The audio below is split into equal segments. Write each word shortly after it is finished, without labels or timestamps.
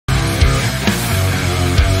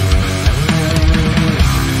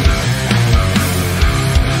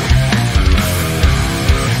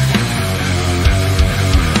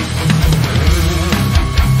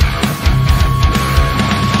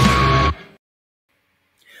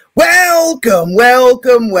Welcome,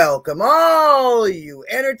 all you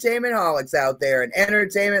entertainment holics out there in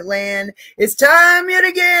entertainment land. It's time yet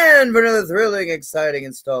again for another thrilling, exciting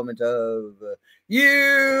installment of,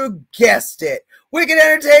 you guessed it, Wicked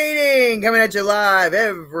Entertaining, coming at you live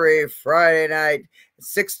every Friday night,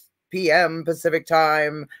 6 p.m. Pacific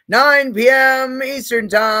Time, 9 p.m. Eastern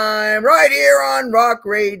Time, right here on Rock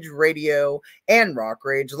Rage Radio and Rock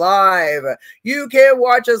Rage Live. You can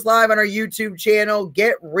watch us live on our YouTube channel,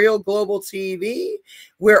 Get Real Global TV.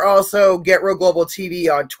 We're also Get Real Global TV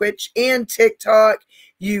on Twitch and TikTok.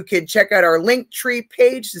 You can check out our Linktree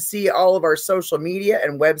page to see all of our social media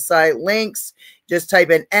and website links. Just type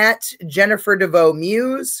in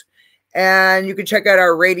 @JenniferDeVoeMuse. And you can check out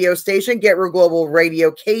our radio station, Get Real Global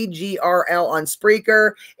Radio, KGRL on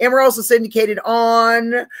Spreaker. And we're also syndicated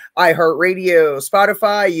on iHeartRadio,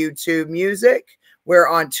 Spotify, YouTube Music. We're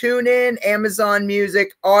on TuneIn, Amazon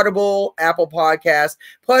Music, Audible, Apple Podcasts,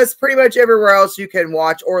 plus pretty much everywhere else you can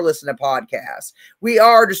watch or listen to podcasts. We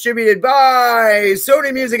are distributed by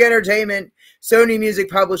Sony Music Entertainment, Sony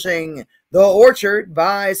Music Publishing, The Orchard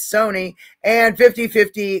by Sony, and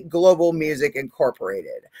 50/50 Global Music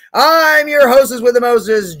Incorporated. I'm your hostess with the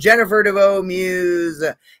Moses, Jennifer DeVoe Muse.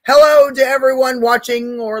 Hello to everyone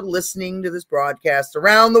watching or listening to this broadcast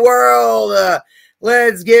around the world.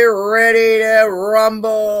 Let's get ready to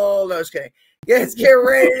rumble. No, just kidding. Let's get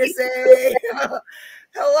ready to say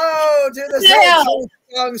hello to the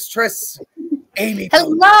songstress, Amy.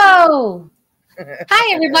 Hello.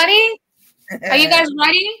 Hi, everybody. Are you guys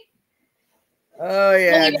ready? Oh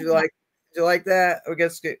yeah, did you like that? I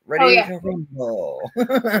guess get ready to rumble. Wait,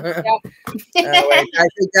 I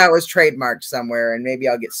think that was trademarked somewhere, and maybe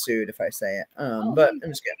I'll get sued if I say it. But I'm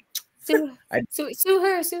just kidding. Sue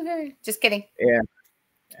her. Just kidding.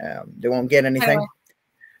 Yeah, they won't get anything.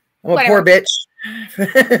 I'm a poor bitch.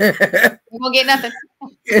 You won't get nothing.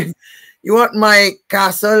 You want my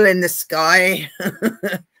castle in the sky?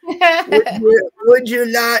 would you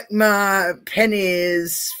like my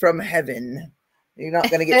pennies from heaven? You're not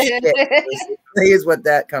going to get shit. Is what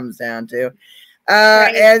that comes down to.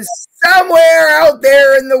 Right. And somewhere out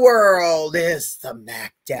there in the world is the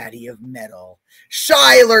Mac Daddy of metal,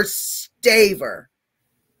 Shyler Staver,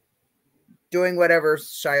 doing whatever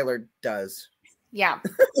Shyler does. Yeah.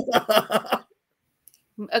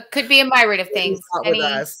 It could be a myriad of things. With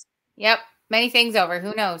us. Yep. Many things over.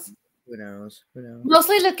 Who knows? Who knows?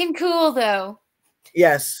 Mostly looking cool, though.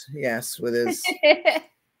 Yes. With his...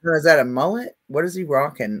 Is that a mullet? What is he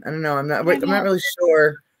rocking? I don't know. I'm not really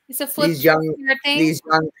sure. It's a flip these young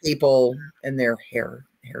people and their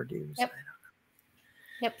hairdos. Yep.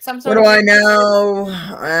 What do I know?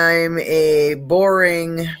 I'm a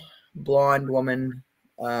boring blonde woman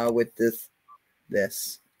with this.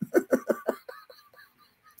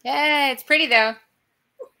 Yeah, it's pretty though.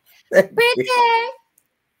 Pretty.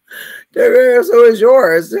 So is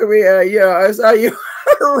yours. I saw you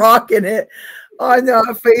rocking it on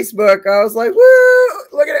Facebook. I was like,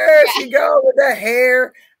 woo, look at her. She go with that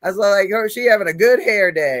hair. I was like, oh, she having a good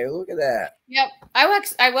hair day. Look at that. Yep. I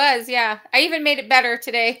was, yeah. I even made it better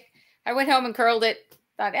today. I went home and curled it.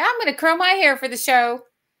 Thought, I'm going to curl my hair for the show.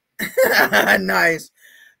 Nice.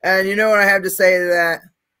 And you know what I have to say to that?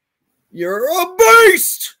 You're a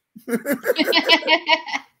beast.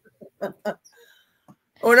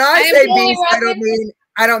 When I say beast,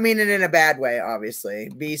 I don't mean it in a bad way, obviously.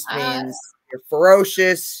 Beast means you're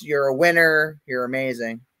ferocious, you're a winner, you're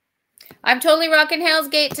amazing. I'm totally rocking Hell's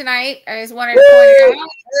Gate tonight. I just wanted to point it out.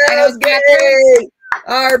 Hell's Gate!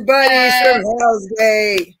 Our buddies from Hell's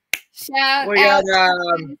Gate. Shout out.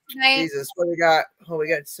 Jesus, what we got? Oh, we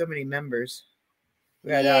got so many members.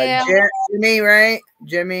 We got Jimmy, right?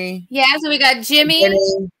 Jimmy. Yeah, so we got Jimmy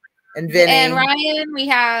and Vinny. And Ryan. We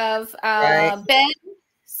have Ben.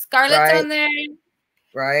 Scarlett's on there.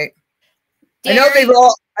 Right. Derek, I know they've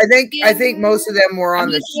all I think most of them were on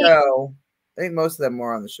the show. I think most of them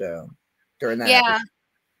were on the show during that episode.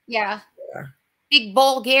 Yeah. Big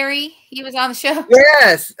Bull Gary, he was on the show.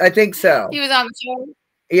 Yes, I think so. He was on the show.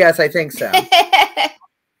 Yes, I think so.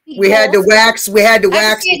 we had to wax his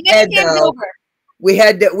head though. We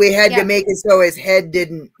had to make it so his head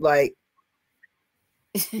didn't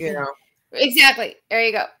Exactly. There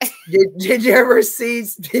you go. Did you ever see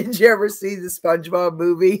the SpongeBob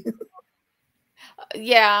movie?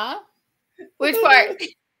 Yeah. Which part?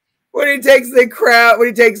 When he takes the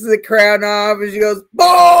crown off and she goes,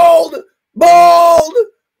 "Bald! Bald!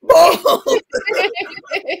 Bald!"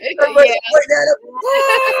 Everybody's pointing at him.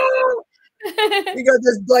 Oh! You got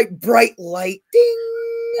this bright light. Ding!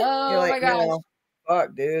 Oh my gosh. No,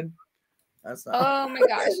 fuck, dude. That's not. Oh my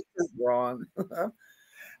gosh. That's wrong.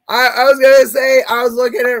 I was gonna say I was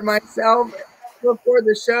looking at it myself before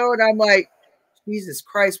the show, and I'm like, Jesus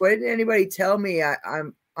Christ, why didn't anybody tell me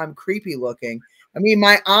I'm creepy looking? I mean,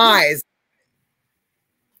 my eyes.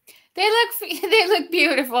 They look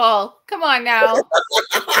beautiful. Come on now.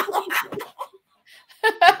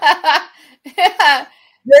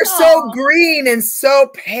 They're so green and so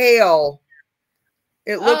pale.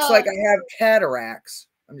 It looks like I have cataracts.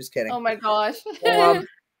 I'm just kidding. Oh my gosh.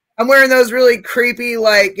 I'm wearing those really creepy,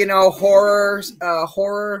 like, you know, horror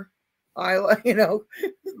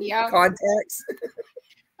contacts.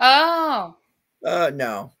 Oh.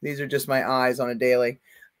 No, these are just my eyes on a daily.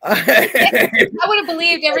 I would have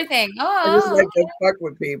believed everything. Oh, I just like to fuck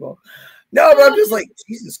with people. No, but I'm just like,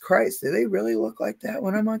 Jesus Christ, do they really look like that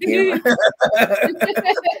when I'm on camera?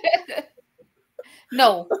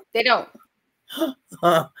 No, they don't.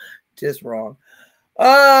 Just wrong.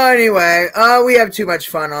 Anyway, we have too much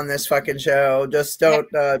fun on this fucking show. Just don't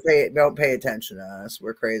pay attention to us.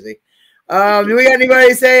 We're crazy. Do we got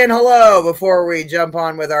anybody saying hello before we jump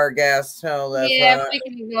on with our guests? Yeah, we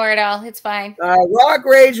can ignore it all. It's fine. Rock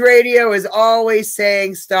Rage Radio is always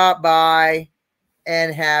saying stop by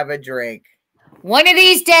and have a drink. One of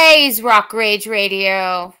these days, Rock Rage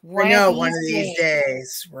Radio. One of these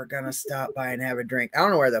days we're gonna stop by and have a drink. I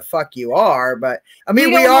don't know where the fuck you are, but I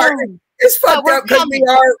mean we are. Know. It's fucked up because we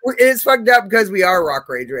are. It's fucked up because we are Rock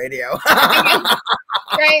Rage Radio.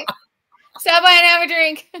 Right? Stop by and have a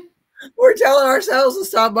drink. We're telling ourselves to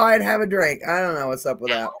stop by and have a drink. I don't know what's up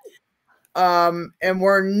with that. And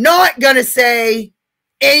we're not gonna say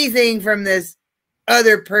anything from this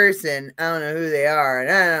other person. I don't know who they are,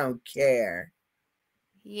 and I don't care.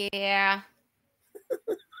 Yeah.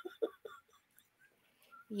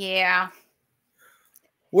 Yeah.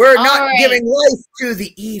 We're not giving life to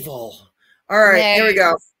the evil. All right, here we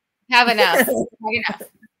go. Have enough. Have enough.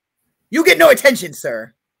 You get no attention,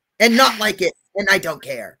 sir, and not like it, and I don't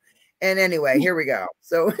care. And anyway, here we go.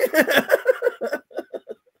 So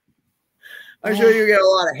I'm sure you get a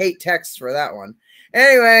lot of hate texts for that one.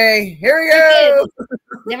 Anyway, here we go.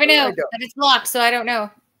 Never know, but it's blocked, so I don't know.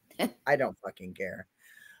 I don't fucking care.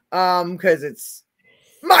 Because it's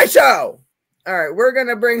my show. All right, we're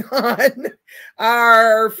gonna bring on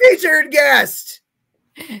our featured guest.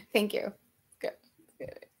 Thank you. Good.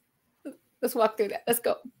 Let's walk through that. Let's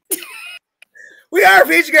go. We are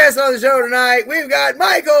featured guests on the show tonight. We've got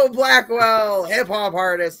Michael Blackwell, hip hop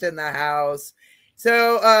artist in the house.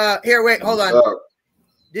 So here, wait, hold on.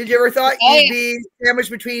 Did you ever thought you'd be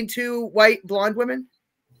sandwiched between two white blonde women?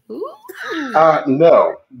 Ooh.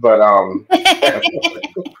 No, but but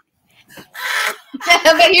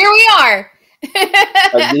here we are.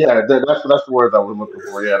 Yeah, that's the word I was looking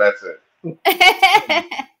for. Yeah, that's it.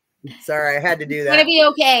 Sorry, I had to do that. It's gonna be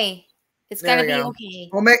okay. It's gonna be okay.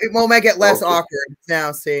 We'll make it less awkward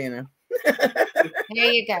now. See, you know.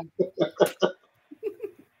 There you go.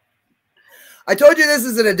 I told you this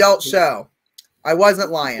is an adult show. I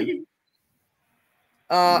wasn't lying.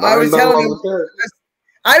 I was telling you.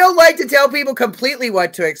 I don't like to tell people completely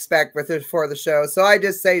what to expect for the show, so I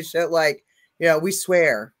just say shit like, you know, we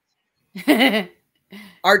swear.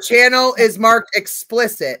 Our channel is marked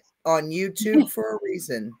explicit on YouTube for a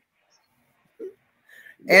reason.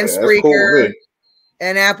 And Spreaker, cool,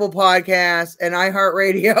 and Apple Podcasts, and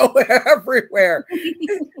iHeartRadio, everywhere.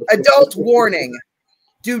 Adult warning.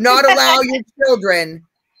 Do not allow your children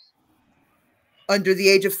under the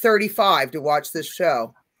age of 35 to watch this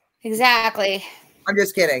show. Exactly. I'm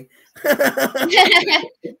just kidding.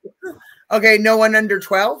 Okay, no one under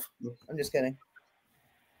 12? I'm just kidding.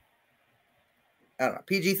 I don't know.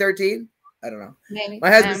 PG-13? I don't know. Maybe.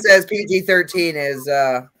 My husband says PG-13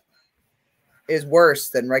 is worse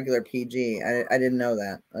than regular PG. I didn't know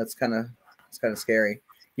that. It's kind of scary.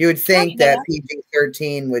 You would think that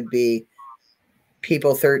PG-13 would be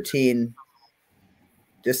people 13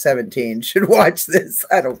 to 17 should watch this.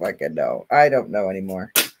 I don't fucking know. I don't know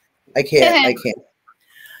anymore. I can't.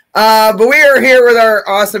 But we are here with our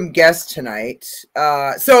awesome guest tonight.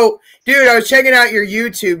 So, dude, I was checking out your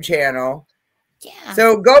YouTube channel. Yeah.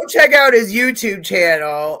 So go check out his YouTube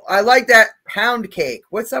channel. I like that pound cake.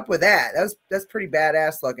 What's up with that? That's pretty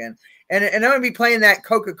badass looking. And I'm gonna be playing that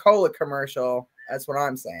Coca-Cola commercial. That's what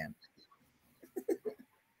I'm saying.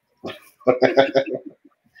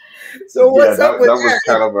 So what's up with that?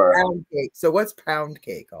 Kind of a pound cake. So what's pound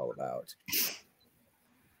cake all about?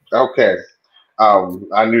 Okay.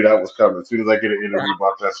 I knew that was coming as soon as I get an interview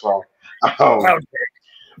about that song.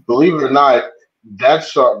 Believe it or not,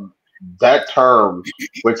 that term,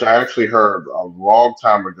 which I actually heard a long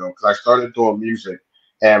time ago, because I started doing music,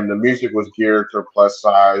 and the music was geared to plus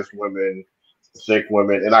size women, thick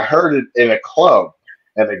women, and I heard it in a club,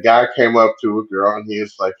 and the guy came up to a girl, and he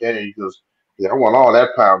was like, "Hey," he goes, "Yeah, I want all that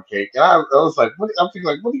pound cake." And I was like, "What?" I'm thinking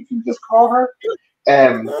like, "What did you just call her?"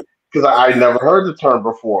 And because I never heard the term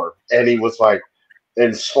before, and he was like,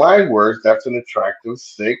 in slang words, that's an attractive,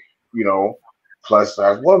 thick, you know, plus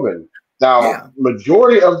size woman. Now, Yeah.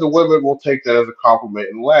 majority of the women will take that as a compliment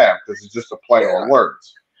and laugh because it's just a play on Yeah.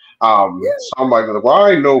 words. Yeah. Some might be like, "Well,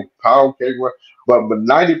 I ain't no pound cake," but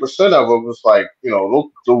 90% of them was like, you know,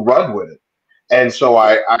 they'll run with it. And so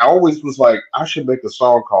I always was like, I should make a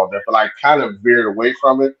song called that, but I kind of veered away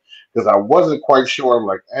from it because I wasn't quite sure. I'm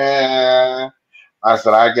like, I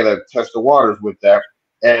said I gotta test the waters with that.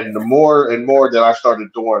 And the more and more that I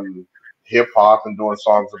started doing hip hop and doing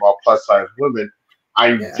songs about plus size women, I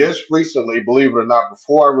Yeah. just recently, believe it or not,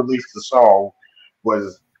 before I released the song,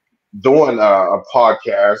 was doing a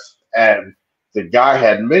podcast, and the guy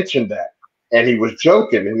had mentioned that, and he was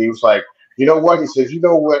joking, and he was like, "You know what?" He says, "You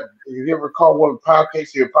know what? You ever call one pound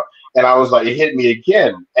cakes your pound?" And I was like, it hit me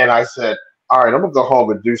again, and I said, "All right, I'm gonna go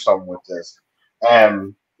home and do something with this."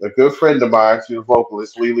 And a good friend of mine, she's a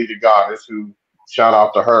vocalist, Lily the Goddess, who shout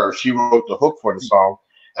out to her. She wrote the hook for the song,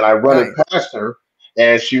 and I run it Nice. past her,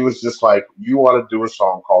 and she was just like, "You want to do a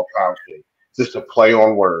song called Pound Cake, just to play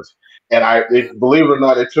on words." And believe it or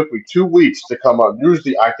not, it took me 2 weeks to come up.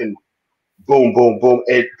 Usually, I can boom, boom, boom,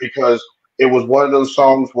 because it was one of those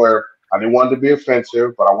songs where I didn't want it to be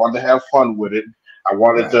offensive, but I wanted to have fun with it. I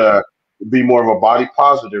wanted Right. to be more of a body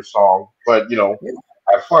positive song, but Yeah.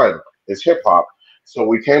 have fun. It's hip hop. So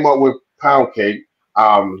we came up with Pound Cake.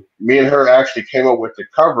 Me and her actually came up with the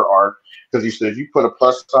cover art because he said you put a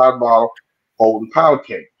plus side model holding pound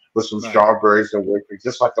cake with some Right. strawberries and whipped cream,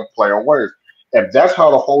 just like a play on words. And that's how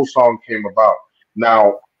the whole song came about.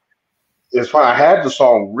 Now, it's fine. I had the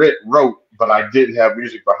song wrote, but I didn't have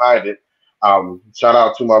music behind it. Shout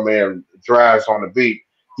out to my man Draz on the beat.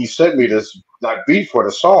 He sent me this like beat for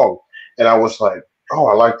the song, and I was like, "Oh,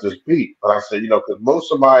 I like this beat." But I said, because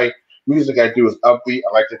most of my music I do is upbeat.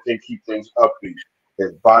 I like to keep things upbeat.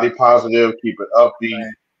 It's body positive, keep it upbeat.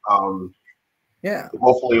 Right. Um, Yeah.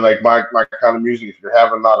 Hopefully, like my kind of music, if you're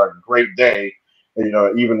having not a great day,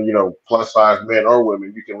 and even plus size men or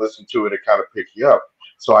women, you can listen to it and kind of pick you up.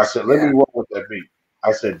 So I said, let me Yeah. roll with that beat.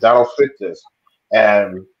 I said that'll fit this,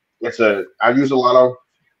 and I use a lot of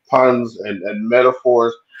puns and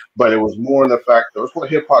metaphors, but it was more in the fact that it's what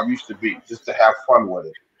hip hop used to be, just to have fun with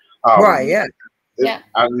it. Right. Um, Yeah. Yeah.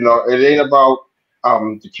 it ain't about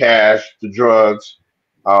the cash, the drugs,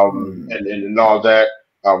 Mm. and all that.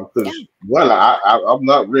 Yeah. Because one, I'm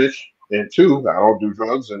not rich, and two, I don't do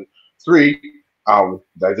drugs, and three,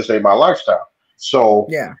 that just ain't my lifestyle. So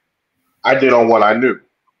Yeah. I did on what I knew,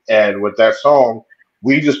 and with that song,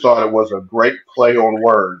 we just thought it was a great play on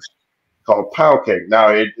words called Pound Cake. Now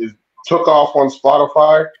it took off on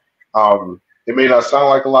Spotify. It may not sound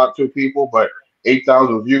like a lot to people, but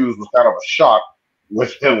 8,000 views was kind of a shock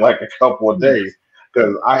within like a couple of Mm. days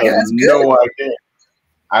because I Yeah. had That's good. no idea.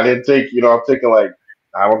 I didn't think, I'm thinking like,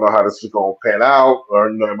 I don't know how this is going to pan out, or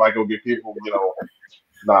am I going to get people,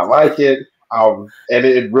 not like it? And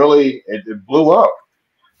it really it blew up.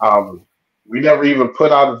 Um, we never even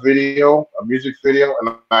put out a music video,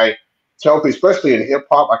 and I tell people, especially in hip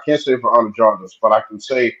hop, I can't say for other genres, but I can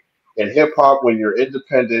say in hip hop, when you're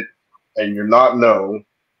independent and you're not known,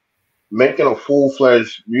 making a full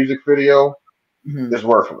fledged music video Mhm. is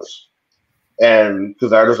worthless. And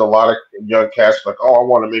because there's a lot of young cats like, oh, I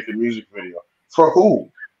want to make a music video. For who?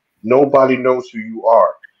 Nobody knows who you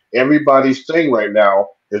are. Everybody's thing right now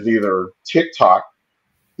is either TikTok,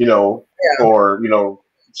 you know, Yeah. or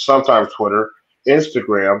sometimes Twitter,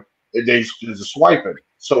 Instagram. And they just swiping,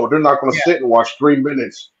 so they're not going to Yeah. sit and watch 3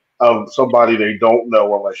 minutes of somebody they don't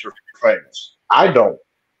know unless you're famous. I don't.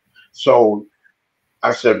 So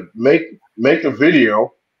I said, make a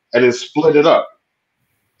video and then split it up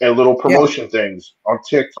and little Yeah. promotion things on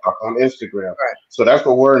TikTok, on Instagram. Right. So that's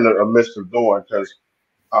what we're in the midst of doing. Because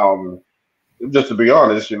um, just to be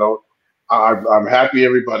honest, I'm happy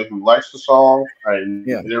everybody who likes the song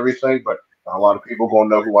Yeah. and everything, but a lot of people gonna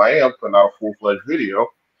know who I am, putting out a full fledged video.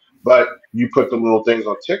 But you put the little things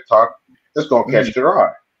on TikTok, it's gonna Mhm. catch their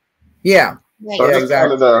eye. Yeah. So Right. Yeah. that's kind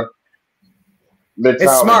Exactly. of the It's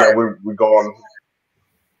mentality smart. that we're going.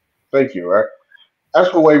 Thank you. Right?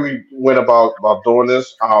 That's the way we went about doing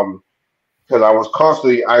this. Because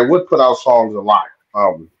I would put out songs a lot.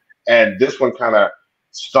 And this one kind of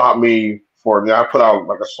stopped me I put out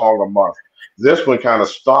like a song a month. This one kind of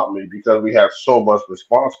stopped me because we had so much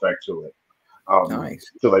response back to it. Nice.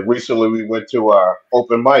 So like recently we went to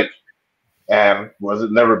open mic and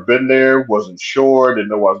wasn't never been there, wasn't sure, didn't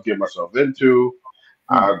know what I was getting myself into.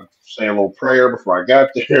 I Mm. say a little prayer before I got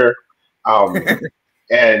there. Um,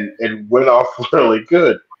 and it went off really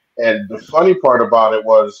good. And the funny part about it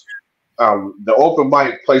was the open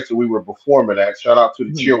mic place that we were performing at. Shout out to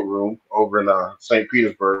the Mhm. Chill Room over in St.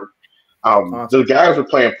 Petersburg. Awesome. The guys were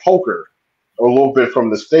playing poker a little bit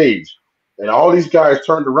from the stage, and all these guys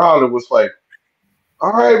turned around and was like,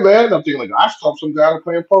 "All right, man." I'm thinking like, "I saw some guy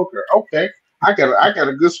playing poker. Okay, I got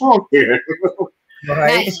a good song here."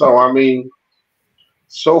 Right. Nice. So I mean,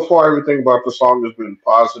 so far everything about the song has been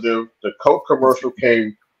positive. The Coke commercial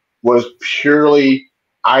came was purely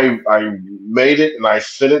I made it and I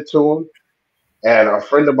sent it to him, and a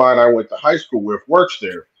friend of mine I went to high school with works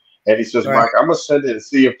there, and he says, Right. "Mike, I'm gonna send it and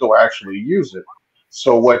see if they'll actually use it."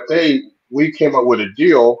 So we came up with a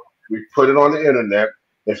deal. We put it on the internet.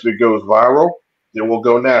 If it goes viral, then we'll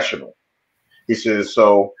go national. He says,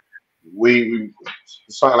 so we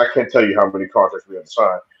signed. I can't tell you how many contracts we had to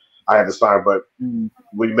sign. I had to sign, but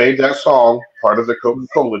we made that song part of the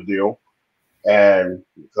Coca-Cola deal, and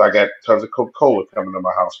 'cause I got tons of Coca-Cola coming to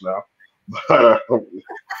my house now. But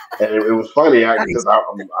and it was funny because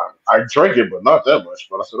Nice. I drink it, but not that much.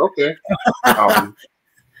 But I said okay. Um,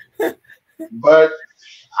 but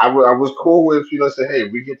I was cool with say, hey,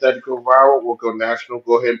 we get that to go viral, we'll go national.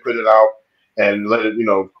 Go ahead and put it out and let it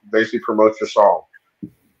basically promote your song.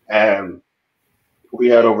 And we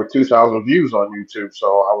had over 2,000 views on YouTube. So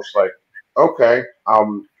I was like, okay.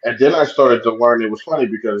 And then I started to learn. It was funny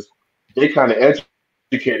because they kind of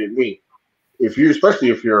educated me. Especially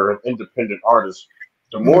if you're an independent artist,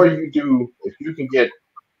 the more Mhm. you do, if you can get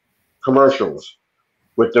commercials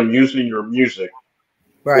with them using your music,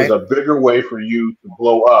 is Right. a bigger way for you to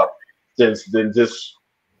blow up than just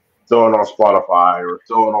throwing on Spotify or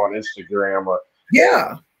throwing on Instagram. Or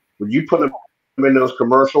Yeah. when you put them in those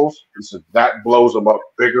commercials, that blows them up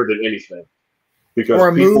bigger than anything because Or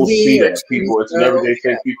a people see movie or that. TV People, it's an show. everyday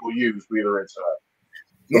thing people use. Breather inside.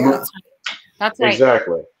 Yeah. That's right.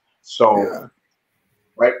 Exactly. So Yeah.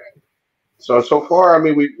 right. So far, I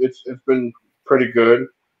mean, it's been pretty good.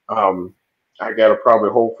 Um, I got probably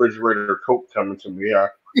a whole refrigerator of Coke coming to me. Yeah.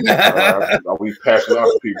 I'll be passing out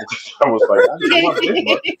to people. I was like, I didn't want this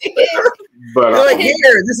much, but You're like,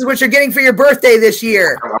 here, this is what you're getting for your birthday this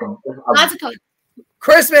year. Lots of color.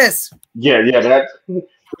 Christmas. yeah, that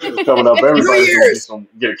is coming up. New Everybody's gonna Year's.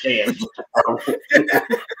 get a can. Um,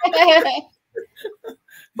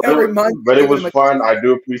 Every month. but it you was give fun. I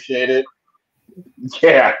do appreciate it.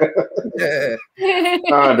 Yeah, them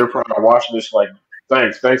they're probably watching this like,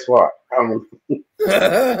 thanks a lot.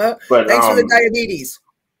 a- But Thanks for the diabetes.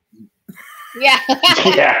 Yeah.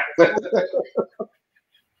 yeah.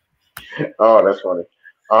 Oh, that's funny.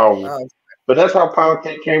 Um, Oh, but that's how Pound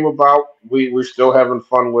Cake came about. We're still having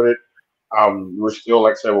fun with it. We're still,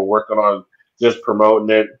 like I said, we're working on just promoting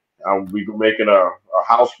it. We're making a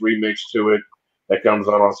house remix to it that comes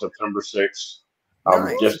out on September 6th.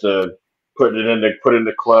 nice. Just to put in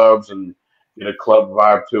the clubs and get a club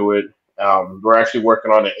vibe to it. We're actually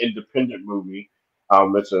working on an independent movie.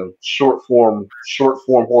 It's a short form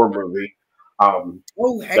horror movie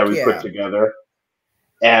Oh, that heck we put yeah. together,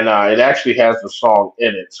 and it actually has the song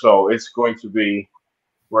in it. So it's going to be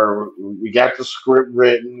where we got the script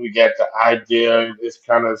written, we got the idea. It's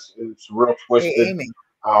real Hey, twisted. Amy.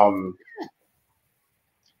 Um,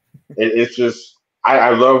 it's just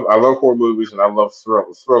I love horror movies and I love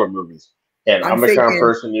thriller movies. And I'm I'm the kind of thinking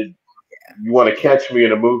person you want to catch me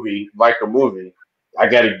in a movie like a movie. You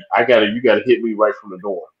gotta hit me right from the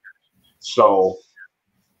door. So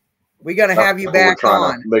we're going to that's have you what we're back trying to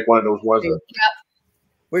on. make one of those ones.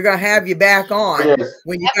 We're going to have you back on Yes.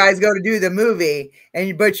 when you guys go to do the movie.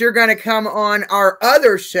 But you're going to come on our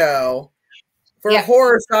other show for Yep.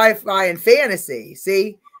 horror, sci-fi, and fantasy.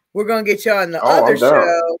 See, we're going to get you on the Oh, other I'm down.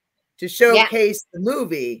 show to showcase the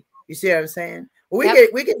movie. You see what I'm saying? Well,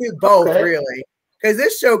 we could do both Okay. really, because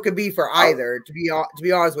this show could be for Oh. either. To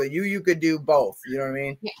be honest with you, you could do both. You know what I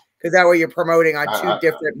mean? Yeah. Because that way you're promoting on two I,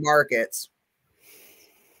 different markets.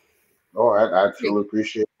 I truly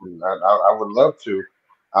appreciate it. And I would love to.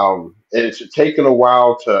 It's taken a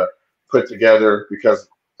while to put together because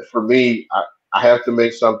for me, I have to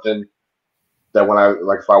make something that when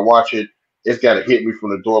if I watch it, it's got to hit me from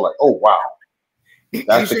the door like, oh wow, You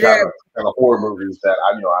that's the should have. kind of horror movies that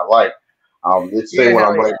I like. It's Yeah, say when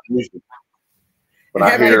hell I'm yeah. writing music, when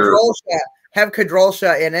And I hear, have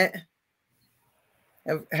Kadrolsha in it.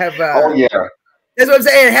 oh yeah, That's what I'm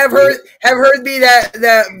saying. Have we, her be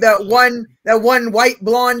that one white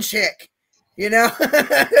blonde chick, you know,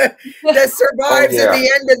 that oh survives at yeah,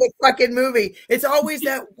 the end of the fucking movie. It's always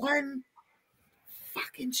that one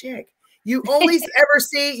fucking chick. You only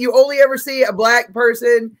ever see a black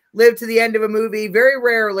person live to the end of a movie, very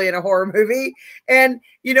rarely in a horror movie. And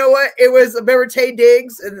you know what? It was, remember Tay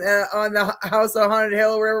Diggs on the House on Haunted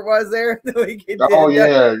Hill, wherever it was there. Oh yeah,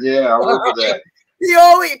 I remember that.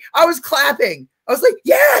 I was clapping. I was like,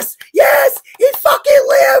 yes, he fucking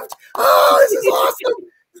lived. Oh, this is awesome.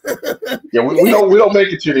 Yeah, we don't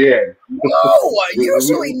make it to the end. No,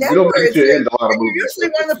 usually never. We don't make it to the end a lot of movies. You're usually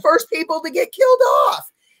one of the first people to get killed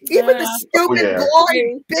off. Even the stupid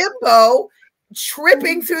blonde bimbo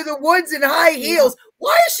tripping through the woods in high heels.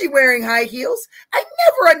 Why is she wearing high heels? I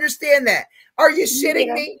never understand that. Are you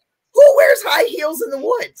shitting me? Who wears high heels in the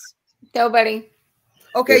woods? Nobody.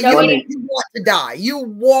 Okay, you want to die. You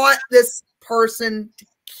want this person to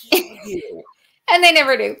kill you. And they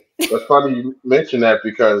never do. It's funny you mention that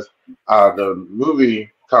because the movie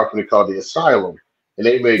company called The Asylum, and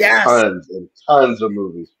they make tons and tons of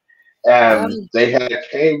movies. And they had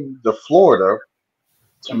came to Florida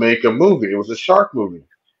to make a movie. It was a shark movie,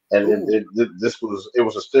 and it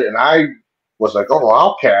was a and I was like, oh,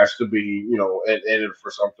 I'll cast to be in it for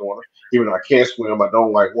something. Even though I can't swim, I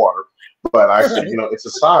don't like water. But I said, it's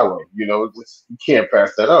Asylum. You can't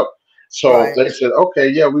pass that up. So they said, okay,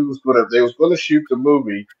 yeah, they was gonna shoot the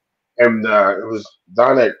movie, and it was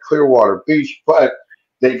down at Clearwater Beach, but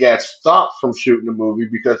they got stopped from shooting the movie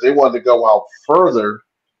because they wanted to go out further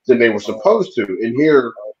than they were supposed to. And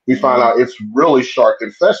here we find out it's really shark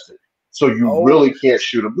infested. So you really can't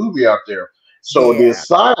shoot a movie out there. So the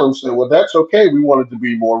Asylum said, well, that's okay. We wanted to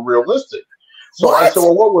be more realistic. So I said,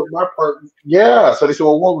 well, what was my part? Yeah. So they said,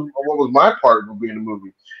 well, what was my part of being in the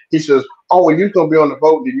movie? He says, oh, when you're going to be on the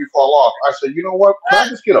boat, then you fall off. I said, you know what? Can I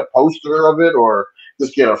just get a poster of it or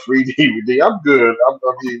just get a free DVD? I'm good.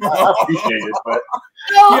 I appreciate it, but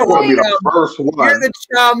you don't want to be the first one. You're the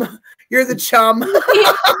chum. You're the chum.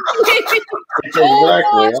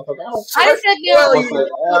 Exactly. I said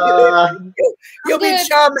no. You'll be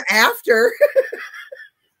chum after.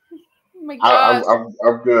 Oh my God.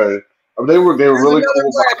 I'm good. They were really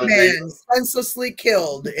cool. Black man senselessly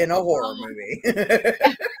killed in a horror movie.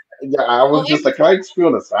 Yeah, I was just like, can I just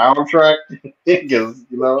feel the soundtrack? Because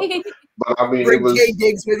but I mean, bring Tay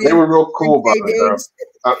Diggs with you. They were real cool about it.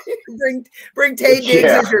 Bring Tay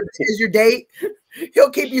Diggs as your date.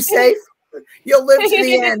 He'll keep you safe. You'll live to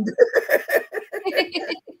the end.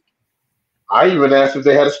 I even asked if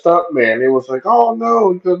they had a stunt man. It was like, oh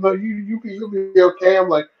no, you'll be okay. I'm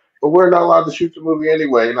like, but we're not allowed to shoot the movie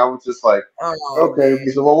anyway. And I was just like, okay.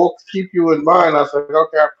 He said, well, we'll keep you in mind. I was like,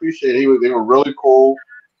 okay, I appreciate it. They were really cool.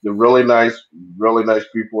 They're really nice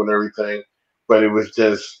people and everything. But it was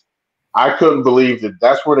just, I couldn't believe that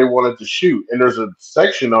that's where they wanted to shoot. And there's a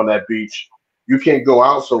section on that beach. You can't go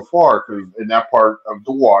out so far because in that part of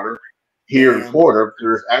the water here in Florida,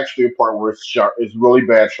 there's actually a part where it's really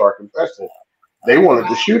bad shark infested. They wanted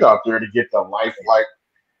to shoot out there to get the lifelike.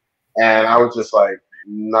 And I was just like,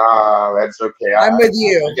 nah, that's okay. I'm with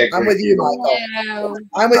you. I'm with you, Michael.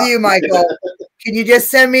 I'm with you, Michael. Can you just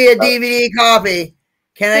send me a DVD copy?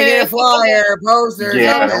 Can I get a flyer, a poster?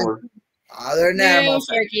 Other than that,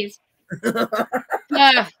 turkeys.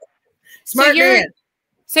 Smart man.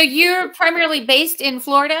 So you're primarily based in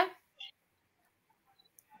Florida?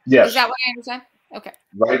 Yes. Is that what I understand? Okay.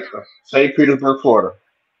 Right. St. Petersburg, Florida.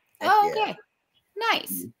 Oh, okay.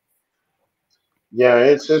 Nice. Yeah,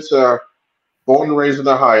 it's born and raised in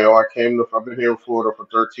Ohio. I've been here in Florida for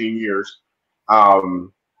 13 years.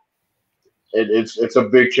 It's a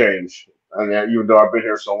big change. I mean, even though I've been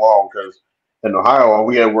here so long, because in Ohio, all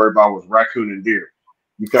we had to worry about was raccoon and deer.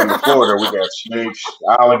 You come to Florida, we got snakes,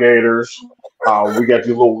 alligators. We got these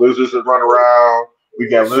little lizards that run around. We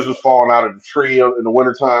got lizards falling out of the tree in the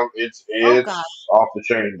wintertime. It's off the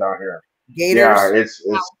chain down here. Gators. Yeah, it's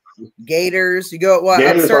gators. You go what?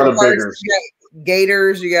 Gators are the biggers.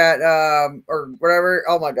 Gators. You got or whatever.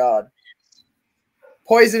 Oh my God.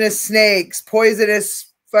 Poisonous snakes.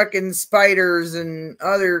 Poisonous fucking spiders and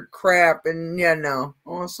other crap. And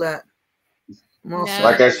what's that?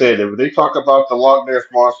 Like I said, if they talk about the Loch Ness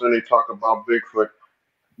Monster, they talk about Bigfoot.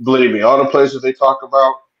 Believe me, all the places they talk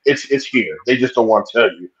about, it's here. They just don't want to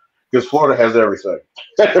tell you because Florida has everything.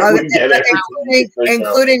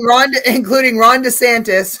 including Ron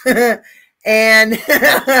DeSantis and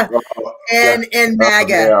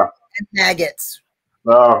MAGA and maggots.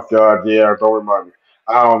 Oh God, yeah, don't remind me.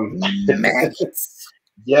 Maggots.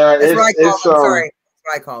 Yeah, that's what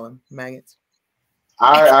I call them, maggots.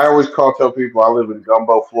 I always tell people I live in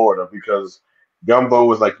Gumbo, Florida, because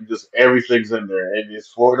Gumbo is like everything's in there, and it's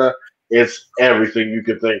Florida. It's everything you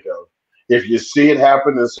can think of. If you see it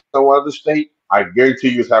happen in some other state, I guarantee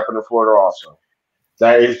you it's happened in Florida also.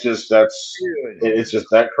 That is just Dude. it's just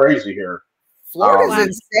that crazy here. Florida's Um,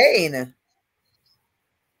 insane.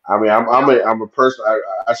 I mean, I'm a person.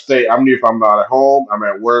 I stay. I mean, if I'm not at home, I'm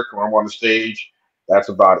at work, or I'm on the stage. That's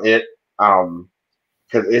about it.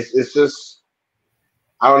 Because it's just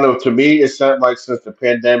I don't know. To me, it sounds like since the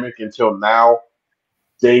pandemic until now,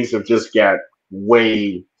 things have just got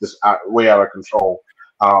way out of control.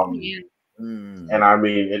 Um, Yeah. and I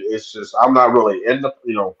mean, it's just I'm not really in the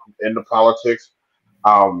into politics,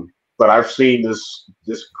 but I've seen this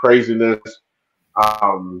craziness.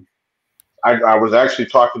 Um, I was actually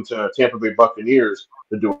talking to Tampa Bay Buccaneers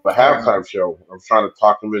to do a Oh, halftime show. I was trying to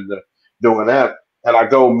talk them into doing that, and I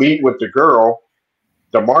go meet with the girl,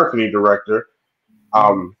 the marketing director,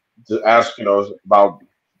 mhm. to ask about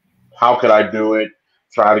how could I do it,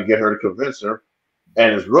 try to get her to convince her,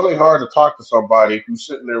 and it's really hard to talk to somebody who's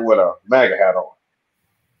sitting there with a MAGA hat on,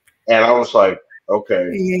 and I was like, okay,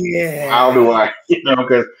 how do Yeah. I,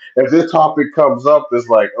 because if this topic comes up, it's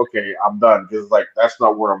like, okay, I'm done, because like that's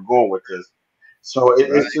not where I'm going with this. So Right.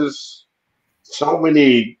 it's just so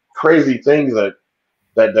many crazy things that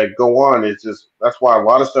go on. It's just that's why a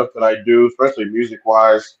lot of stuff that I do, especially music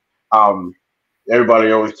wise, um,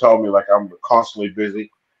 everybody always tell me like I'm constantly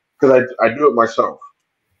busy because I do it myself.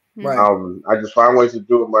 Right. I just find ways to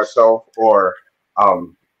do it myself, or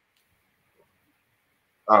um,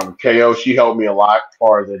 KO. She helped me a lot as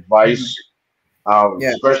far as Mhm. advice,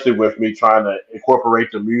 Yeah. especially with me trying to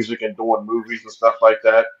incorporate the music and doing movies and stuff like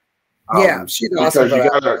that. Yeah. She's awesome Because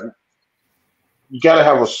for that. you gotta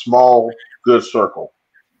have a small good circle.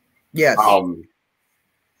 Yes. Yeah. Um,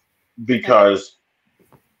 Yep. because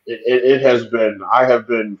it has been I have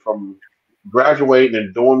been from graduating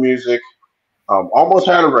and doing music. Almost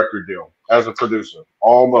had a record deal as a producer,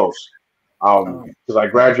 almost. Oh, Because I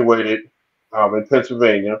okay. graduated in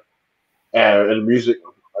Pennsylvania and in music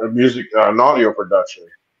and audio production,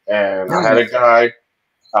 and I had a Nice. guy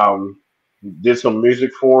um, did some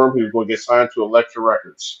music for him. He was going to get signed to Elektra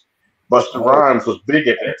Records. Busta Oh, Rhymes was big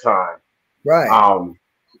at that time, right. um,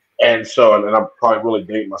 and so and I'm probably really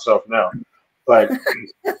dating myself now, but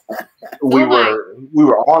So am I. we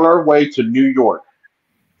were on our way to New York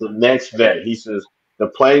the next day. He says the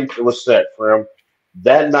plane was set for him.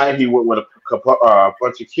 That night he went with a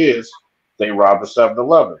bunch of kids. They robbed a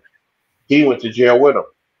 7-Eleven. He went to jail with them.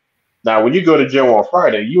 Now, when you go to jail on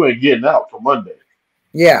Friday, you ain't getting out till Monday.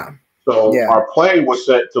 Yeah. So Yeah. our plane was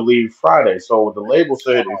set to leave Friday. So the label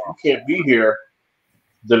said, if you can't be here,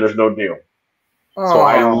 then there's no deal. So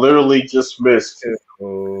I Oh, literally just missed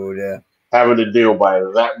dude. having to deal by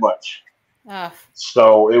that much. Oh,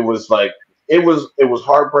 So it was like it was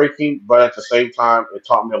heartbreaking, but at the same time, it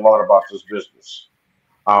taught me a lot about this business.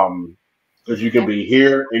 Because you can yep. be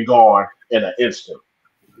here and gone in an instant.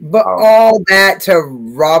 But Um, all that to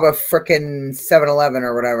rob a frickin' 7-Eleven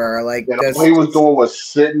or whatever, like and all this. he was doing was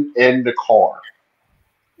sitting in the car,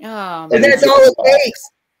 Oh And and it man. that's took all it off. takes.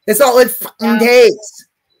 That's all it fucking Yeah. takes,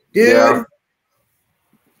 Yeah. dude.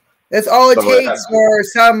 That's all it So takes for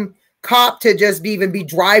some cop to just even be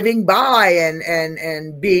driving by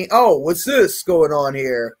and being, oh, what's this going on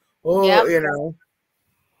here? Oh, Yep.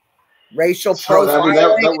 racial so I mean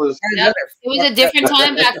profiling that was and Yep. other It was a fucked up. different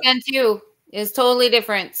time back then too. It's totally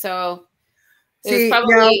different. So it was See, now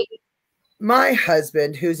probably my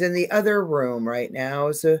husband, who's in the other room right now,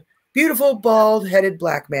 is a beautiful, bald-headed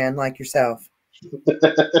black man like yourself.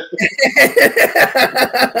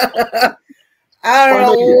 I don't well,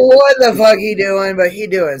 know thank you. what the fuck he doing, but he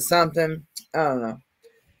doing something. I don't know.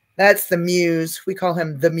 That's the Muse. We call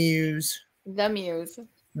him the Muse. the muse.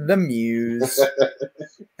 The Muse.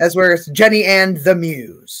 That's where it's Jenny and the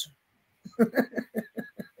Muse.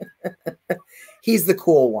 He's the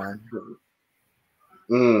cool one.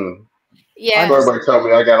 Mm. Yeah. I'm So just everybody tell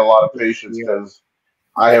me I got a lot of patience because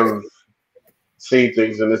I have seen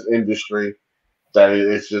things in this industry that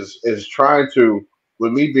it's trying to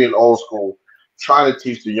with me being old school, trying to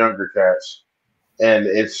teach the younger cats, and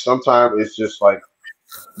it's sometimes it's just like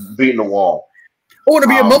beating the wall. I want to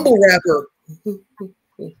be a Um, mumble rapper.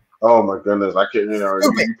 oh my goodness, I can't.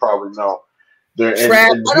 Stupid. You probably know there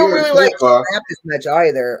Trap. and I don't here in really like Tampa, trap as much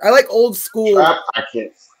either. I like old school, trap. I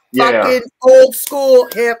can't. Yeah, fucking old school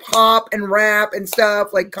hip hop and rap and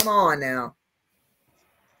stuff. Like, come on now.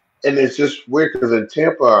 and it's just weird because in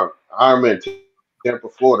Tampa, I'm in Tampa,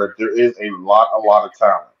 Florida. There is a lot of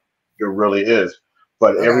talent. There really is,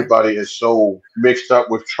 but Okay. everybody is so mixed up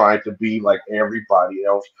with trying to be like everybody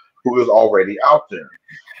else who is already out there.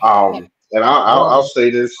 Yep. And I'll Um, say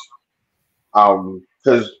this,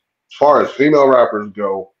 because as far as female rappers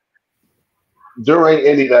go, there ain't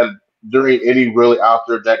any really out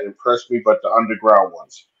there that impressed me, but the underground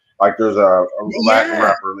ones. Like there's a Latin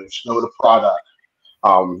rapper named Snow the Product.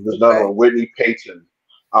 There's another one, Whitney Payton.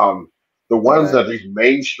 The ones that these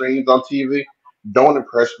mainstreams on TV don't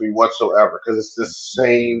impress me whatsoever because it's the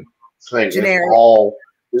same thing. Generic. It's all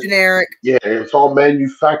generic. Yeah, it's all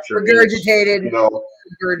manufactured. Regurgitated. You know,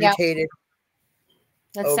 regurgitated.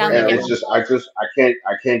 That sounds like it's just I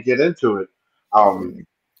can't get into it.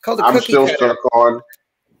 Called a I'm cookie still cutter. stuck on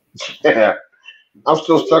I'm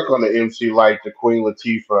still stuck on the MC Light, the Queen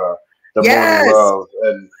Latifah, the Morning Love,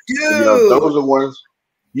 and you know those are ones.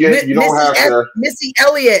 Yeah, you don't have to. Missy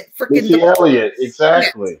Elliott, freaking Missy Elliott,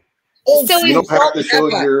 exactly. Old So you don't have to show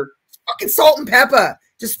your fucking Salt and Pepper.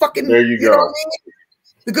 Just fucking. There you go. Know what I mean?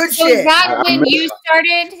 The good so shit. Is that when you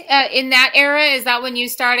started in that era? Is that when you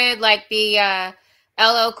started like the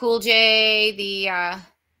LL Cool J? The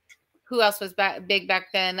who else was big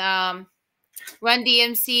back then? Run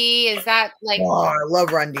DMC. Is that like? Oh, I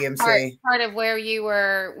love Run DMC. Part of where you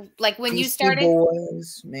were, like when you Beastie started.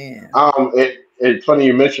 Boys, man. It's funny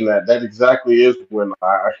you mentioned that. That exactly is when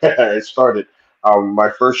it started. My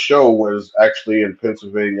first show was actually in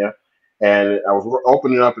Pennsylvania, and I was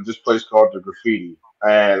opening up at this place called The Graffiti,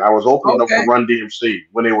 and I was opening up for Run DMC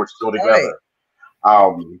when they were still together.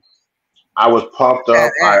 I was pumped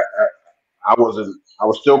up. I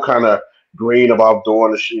was still kind of green about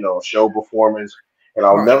doing the show performance, and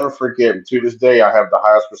I'll never forget. And to this day, I have the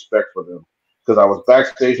highest respect for them because I was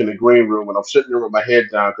backstage in the green room and I'm sitting there with my head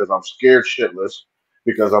down because I'm scared shitless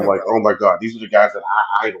because I'm like, oh my god, these are the guys that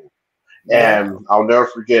I idol. And I'll never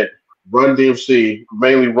forget. Run DMC,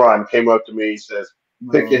 mainly Run, came up to me. He says,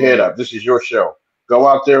 "Pick your head up. This is your show. Go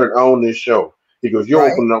out there and own this show." He goes, "You're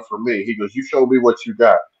opening up for me." He goes, "You show me what you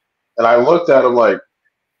got." And I looked at him like,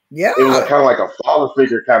 it was kind of like a father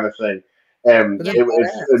figure kind of thing. And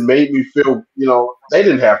it made me feel, they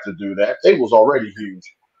didn't have to do that. They was already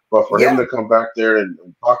huge. But for him to come back there and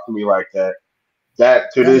talk to me like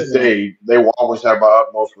that to this day, they will always have my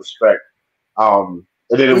utmost respect. And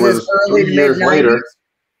then it was 3 years later.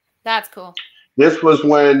 That's cool. This was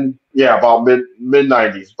when, about mid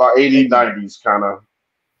 90s, about 80s, 90s kind of.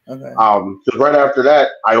 Okay. Because right after that,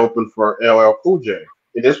 I opened for LL Cool J.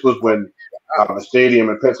 And this was when the stadium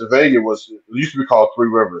in Pennsylvania it used to be called Three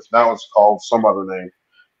Rivers. Now it's called some other name.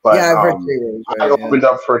 But I've heard Three Rivers, I opened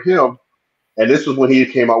up for him, and this was when he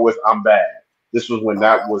came out with "I'm Bad." This was when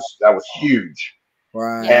that was huge.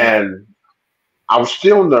 Right. And I was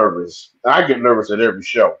still nervous. I get nervous at every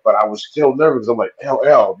show, but I was still nervous. I'm like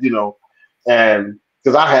LL, and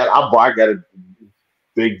because I got a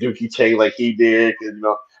big dookie chain like he did,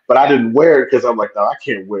 but I didn't wear it because I'm like, no, I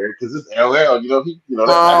can't wear it because it's LL. He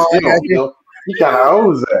kind of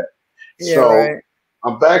owns that. So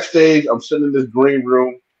I'm backstage. I'm sitting in this green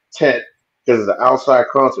room tent because it's an outside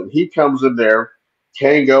concert. He comes in there,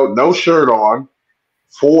 Kango, no shirt on,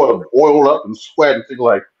 full oiled up and sweating, thinking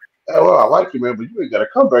like, "Oh, well, I like you, man, but you ain't got to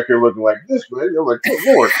come back here looking like this, man." You're like, "Good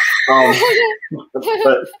Lord."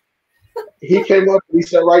 But he came up and he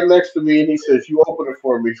sat right next to me and he says, "You open it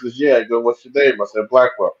for me." He says, "Yeah." I go, "What's your name?" I said,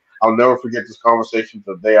 "Blackwell." I'll never forget this conversation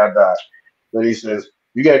till the day I die. Then he says,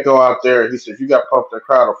 "You got to go out there." He says, "You got to pump that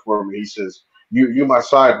crowd up for me." He says, You my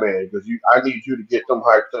side man because I need you to get them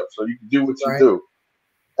hyped up so you can do what you do.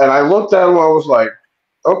 And I looked at him. I was like,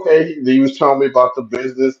 okay. He was telling me about the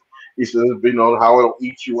business. He says, how it'll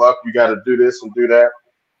eat you up. You got to do this and do that.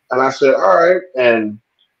 And I said, all right. And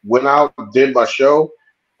went out and did my show.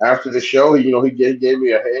 After the show, he gave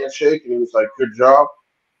me a handshake and he was like, "Good job."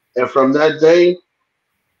 And from that day,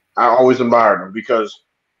 I always admired him because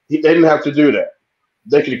they didn't have to do that.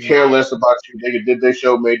 They could care less about you. They did their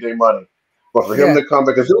show, made their money. But for him to come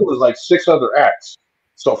back, because there was like 6 other acts.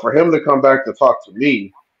 So for him to come back to talk to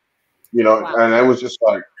me, and it was just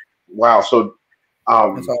like, wow. So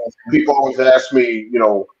people always ask me,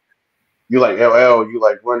 you like LL, you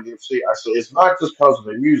like Run DMC. I said, it's not just because of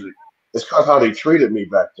the music. It's because how they treated me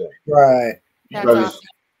back then. Right. Because,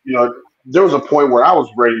 there was a point where I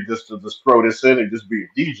was ready just to throw this in and just be a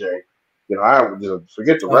DJ. I would just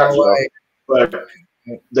forget the rap stuff. But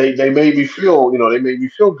they made me feel,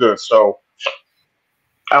 good. So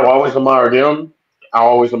I've always admired them. I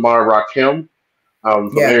always admired Rakim,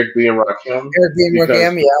 from Eric B. and Rakim. Eric B. and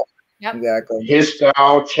Rakim, Yep. Exactly. His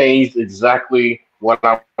style changed exactly what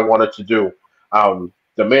I wanted to do.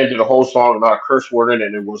 The man did a whole song, not a curse word in it,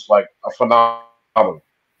 and it was like a phenomenon.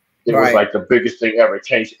 It was like the biggest thing ever. It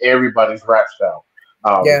changed everybody's rap style.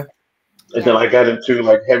 And then I got into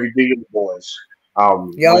like Heavy D and the Boys. I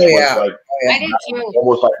did too.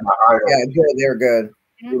 Almost like my idol. Yeah, good. They're good.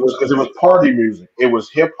 It was because it was party music. It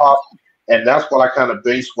was hip hop, and that's what I kind of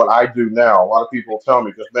base what I do now. A lot of people tell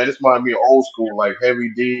me because man, this reminds me of old school, like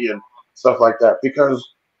Heavy D and stuff like that.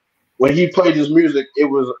 Because when he played his music, it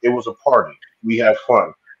was a party. We had fun.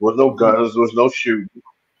 There was no guns. There was no shooting.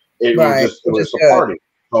 It was a party.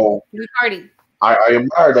 So We party. I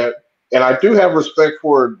admire that, and I do have respect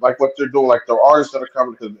for like what they're doing, like the artists that are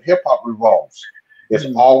coming because hip hop revolves. It's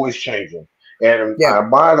always changing, and I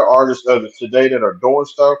admire the artists of today that are doing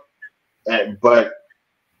stuff. But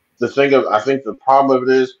the thing of I think the problem of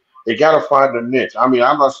it is they got to find a niche. I mean,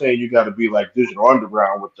 I'm not saying you got to be like Digital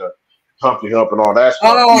Underground with the Humpty Hump and all that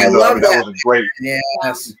stuff. Oh, I love that. That was a great.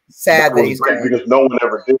 Yes, sad that he's great gone. because no one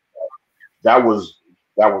ever did that. That was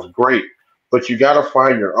great, but you got to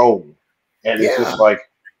find your own, and it's just like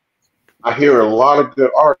I hear a lot of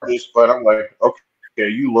good artists, but I'm like, okay,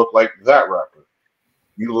 you look like that rapper,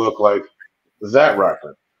 you look like that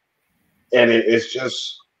rapper, and it's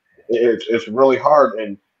just it's really hard.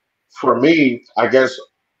 And for me, I guess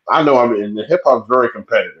I know I'm in the hip hop is very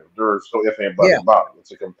competitive. There's no if and buts about it.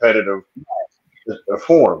 It's a competitive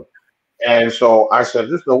form. And so I said,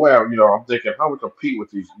 there's no way I'm thinking, how we compete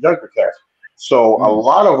with these younger cats? So a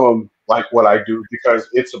lot of them like what I do because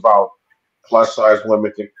it's about plus size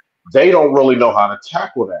women. They don't really know how to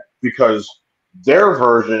tackle that because their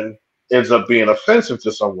version ends up being offensive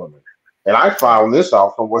to some women. And I found this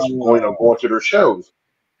out from what's going to their shows.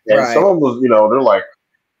 And some of them was, they're like,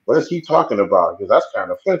 what is he talking about? Because that's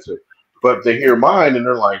kind of offensive. But they hear mine and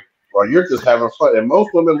they're like, well, you're just having fun. And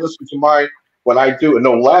most women listen to mine when I do and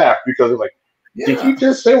they'll laugh because they're like, did you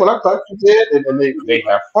just say what I thought you did? And they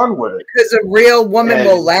have fun with it. Because a real woman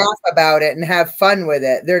will laugh about it and have fun with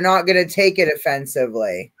it. They're not going to take it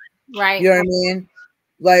offensively. Right. You know what I mean?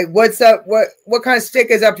 Like, what's up? What kind of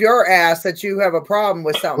stick is up your ass that you have a problem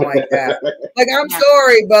with something like that? Like, I'm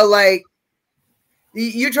sorry, but like,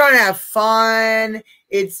 you're trying to have fun.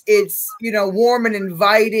 It's warm and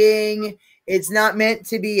inviting. It's not meant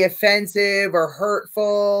to be offensive or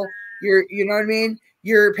hurtful. You know what I mean?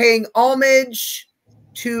 You're paying homage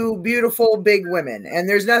to beautiful big women, and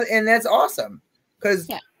there's nothing, and that's awesome because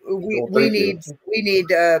we need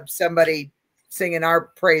somebody singing our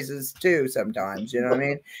praises too sometimes. You know what I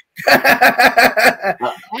mean?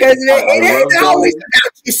 Because it ain't always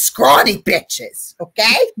about you scrawny bitches,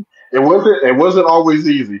 okay? It wasn't always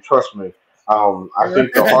easy. Trust me. I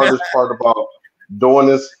think the hardest part about doing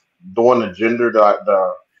the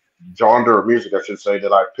genre of music, I should say,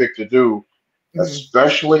 that I picked to do,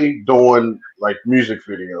 especially doing like music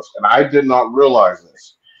videos. And I did not realize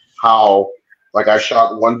this, how like I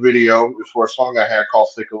shot one video for a song I had called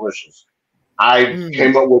Thickalicious. I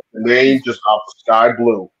came up with the name just out the sky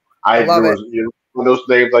blue. There was one of those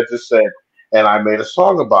names I just said, and I made a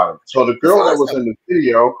song about it. So the girl that was in the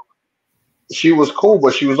video, she was cool,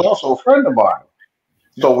 but she was also a friend of mine.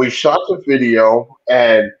 So we shot the video,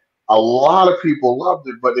 and a lot of people loved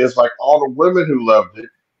it, but it's like all the women who loved it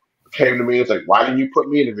came to me and was like, why didn't you put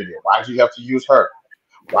me in the video? Why did you have to use her?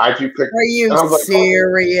 Why did you pick? Are you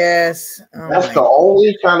serious? Like, that's the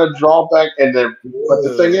only kind of drawback. And then, but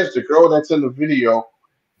the thing is, the girl that's in the video,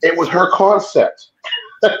 it was her concept.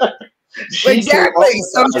 Exactly.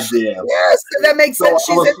 So that makes sense.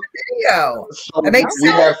 She's in the video. So that makes sense. We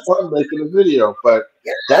had fun making the video, but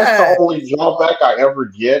that's the only drawback I ever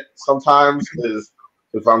get sometimes is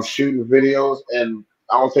if I'm shooting videos, and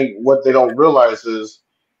I don't think what they don't realize is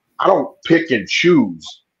I don't pick and choose.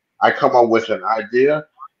 I come up with an idea,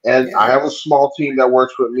 and I have a small team that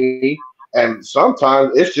works with me, and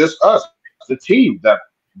sometimes it's just us, the team that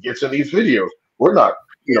gets in these videos. We're not,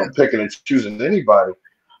 picking and choosing anybody.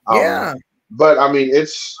 But I mean,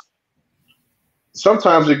 it's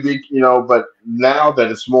sometimes it be, but now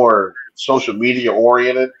that it's more social media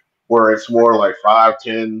oriented, where it's more like 5,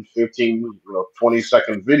 10, 15,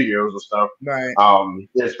 20-second videos and stuff. Right.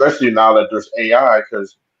 Especially now that there's AI,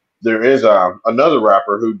 because there is another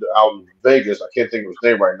rapper who out in Vegas, I can't think of his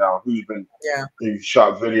name right now, who's been he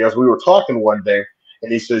shot videos. We were talking one day,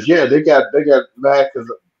 and he says, they got mad because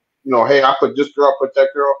hey, I put this girl, put that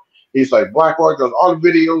girl. He's like, Blackwell goes, all the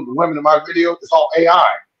videos, the women in my video, it's all AI.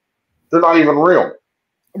 They're not even real.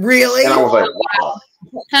 Really? And I was like, wow.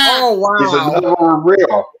 Oh, wow. He says, none of them are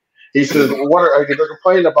real. He says, what are they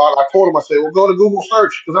complaining about? I told him, I said, well, go to Google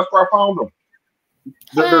search, because that's where I found them.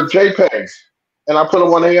 They're JPEGs. And I put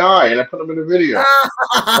them on AI, and I put them in the video. And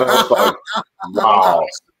I was like, wow.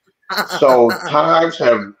 So times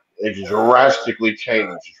have drastically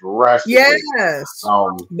changed. Yes.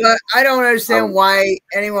 But I don't understand why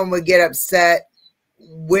anyone would get upset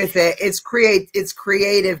with it. It's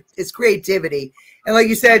creativity. And like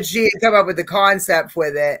you said, she had come up with the concept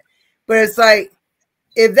with it. But it's like,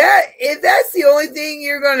 if that's the only thing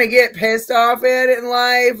you're gonna get pissed off at in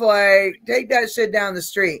life, like take that shit down the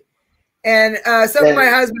street. And something my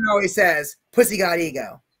husband always says, pussy got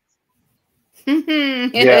ego.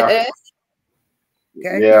 Yeah. Okay.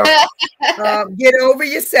 Yeah. Get over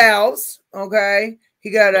yourselves. Okay. He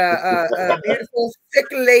got a beautiful, thick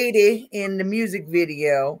lady in the music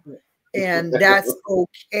video, and that's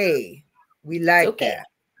okay. We like that.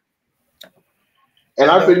 And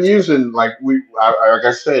I I've been don't. using like like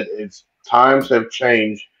I said, it's times have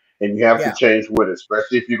changed, and you have to Yeah. change with it,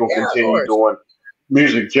 especially if you're gonna Yeah. Of continue course. doing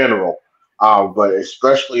music general, but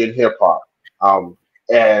especially in hip hop. Um,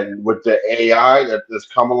 and with the AI that's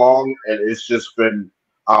come along, and it's just been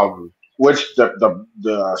which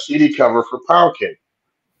the CD cover for Power King.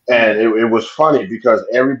 And it was funny because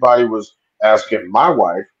everybody was asking my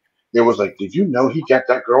wife, it was like, did you know he got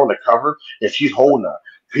that girl on the cover and she's holding a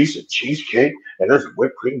piece of cheesecake and there's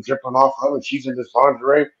whipped cream dripping off of it and she's in this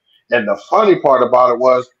lingerie? And the funny part about it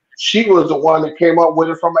was she was the one that came up with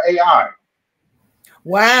it from AI. She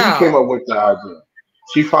came Wow. up with the idea.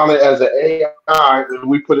 She found it as an AI and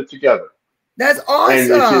we put it together. That's And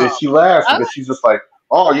awesome. she laughs Oh, because she's just like,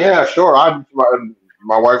 oh yeah, sure.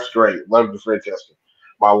 My wife's great. Love the Francesca.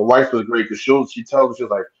 My wife was great because she tells me she's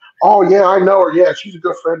like, oh yeah, I know her. Yeah, she's a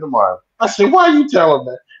good friend of mine. I said, why are you telling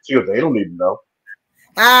that? She goes, they don't need to know.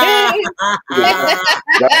 Ah, She goes,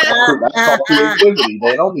 that's called creativity.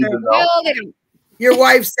 They don't need to know. your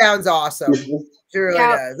wife sounds awesome. you She really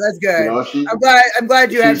yeah. does. That's good. know, I'm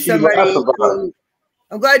glad you have she laughs somebody about it. who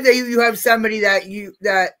I'm glad that you have somebody that you're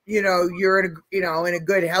in a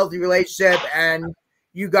good healthy relationship, and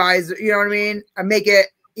you guys, you know what I mean, and make it,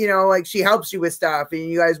 like she helps you with stuff and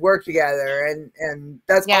you guys work together, and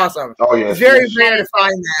that's Yeah. awesome. Oh yeah, It's very That rare to is good.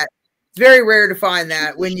 find that. It's very rare to find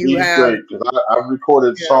that when you she's have, great because I've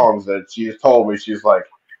recorded songs that she has told me she's like,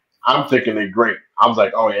 I'm thinking they're great. I'm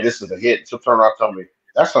like, oh yeah, this is a hit. She'll turn around and tell me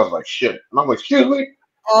that sounds like shit, and I'm like, excuse me.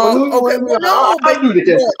 okay, well, no, but I do the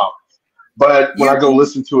hip look, hop, but when you I go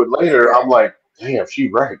listen to it later, good. I'm like, damn, she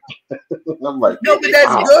right. I'm like, No, but that's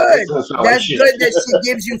wow, good. this doesn't sound like That's shit. good that she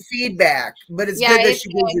gives you feedback. But it's Yeah, good that it's she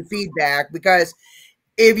gives good. you feedback, because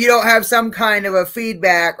if you don't have some kind of a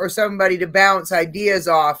feedback or somebody to bounce ideas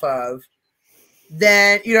off of,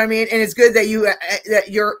 then you know what I mean. And it's good that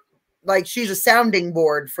you're like, she's a sounding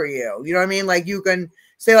board for you. You know what I mean? Like, you can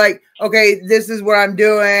say like, okay, this is what I'm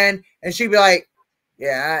doing, and she'd be like,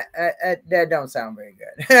 yeah, that don't sound very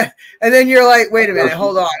good. And then you're like, wait a No, minute,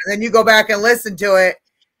 hold on. And then you go back and listen to it.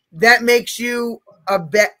 That makes you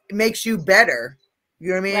makes you better. You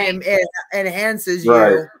know what I mean? Right. It enhances right.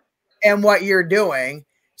 you and what you're doing.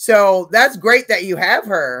 So that's great that you have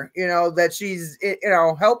her, that she's,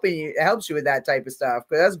 helping you, helps you with that type of stuff.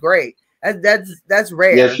 Because that's great. That's Yeah,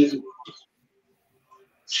 rare.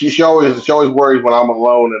 she always worries when I'm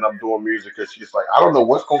alone and I'm doing music because she's like, I don't know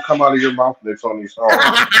what's gonna come out of your mouth next on these songs.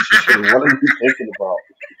 She says, what are you thinking about?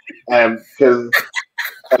 And because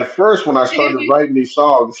at first when I started writing these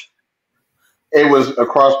songs, it was a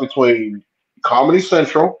cross between Comedy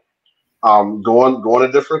Central, going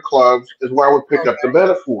to different clubs is where I would pick up the Okay.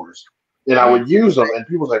 metaphors and I Mhm. would use them. And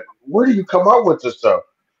people was like, where do you come up with this stuff?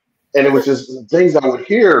 And it was just things I would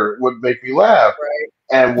hear would make me laugh. Right.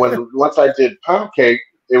 And once I did Pound Cake,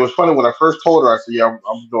 it was funny when I first told her. I said, "Yeah,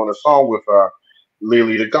 I'm doing a song with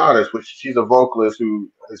Lily the Goddess, which she's a vocalist who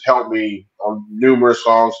has helped me on numerous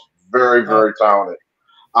songs. Very, Oh, very talented.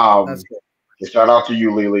 that's Um, good. and shout out to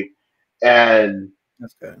you, Lily." And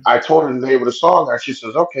That's good. I told her the name of the song, and she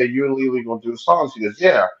says, "Okay, you and Lily gonna do a song?" She goes,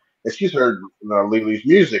 "Yeah." And she's heard Lily's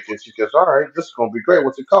music, and she goes, "All right, this is gonna be great.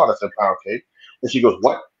 What's it called?" I said, "Pound Cake." And she goes,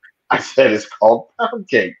 "What?" I said, "It's called Pound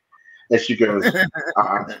Cake." And she goes,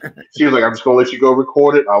 uh, she was like, "I'm just gonna let you go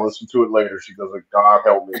record it. I'll listen to it later." She goes, like, "God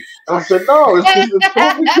help me." And I said, "No, it's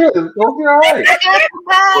gonna be good. It's gonna be all right."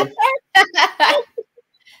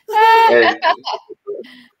 And, and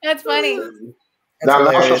That's funny. That's now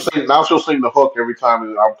she'll hilarious. sing. Now she'll sing the hook every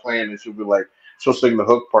time I'm playing, and she'll be like, she'll sing the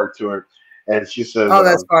hook part to it. And she says, Oh,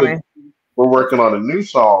 that's funny. "We're working on a new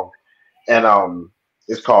song, and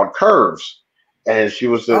it's called Curves." And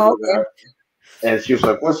Oh, okay. she was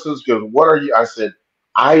like, "What's this?" Goes, "What are you?" I said,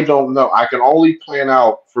 "I don't know. I can only plan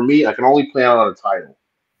out for me. I can only plan out a title,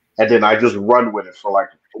 and then I just run with it for like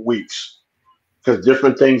weeks because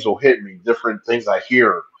different things will hit me. Different things I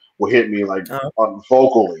hear will hit me like Oh,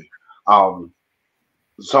 vocally. Um,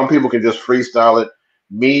 some people can just freestyle it.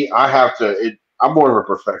 Me, I have to. I'm more of a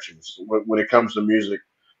perfectionist when it comes to music.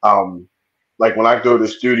 Um, like when I go to the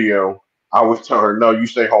studio, I always tell her, "No, you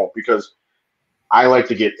stay home," because I like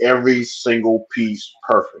to get every single piece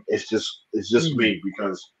perfect. It's just mhm. me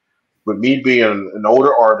because with me being an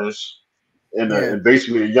older artist Yeah. in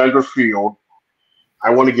basically a younger field, I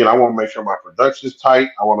want to make sure my production's tight.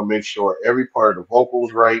 I want to make sure every part of the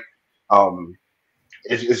vocals right. Um,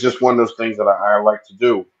 it's just one of those things that I like to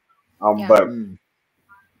do. But Mm.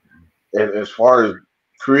 as far as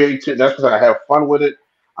creative, that's because I have fun with it.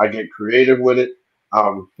 I get creative with it.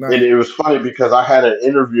 Right. It was funny because I had an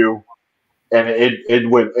interview and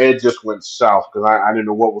it just went south because I didn't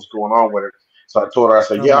know what was going on with it. So I told her, I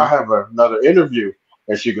said, yeah, I have another interview.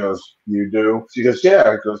 And she goes, you do? She goes,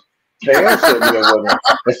 yeah, because KO sent me over there.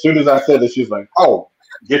 As soon as I said it, she's like, oh,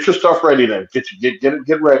 get your stuff ready then.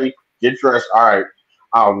 Get ready, get dressed. All right.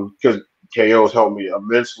 Because KO's helped me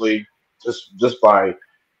immensely just by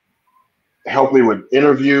helped me with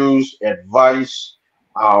interviews, advice,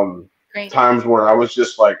 um, Great. times where I was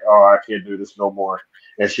just like, oh, I can't do this no more.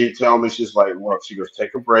 And she'd tell me, she's like, look, she goes,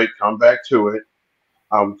 take a break, come back to it.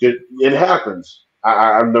 It happens.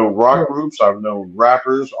 I've known rock groups, I've known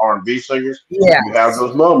rappers, R&B singers. Yes. You have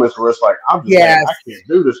those moments where it's like, I'm just saying, I can't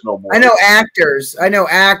do this no more. I know actors. I know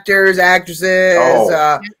actors, actresses,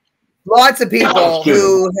 lots of people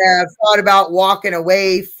who have thought about walking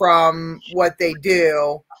away from what they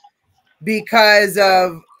do because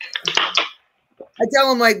of, I tell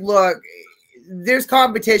them, like, look, there's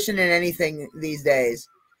competition in anything these days.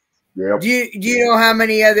 Yep. Do you know how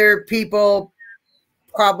many other people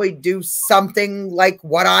probably do something like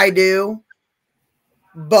what I do?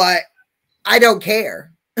 But I don't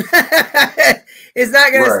care. It's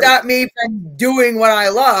not going to stop me from doing what I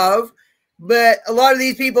love. But a lot of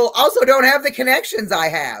these people also don't have the connections I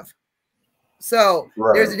have. So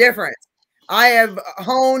there's a difference. I have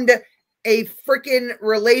honed a freaking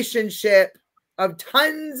relationship of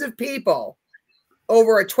tons of people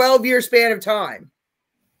over a 12-year span of time.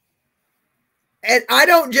 And I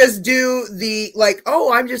don't just do the, like,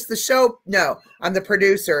 oh, I'm just the show. No, I'm the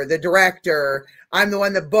producer, the director. I'm the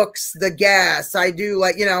one that books the guests. I do,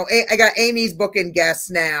 like, you know, I got Amy's booking guests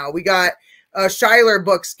now. We got Shyler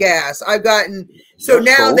books guests. I've gotten, so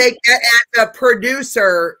that's now cool. They get at the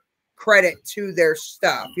producer credit to their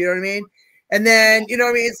stuff. You know what I mean? And then, you know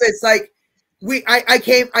what I mean? It's like, I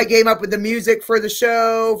came up with the music for the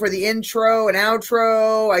show, for the intro and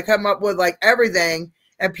outro. I come up with like everything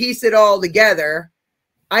and piece it all together.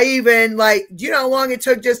 I even, like, do you know how long it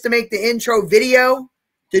took just to make the intro video,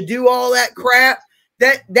 to do all that crap?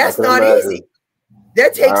 That's not easy.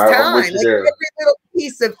 That takes time. Like every little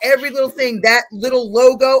piece of every little thing, that little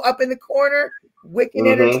logo up in the corner, Wicked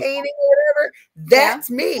Entertaining or whatever,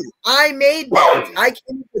 that's me. I made that. I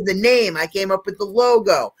came up with the name. I came up with the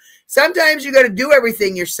logo. Sometimes you got to do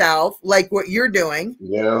everything yourself, like what you're doing.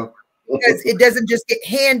 Yeah. Because it doesn't just get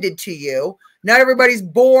handed to you. Not everybody's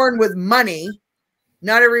born with money.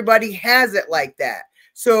 Not everybody has it like that.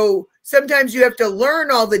 So sometimes you have to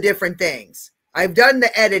learn all the different things. I've done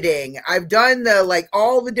the editing. I've done the, like,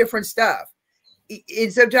 all the different stuff.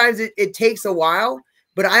 And sometimes it takes a while,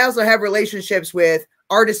 but I also have relationships with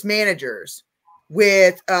artist managers,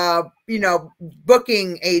 with, you know,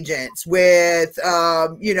 booking agents, with,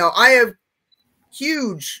 you know, I have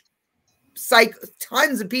huge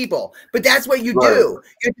tons of people, but that's what you do.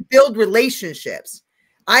 You have to build relationships.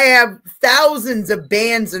 I have thousands of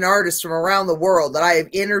bands and artists from around the world that I have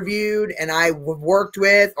interviewed and I've worked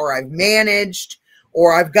with, or I've managed,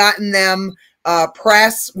 or I've gotten them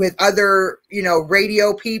press with other, you know,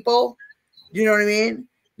 radio people. Do you know what I mean?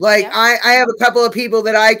 Like, I have a couple of people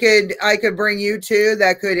that I could bring you to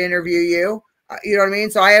that could interview you. You know what I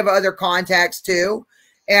mean? So I have other contacts too.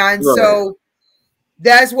 And so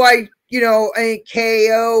that's why, you know, I think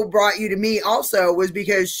KO brought you to me also, was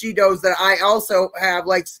because she knows that I also have,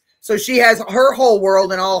 like, so she has her whole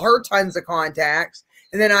world and all her tons of contacts.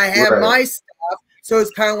 And then I have my stuff. So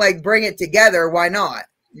it's kind of like, bring it together. Why not?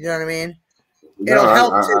 You know what I mean? It'll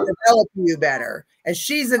help to develop you better. And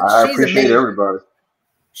she's appreciate amazing. Everybody.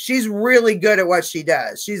 She's really good at what she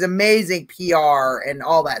does. She's amazing PR and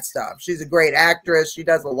all that stuff. She's a great actress. She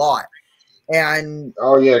does a lot. And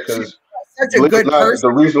because such a good person.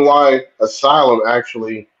 The reason why Asylum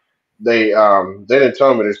actually, they didn't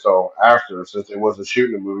tell me this till after, since they wasn't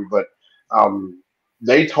shooting the movie, but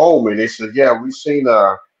they told me, they said, yeah, we seen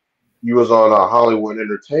you was on Hollywood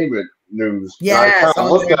Entertainment News. Yeah, I kind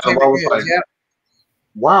of looked at him, I was like,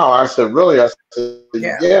 wow. I said, really? I said,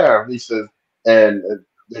 yeah. He said, and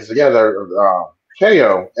they said, yeah, they're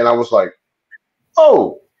KO. And I was like,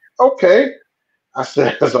 oh, okay. I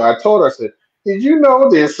said, so I told her, I said, did you know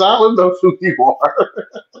the Asylum knows who you are?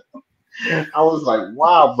 I was like,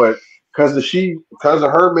 wow, but because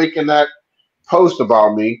of her making that post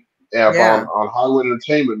about me on Hollywood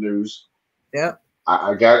Entertainment News,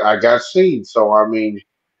 I got seen. So I mean,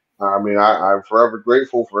 I'm forever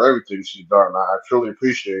grateful for everything she's done. I truly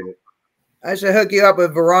appreciate it. I should hook you up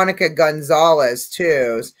with Veronica Gonzalez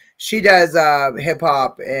too. She does hip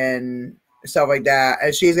hop and stuff like that.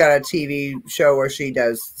 And she's got a TV show where she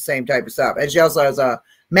does the same type of stuff. And she also has a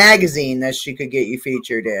magazine that she could get you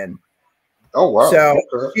featured in. Oh wow! So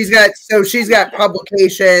Okay. she's got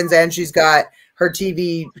publications and she's got her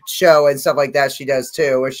TV show and stuff like that. She does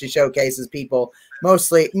too, where she showcases people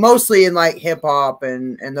mostly in like hip hop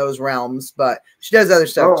and those realms, but she does other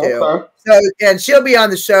stuff too. Okay. So and she'll be on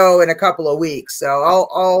the show in a couple of weeks. So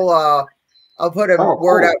I'll put a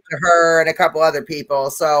word out to her and a couple other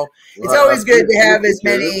people. So it's always good to have as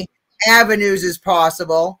many avenues as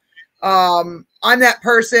possible. I'm that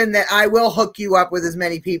person that I will hook you up with as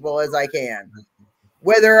many people as I can.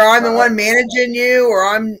 Whether I'm the one managing you or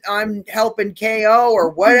I'm helping KO or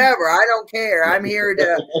whatever, I don't care. I'm here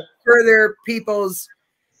to further people's,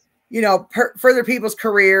 further people's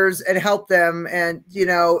careers and help them. And,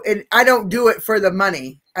 and I don't do it for the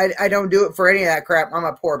money. I don't do it for any of that crap. I'm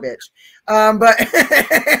a poor bitch.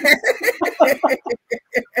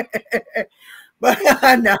 But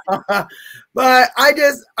no, but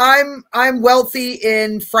I'm wealthy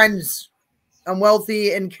in friends. I'm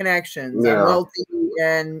wealthy in connections. Yeah. I'm wealthy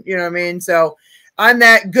and you know what I mean? So I'm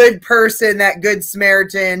that good person, that good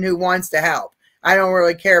Samaritan who wants to help. I don't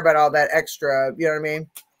really care about all that extra, you know what I mean?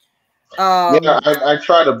 Yeah, I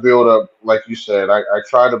try to build up, like you said, I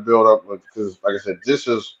try to build up because, like I said,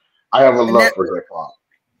 I have a love for hip hop.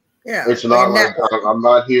 Yeah, it's not like I'm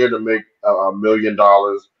not here to make $1 million.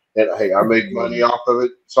 And hey, I make money off of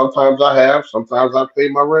it. Sometimes sometimes I pay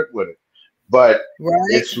my rent with it. But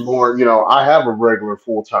it's more, I have a regular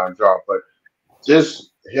full-time job, but this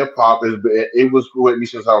hip hop it was with me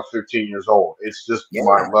since I was 15 years old. It's just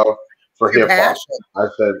my love for hip hop. I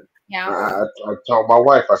said, I told my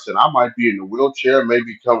wife, I said, I might be in the wheelchair,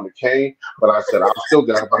 maybe come to cane, but I said, I'm still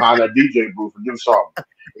got behind that DJ booth and do something.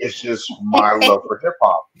 It's just my love for hip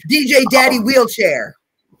hop. DJ Daddy Wheelchair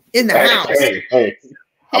in the house. Hey,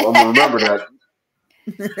 I'm gonna remember that.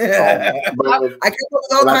 I come up with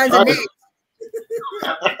all kinds of names.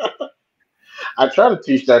 I try to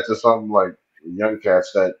teach that to some like young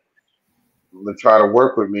cats that try to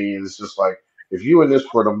work with me, and it's just like, if you in this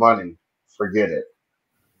for the money, forget it.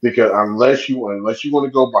 Because unless you want to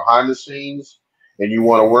go behind the scenes and you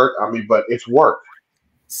want to work, I mean, but it's work.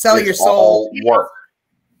 Sell your soul. Work.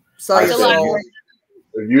 Sell your soul.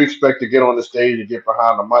 If you expect to get on the stage and get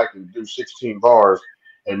behind the mic and do 16 bars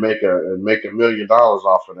and make $1 million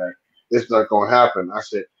off of that, it's not going to happen. I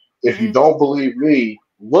said, if you don't believe me,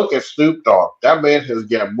 look at Snoop Dogg. That man has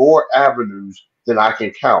got more avenues than I can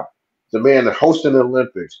count. The man that hosted the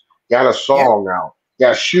Olympics, got a song out,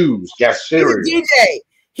 got shoes, got cereal. He's a DJ.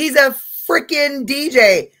 He's a freaking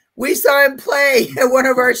DJ. We saw him play at one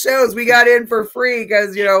of our shows. We got in for free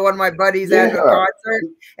because one of my buddies had a concert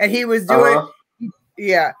and he was doing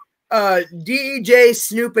DJ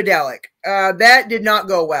Snoopadelic. That did not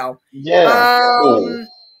go well.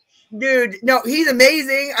 Dude, no, he's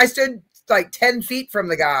amazing. I stood like 10 feet from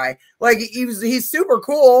the guy. Like he's super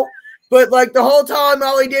cool, but like the whole time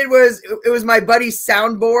all he did was it was my buddy's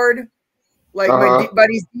soundboard. Like my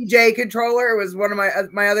buddy's DJ controller. It was one of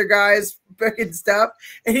my other guys fucking stuff.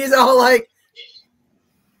 And he's all like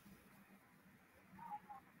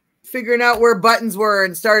figuring out where buttons were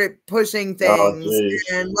and started pushing things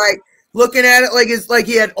and like looking at it like it's like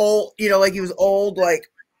he had old, like he was old,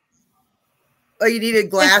 like he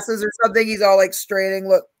needed glasses or something. He's all like straining,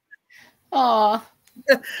 look. Aw.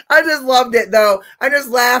 I just loved it though. I'm just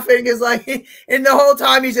laughing because like and the whole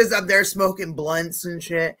time he's just up there smoking blunts and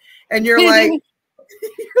shit. And you're like,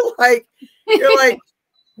 you're like,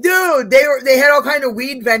 dude, they had all kind of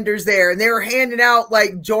weed vendors there, and they were handing out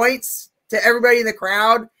like joints to everybody in the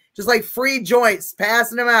crowd, just like free joints,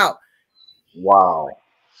 passing them out. Wow.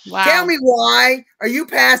 Tell me why are you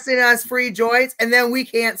passing us free joints and then we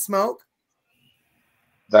can't smoke?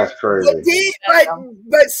 That's crazy.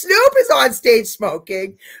 But Snoop is on stage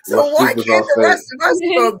smoking, so why can't the rest of us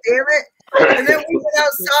smoke? Damn it! And then we went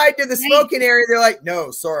outside to the smoking area. They're like,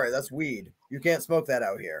 no, sorry, that's weed. You can't smoke that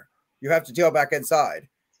out here. You have to go back inside.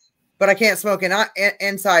 But I can't smoke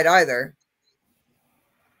inside either.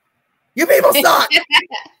 You people suck.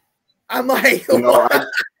 I'm like, I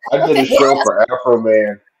did a show for Afro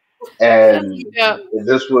Man, and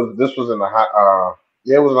this was in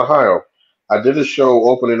it was in Ohio. I did a show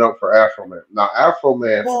opening up for Afro Man. Now Afro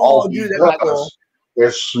Man, all he does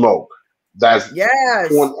is smoke. That's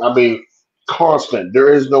I mean, constant.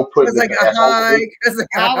 There is no putting. It's like a high. That's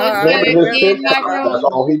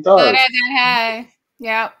all he does.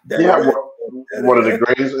 Yeah. One of the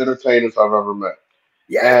greatest entertainers I've ever met.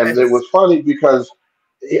 Yeah. And it was funny because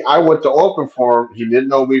I went to open for him. He didn't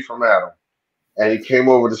know me from Adam, and he came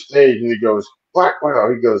over the stage and he goes,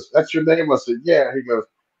 "Blackwell." He goes, "That's your name?" I said, "Yeah." He goes,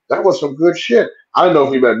 that was some good shit. I didn't know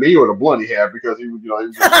if he meant me or the blunt he had because he was, he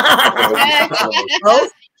was just,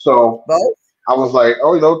 Both? so Both? I was like,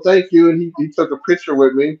 oh, thank you. And he took a picture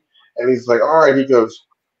with me, and he's like, all right. He goes,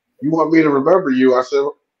 you want me to remember you? I said,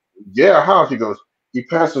 yeah. How? He goes, he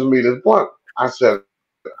passes me this blunt. I said,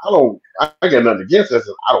 I got nothing against it. I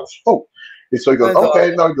said, I don't smoke. And so he goes, That's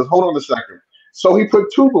okay. awesome. No, he goes, hold on a second. So he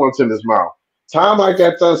put two blunts in his mouth. Time I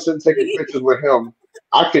got done sitting taking pictures with him,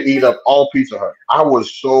 I could eat up all Pizza Hut. I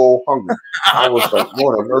was so hungry. I was like,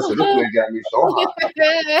 Lord have mercy, this man got me so high.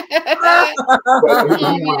 But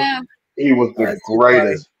he was the That's too funny.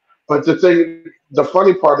 greatest. But the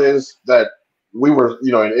funny part is that we were,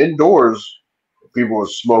 in indoors, people were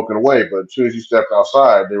smoking away. But as soon as you stepped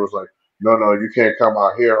outside, they was like, no, you can't come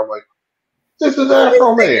out here. I'm like, this is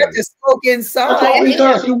Afro They Man. got to smoke That's inside. all he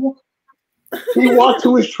does. He walked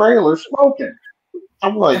to his trailer smoking.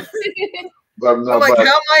 I'm like, I'm like, how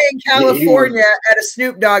am I in California at a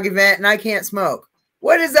Snoop Dogg event and I can't smoke?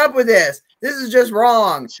 What is up with this? This is just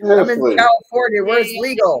wrong. Seriously. I'm in California where it's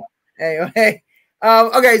legal. Anyway,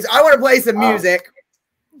 okay, so I want to play some music.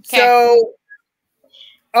 So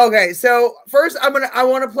first I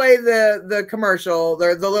want to play the commercial,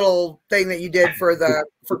 the little thing that you did for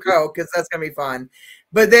Coke, because that's gonna be fun.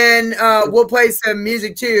 But then we'll play some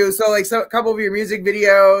music too. So like a couple of your music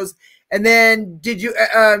videos. And then did you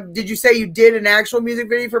say you did an actual music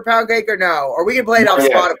video for Pound Cake or no? Or we can play it off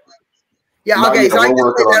Spotify. Yeah, okay. So I can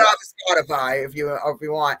just play that off of Spotify if you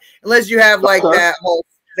want. Unless you have like that whole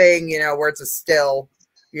thing, where it's a still,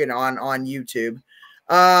 on YouTube.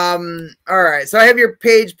 All right. So I have your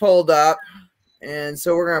page pulled up. And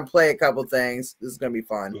so we're gonna play a couple things. This is gonna be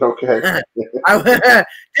fun. Okay.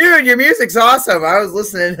 Dude, your music's awesome. I was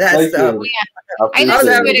listening to that stuff. Yeah. I was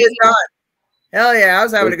having a good time. Hell yeah, I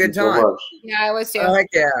was having a good time. Yeah, I was too. Heck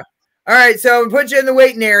yeah. All right, so we put you in the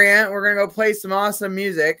waiting area. We're gonna go play some awesome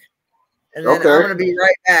music, and then I'm gonna be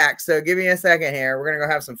right back. So give me a second here. We're gonna go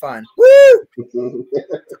have some fun. Woo!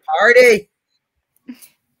 Party!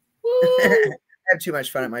 I have too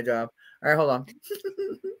much fun at my job. All right, hold on.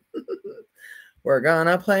 We're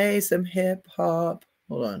gonna play some hip hop.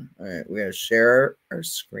 Hold on. All right, we gotta share our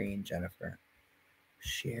screen, Jennifer.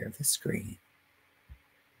 Share the screen.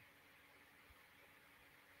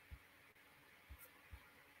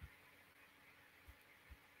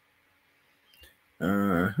 All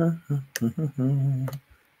right,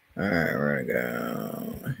 we're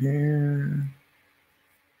gonna go here.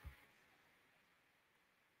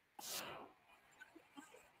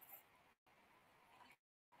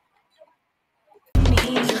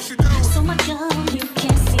 So much young, you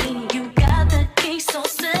can't see. You got the key, so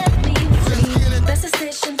set me free. Best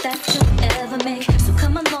decision that you'll ever make. So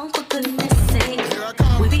come along for goodness sake.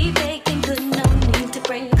 We be baking good, no need to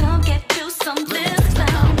break. Come get you some bliss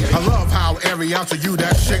now. I love how every ounce of you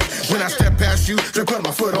that shake. When I step past you, just put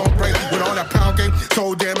my foot on brake. With all that pound cake,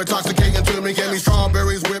 so damn intoxicating to me. Give me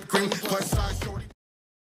strawberries, whipped cream, plus size shorty.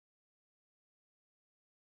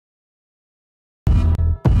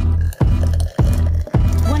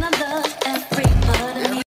 When I love every part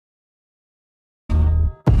of me.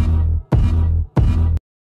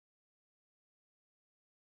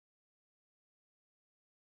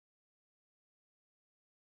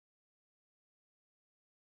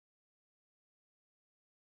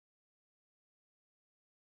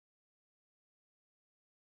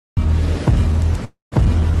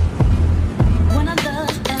 When I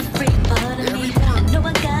love every part of me, I know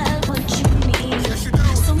I got what you need.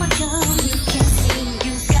 So much young, you can't see.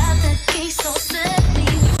 You got the key, so set me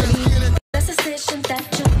free. Best decision that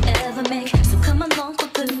you'll ever make. So come along for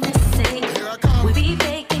goodness sake. We be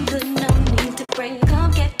baking good, no need to break.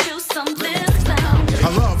 Come get you some bliss now. I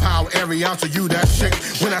love how every ounce of you that shake.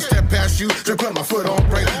 When I step past you, just put my foot on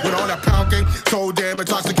brake. With all that pound cake, so damn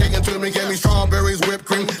intoxicating to me. Give me strawberries, whipped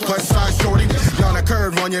cream, plus size shorty. Y'all a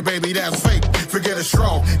curve on you, baby, that's fake. Forget a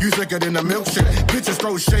straw, you thicker than a milkshake. Bitches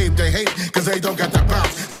throw shade, they hate, cause they don't got that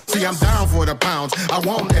bounce. See, I'm down for the pounds, I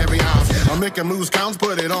want every ounce. I'm making moves counts,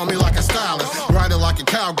 put it on me like a stylist. Ride it like a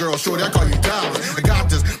cowgirl, shorty, I call you Dallas. I got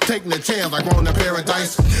this, taking a chance like rolling to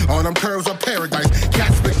paradise. All them curves are paradise.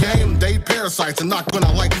 Cats the game, they parasites, and not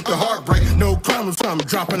gonna like the heartbreak. No crumbs, I'm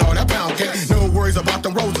dropping all that pound cake. No worries about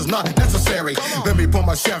them roses, not necessary. Let me put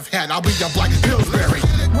my chef hat, I'll be your black Pillsbury.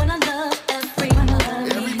 When I love every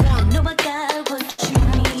part of me, I know I got what you need.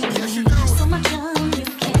 So much young, you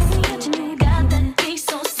can't see. You got that key,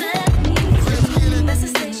 so set me free. Best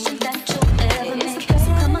decision that you'll ever make.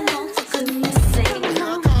 So come along for goodness sake.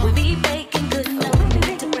 We be baking good, no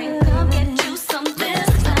need to break. Come get you some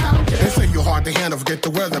bliss now. They say you're hard to handle, forget the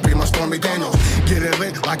weather, be my Stormy Daniels. Get it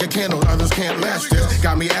lit like a candle, others can't match this.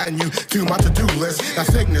 Got me adding you to my to-do list. That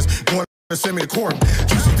sickness, going to send me to court.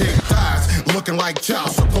 Juicy dick thighs, looking like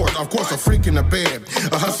child support. Of course, a freak in the bed.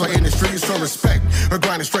 A hustler in the streets, so respect. Her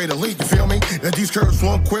grinding straight elite, you feel me? That these curves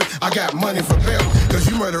won't quit. I got money for bail. Cause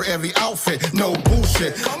you murder every outfit, no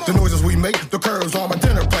bullshit. The noises we make, the curves on my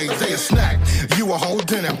dinner plate. They a snack, you a whole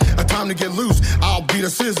dinner. A time to get loose, I'll be the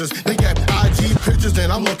scissors. They got IG pictures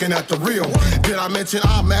and I'm looking at the real. Did I mention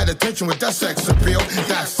I'm at attention with that sex appeal?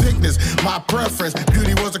 That sickness, my preference.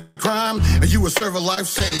 Beauty was a crime and you would serve a life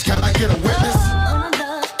sentence. Can I get a witness?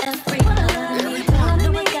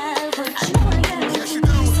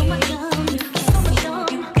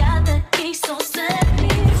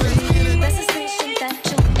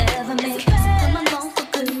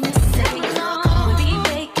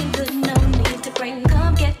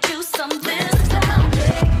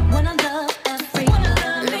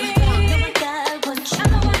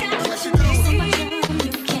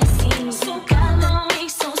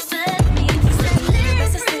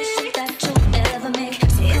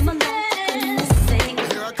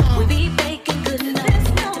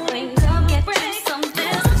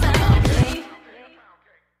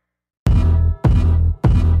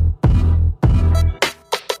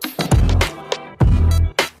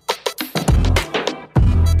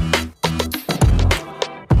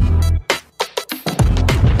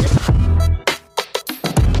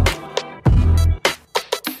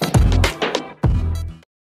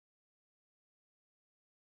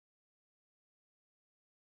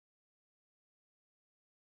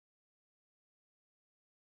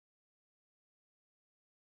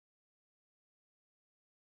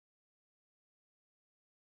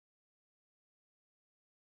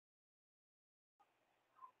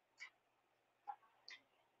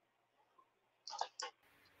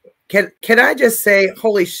 Can I just say,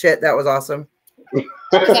 holy shit, that was awesome.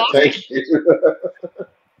 Thank you.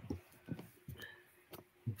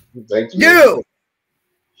 Thank you. Dude,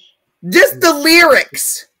 just the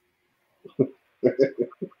lyrics.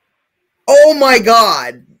 Oh my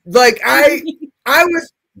God. Like I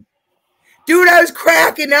was, dude, I was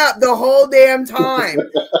cracking up the whole damn time.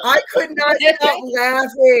 I could not stop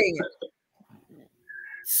laughing.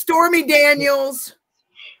 Stormy Daniels,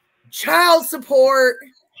 child support.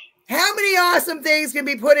 How many awesome things can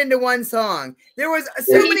be put into one song? There was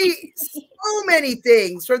so many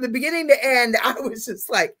things from the beginning to end. I was just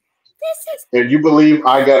like, this is. And you believe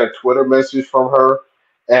I got a Twitter message from her,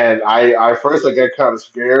 and I first I got kind of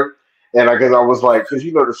scared, and I guess I was like, because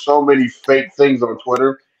you know there's so many fake things on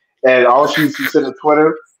Twitter, and all she said on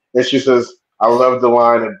Twitter, and she says, "I love the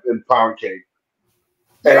line in pound cake,"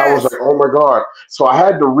 and I was Yes. like, "Oh my God!" So I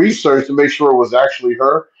had to research to make sure it was actually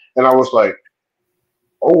her, and I was like,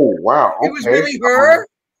 "Oh wow, It was okay." really her?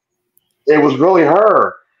 It was really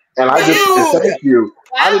her, and I just Dude. thank you.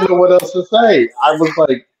 I didn't know what else to say. I was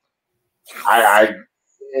like, I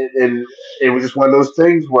and it was just one of those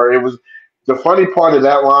things where it was the funny part of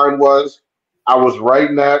that line was I was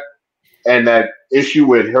writing that and that issue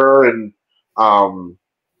with her and um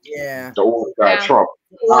Yeah. the old guy Yeah. Trump.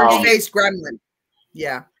 Orange faced gremlin.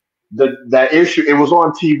 Yeah. That issue it was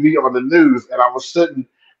on TV on the news and I was sitting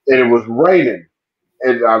and it was raining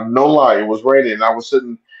and no lie it was raining and I was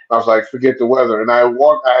sitting I was like forget the weather and I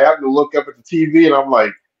happened to look up at the TV and I'm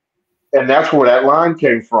like and that's where that line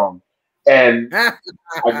came from and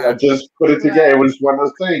I just put it together. It was one of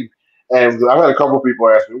those things. And I've had a couple of people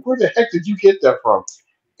ask me, where the heck did you get that from?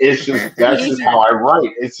 It's just, that's just how I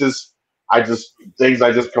write. It's just, things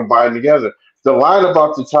I just combine together. The line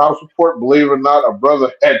about the child support, believe it or not, a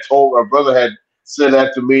brother had said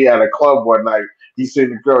that to me at a club one night. He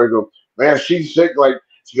seen the girl, he go, man, she's sick. Like,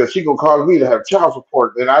 she goes, she gonna cause me to have child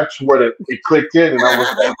support. And I swear that it clicked in and I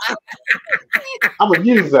was like, I'm gonna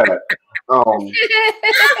use that.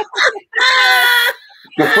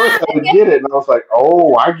 The first I didn't get it, and I was like,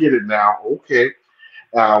 "Oh, I get it now." Okay,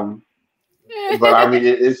 um, but I mean,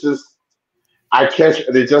 it's just I catch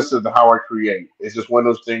it's just how I create. It's just one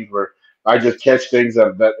of those things where I just catch things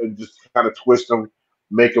that and just kind of twist them,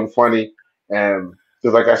 make them funny, and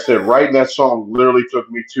because like I said, writing that song literally took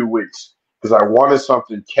me 2 weeks because I wanted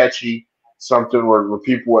something catchy, something where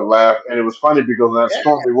people would laugh, and it was funny because in that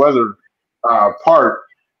stormy weather part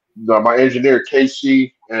my engineer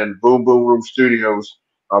KC and Boom Boom Room Studios.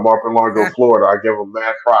 I'm up in Largo, Florida. I give them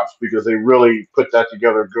mad props because they really put that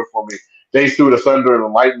together good for me. They threw the thunder and the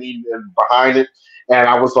lightning and behind it, and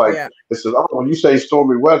I was like, "It says, oh, when you say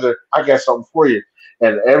stormy weather, I got something for you."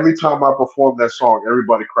 And every time I perform that song,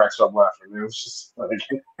 everybody cracks up laughing. It was just like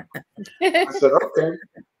I said, "Okay,"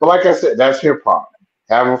 but like I said, that's hip hop.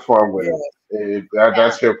 Having fun with it.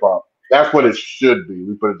 That's hip hop. That's what it should be.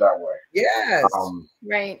 We put it that way. Yes.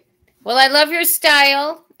 Right. Well, I love your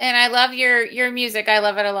style and I love your music. I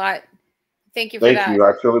love it a lot. Thank you for that. Thank you.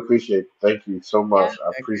 I truly appreciate it. Thank you so much.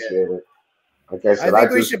 I appreciate it. Like I said, I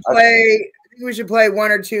think we should play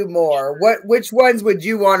one or two more. Which ones would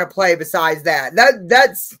you want to play besides that?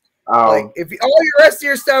 That's like if all your rest of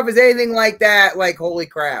your stuff is anything like that, like holy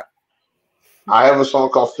crap. I have a song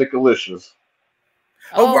called Sickalicious.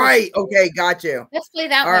 Oh, right. Okay, got you. Let's play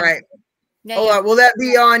that one. All right. Yeah, Hold on. Will that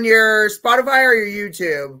be on your Spotify or your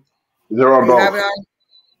YouTube? They're on both.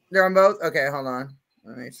 They're on both? Okay, hold on.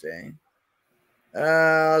 Let me see.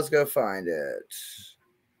 Let's go find it.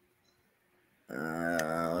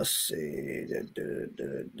 Let's see.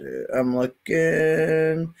 I'm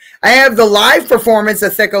looking. I have the live performance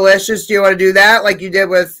of Thickalicious. Do you want to do that like you did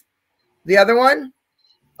with the other one?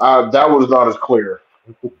 That was not as clear.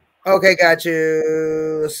 Okay, got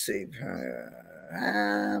you. Let's see.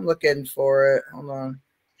 I'm looking for it. Hold on.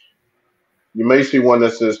 You may see one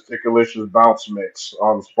that says Thickalicious Bounce Mix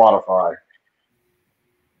on Spotify.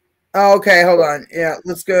 Oh, okay, hold on. Yeah,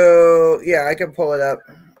 let's go. Yeah, I can pull it up.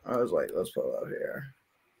 I was like, let's pull it up here.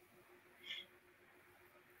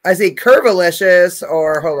 I see Curvilicious,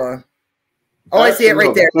 or hold on. Oh, I see it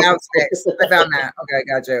right there. Bounce Mix. I found that. Okay,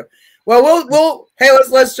 got you. Well, we'll hey,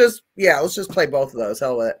 let's just play both of those.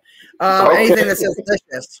 Hell with it. Anything that says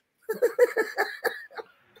delicious.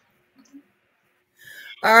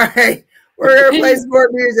 All right, we're gonna play some more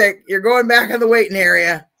music. You're going back in the waiting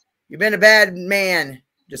area. You've been a bad man.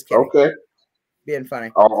 Just kidding. Okay. Being funny.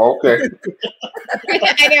 Oh, okay.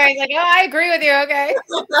 I know. He's like, oh, I agree with you. Okay.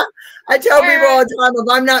 I tell people all the time, if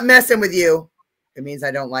I'm not messing with you, it means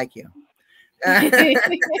I don't like you.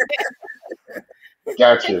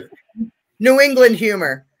 Gotcha. New England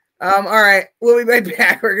humor. All right, we'll be right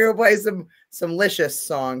back. We're gonna play some licious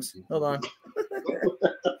songs. Hold on.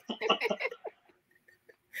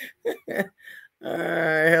 All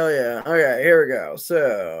right, hell yeah. Okay, here we go.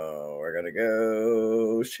 So we're gonna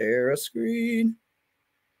go share a screen.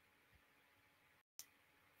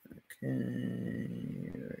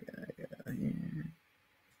 Okay, we're gonna go here.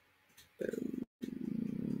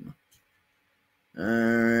 Boom. All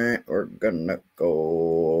right, we're gonna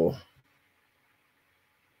go.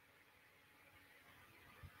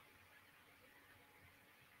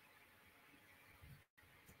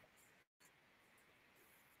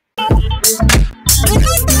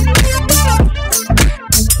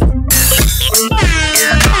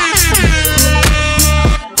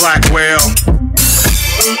 Blackwell,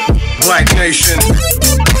 Black Nation,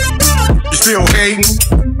 you still hating?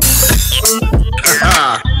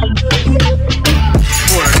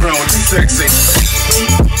 For the grown and sexy,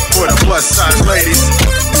 for the plus size ladies,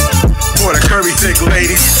 for the curvy thick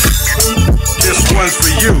ladies, this one's for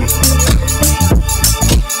you.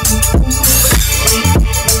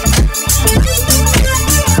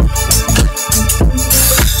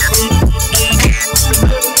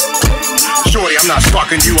 Shorty, I'm not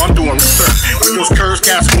stalking you, I'm doing research. With those curves,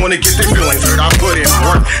 cats wanna get their feelings hurt. I put in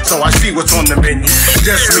work, so I see what's on the menu.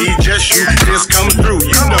 Just me, just you, this come through.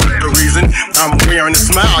 You know the reason I'm wearing the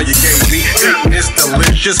smile you gave me. Eating is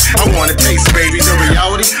delicious, I wanna taste, baby. The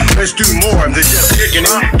reality, let's do more than just kicking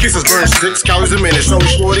it. Kisses burn 6 calories a minute, so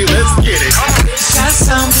shorty, let's get it.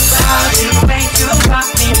 Just something about you, make you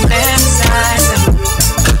rock me fantasize.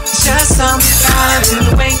 Just something about you,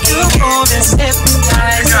 the way you move is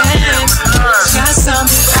hypnotizing. Just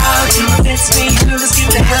something about you, fits me, you just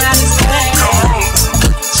keep the hell out of bed.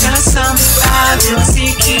 Just something about you,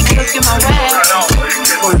 see, keep looking my way.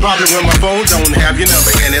 Probably when my phone don't have your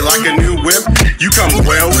number in it like a new whip. You come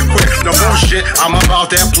well equipped. No bullshit, I'm about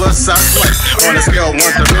that plus size flex. On a scale 1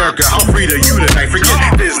 to America, how free to you tonight? Forget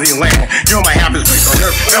Disneyland. You're my happiest place on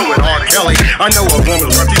earth. Hell with R. Kelly. I know a woman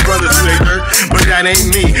love these brothers who they hurt, but that ain't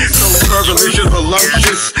me. So curvilicious,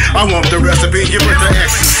 voluptuous. I want the recipe, give it to X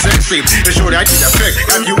is sexy. And shorty, I need a pick.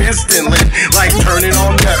 Have you instantly, like turning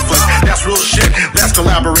on Netflix. That's real shit. Let's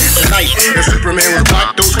collaborate tonight. If Superman was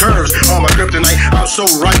black, those curves on my kryptonite. I'm so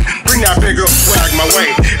right. Bring that big up swag my way.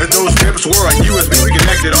 If those tips were a USB, we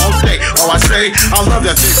connected all day. All I say, I love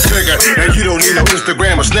that thick figure. And you don't need no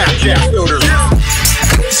Instagram or Snapchat filters.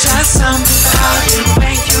 Just something about you,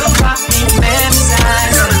 make you rock me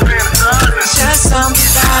fantasize. Just something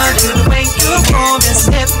about you, the way you move is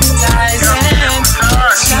hypnotizing.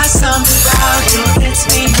 Just something about you, fits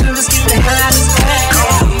me, you just keep the hell out of bed.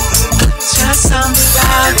 Just something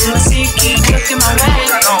about you, see, keep looking my way.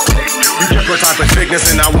 You different type of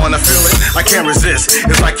thickness and I wanna feel it. I can't resist.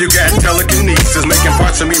 It's like you got telekinesis, making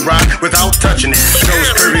parts of me ride without touching it. Those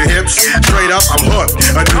curvy hips, straight up, I'm hooked.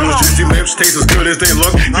 A noodle's juicy lips taste as good as they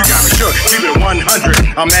look. You got me shook, keep it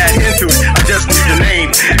 100. I'm mad into it. I just need your name,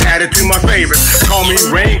 add it to my favorites. Call me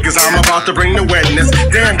Rain, cause I'm about to bring the wetness.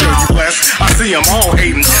 Damn girl, you blessed. I see them all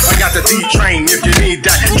hating. I got the D-train if you need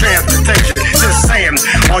that transportation. Just saying,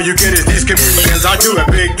 all you get is these comedians. I do a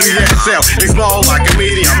big 3XL, they small like a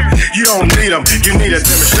medium. You don't need them, you need a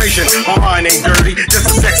demonstration. My mind ain't dirty, just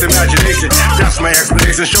a sex imagination. That's my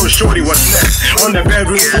explanation, show shorty what's next. On the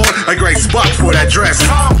bedroom floor, a great spot for that dress.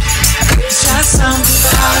 Just something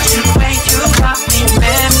about you, the way you rock me,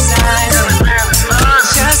 fantasizing.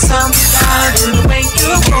 Just something about you, the way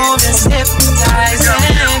you move is hypnotizing.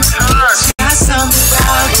 Just something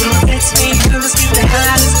about you, gets me to sleep the hell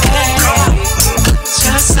out of bed.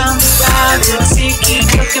 Just something about you, I see you keep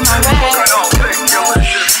looking my way.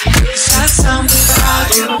 Just something about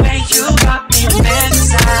you, the way you rock me,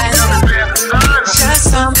 fantasizing.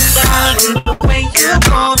 Just something about you, the way you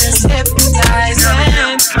move is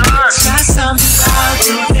hypnotizing. Just something about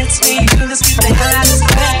you, gets me to sleep the hell out of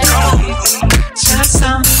bed. Just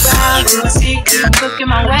something about you, I see you keep looking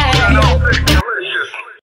my way.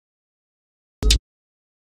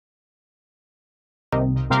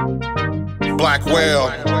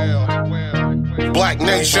 Blackwell, Black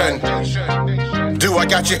Nation. Do I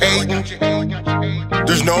got you hating?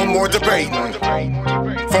 There's no more debating.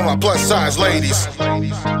 For my plus size ladies,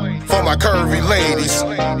 for my curvy ladies,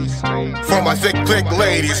 for my thick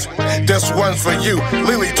ladies, this one's for you.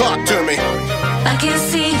 Lily, talk to me. I can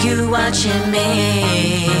see you watching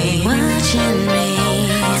me, watching me.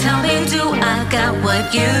 Tell me, do I got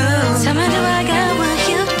what you? Tell me, do I got what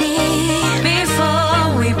you need?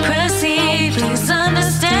 Before we proceed, please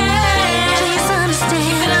understand. Please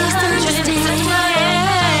understand.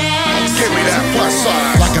 Give me that plus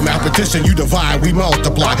size. Like a mathematician, you divide, we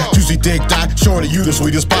multiply. Juicy dick dot, shorty, you the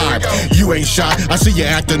sweetest pie. You ain't shy, I see you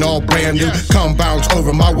acting all brand new. Come bounce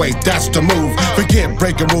over my way, that's the move. Forget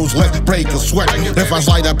breaking rules, let's break a sweat. If I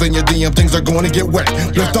slide up in your DM, things are going to get wet.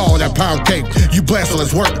 Lift all that pound cake, you blessed,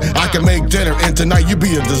 let's work. I can make dinner, and tonight you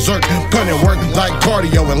be a dessert. Put in work like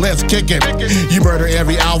cardio, and let's kick it. You murder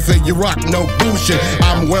every outfit you rock, no bullshit.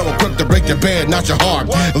 I'm well equipped to break your bed, not your heart.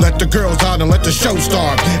 Let the girls out and let the show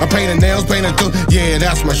start. I painted nails, painted too, yeah,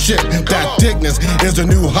 that's my shit. That thickness is the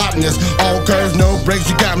new hotness. All curves, no breaks,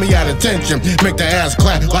 you got me at attention. Make the ass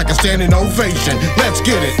clap like a standing ovation. Let's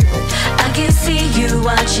get it. I can see you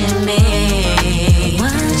watching me,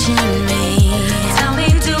 watching me. Tell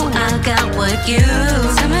me, do I got what you?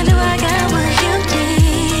 Tell me, do I got what you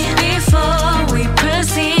need? Before we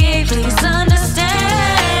proceed, please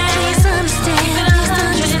understand. Please understand.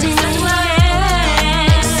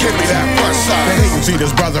 Give me that plus size. I hate to see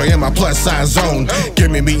this brother in my plus size zone. Give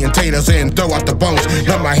me meat and taters and throw out the bones.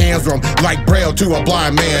 Let my hands roam like braille to a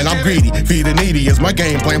blind man. I'm greedy, feed the needy is my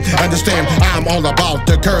game plan. Understand, I'm all about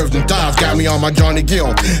the curves and dives. Got me on my Johnny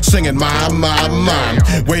Gill, singing my.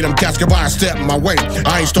 Wait, them cats goodbye, step my way.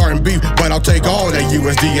 I ain't starting beef, but I'll take all that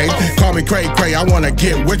USDA. Call me Cray, I wanna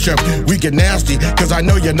get with ya. We get nasty, cause I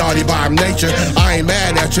know you're naughty by nature. I ain't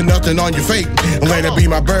mad at you, nothing on your fate. Let it be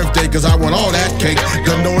my birthday, cause I want all that cake.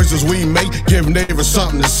 The noises we make, give neighbors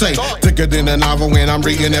something to say. Thicker than a novel when I'm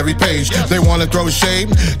reading every page. They wanna throw shade,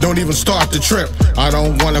 don't even start the trip. I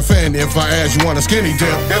don't wanna offend if I ask you want a skinny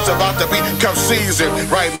dip. It's about to be cuff season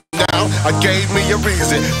right now. I gave me a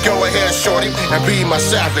reason. Go ahead, shorty, and be my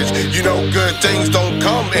savage. You know good things don't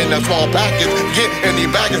come in a small package. Get any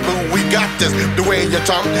baggage, boo, we got this. The way your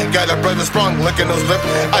tongue got a brother sprung, licking those lips.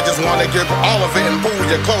 I just wanna give all of it and pull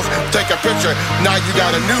you close. Take a picture, now you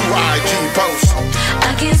got a new IG post.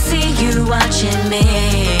 I can see you watching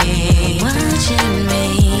me, watching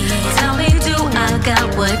me. Tell me, do I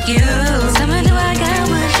got what you? Tell me, do I got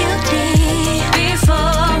what you need?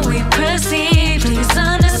 Before we proceed, please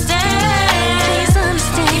understand. Please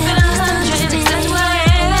understand.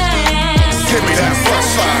 Give me that plus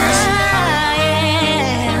size.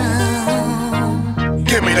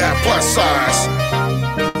 Give me that plus size.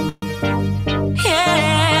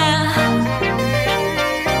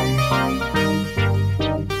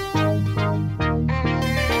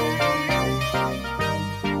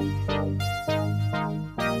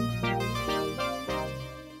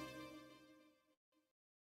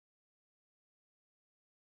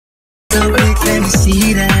 Let me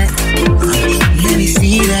see that. Let me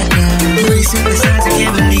see that, girl. Booty super size, I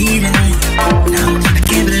can't believe it. No, I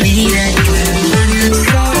can't believe that, girl. You're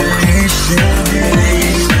so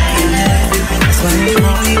delicious. That's why I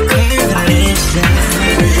call you curvilicious.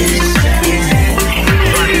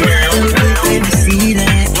 Let me see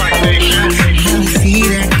that. Let me see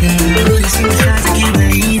that, girl. Booty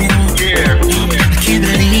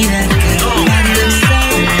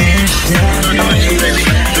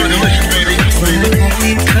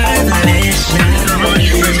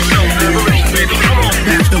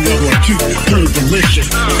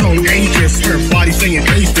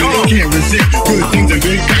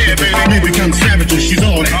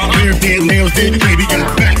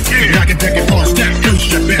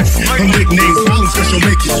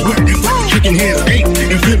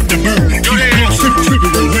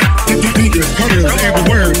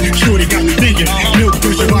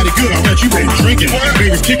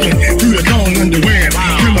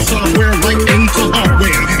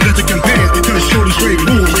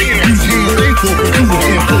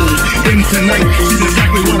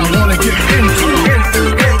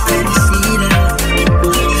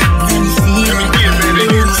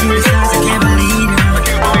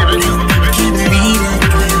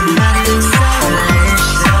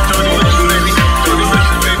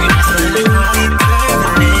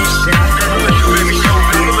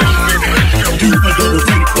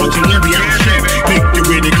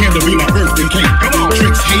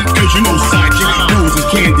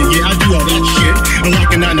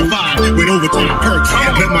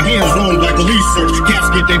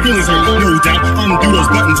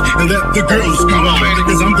and let the girls come out.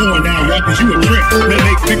 Cause I'm going down right cause you a trip. That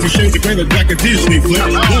make 50 shades of gray look like a Disney flip.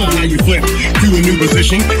 Boom, how you flip to a new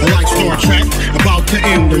position, like Star Trek, about to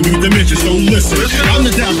end a new dimension. So listen, I'm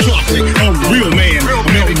the Dow Chocolate, a real man. I'm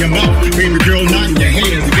melting your mouth, baby girl, not in your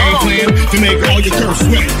hands. The game plan to make all your curves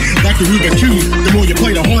sweat. Like the Rubik's Cube, the more you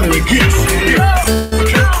play, the harder it gets.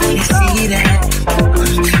 Can you see that?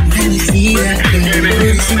 Can you see that?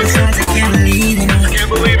 Sometimes I can't believe it. I can't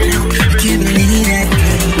believe it. I can't believe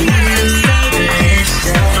that.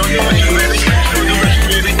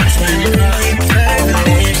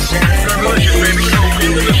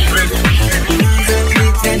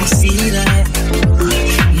 Let me see that.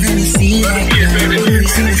 Let me see that.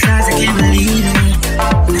 Sometimes I can't believe it.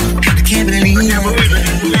 I can't believe it.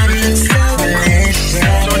 It's so delicious. So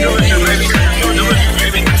delicious, baby. So delicious,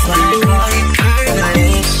 baby. That's why I call you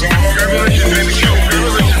Curvilicious. Curvilicious, baby. Show.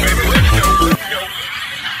 Curvilicious, baby. Let's go. Let's go.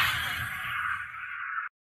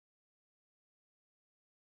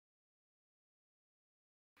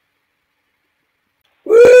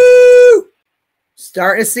 Woo!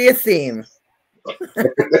 Starting to see a theme.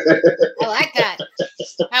 I like that.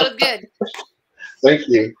 That was good. Thank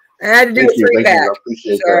you. I had to do Thank a you. three Thank you. pack. I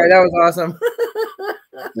appreciate Sorry, that. that was awesome.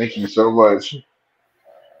 Thank you so much.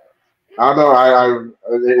 I know. I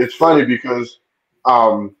it's funny because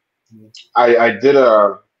um I did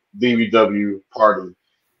a BBW party.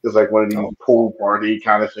 It's like one of these Oh, pool party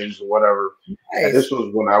kind of things or whatever. And this nice.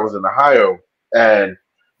 was when I was in Ohio, and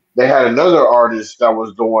they had another artist that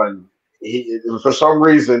was doing. For some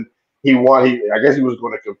reason he won. I guess he was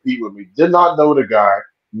going to compete with me. Did not know the guy.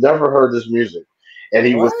 Never heard his music, and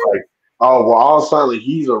he was What? like, "Oh well, all of a sudden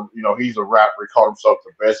he's a rapper. He called himself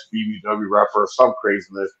the best BBW rapper or some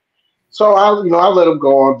craziness." So I let him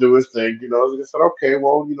go on do his thing. I said, okay,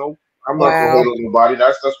 well, I'm not gonna hate Wow. on nobody.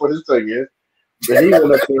 That's what his thing is. Then he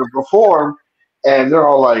went up there and performed, and they're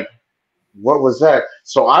all like, "What was that?"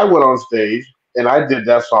 So I went on stage and I did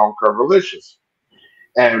that song "Curvilicious,"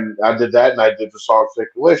 and I did that, and I did the song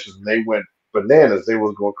 "Sickalicious," and they went bananas. They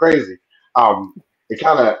was going crazy. Um,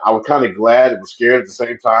 I was kind of glad and was scared at the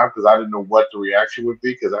same time because I didn't know what the reaction would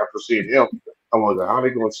be. Because after seeing him, I was like, "How are they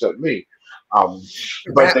going to accept me?" Um,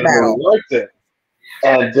 but Rap they really battle. liked it.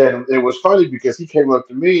 And then it was funny because he came up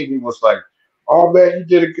to me and he was like, "Oh man, you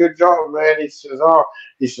did a good job, man." He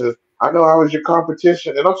says, "I know I was your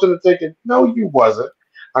competition," and I'm sitting there thinking, "No, you wasn't."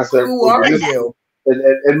 I said, Who "Well, are this," you?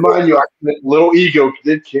 and mind you, little ego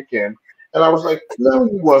did kick in, and I was like, "No,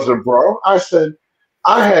 you wasn't, bro." I said,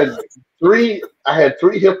 "I had three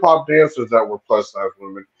hip hop dancers that were plus size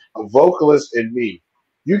women, a vocalist, and me.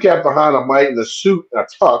 You got behind a mic in a suit, a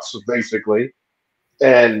tux, basically,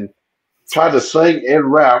 and." Tried to sing and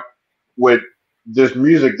rap with this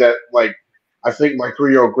music that like I think my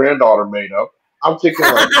 3-year-old granddaughter made up. I'm thinking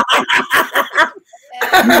like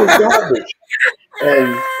you were garbage.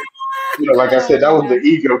 And like I Oh said, that was the man.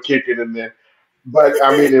 ego kicking in there. But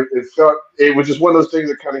I mean it was just one of those things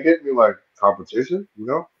that kind of hit me like competition.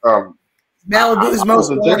 Malibu's I most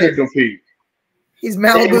wasn't there to wanted. compete. He's It was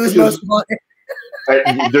Malibu's most just wanted.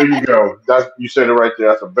 there you go. You said it right there.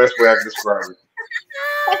 That's the best way I can describe it.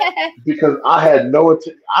 Because I had no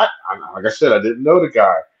like I said, I didn't know the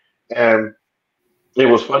guy. And it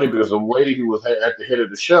was funny because the lady who was at the head of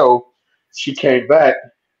the show, she came back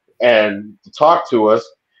and to talk to us,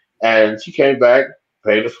 and she came back,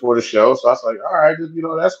 paid us for the show. So I was like, all right,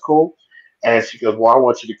 that's cool. And she goes, well, I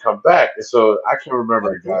want you to come back. And so I can't remember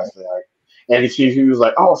Oh, the guy's cool. name. And he was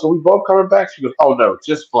like, oh, so we both coming back? She goes, oh no,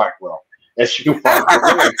 just Blackwell. And she walked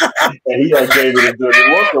away. And he like gave me the dirty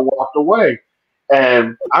look and walked away.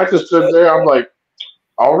 And I just stood there. I'm like,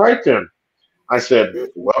 all right then. I said,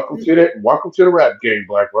 welcome to the rap game,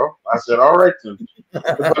 Blackwell. I said, all right then.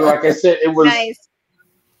 But like I said, Nice.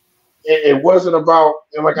 it wasn't about,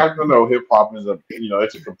 and like I don't know, hip hop is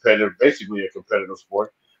it's basically a competitive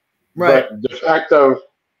sport. Right. But the fact of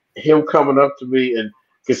him coming up to me and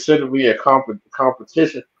considering me a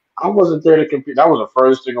competition, I wasn't there to compete. That was the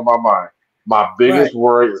first thing on my mind. My Right. biggest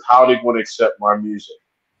worry is how they going to accept my music.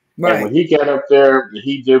 And when Right. he got up there, and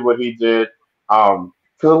he did what he did. Because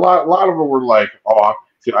a lot of them were like, "Oh,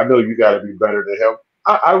 I know you got to be better than him."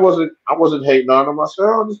 I wasn't hating on him. I said,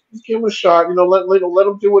 "Oh, just give him a shot. Let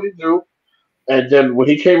him do what he do." And then when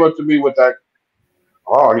he came up to me with that,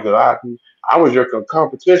 oh, he goes, "I was your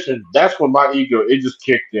competition." That's when my ego it just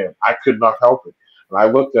kicked in. I could not help it. And I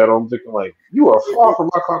looked at him thinking like, "You are far from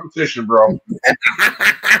my competition, bro."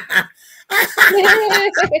 Let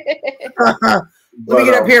me But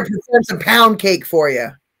get up here and present some pound cake for you.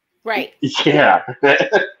 Right. yeah.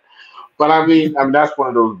 But I mean that's one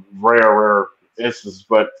of those rare instances.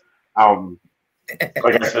 But um,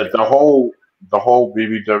 like I said, the whole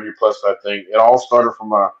BBW plus that thing, it all started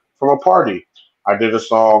from a party. I did a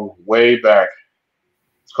song way back.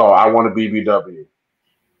 It's called "I Want a BBW,"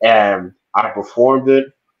 and I performed it.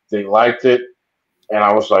 They liked it, and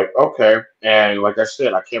I was like, okay. And like I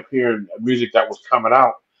said, I kept hearing music that was coming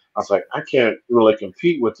out. I was like, I can't really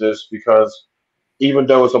compete with this because even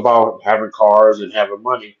though it's about having cars and having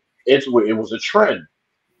money, it was a trend.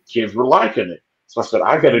 Kids were liking it. So I said,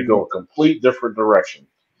 I got to go a complete different direction.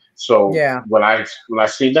 So Yeah. when I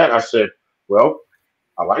seen that, I said, well,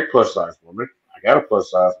 I like plus size women. I got a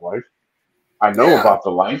plus size wife. I know Yeah. about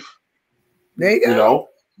the life, There you you go. know,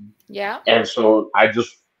 Yeah. and so I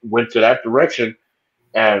just went to that direction.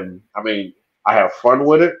 And I mean, I have fun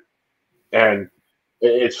with it. And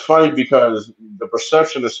it's funny because the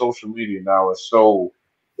perception of social media now is so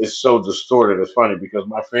distorted. It's funny because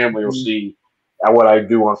my family will Mhm. see what I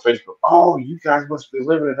do on Facebook. Oh, you guys must be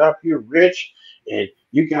living it up. You're rich, and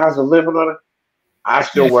you guys are living on it. I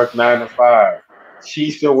still work 9 to 5. She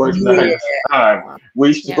still works Yeah. 9 to 5. We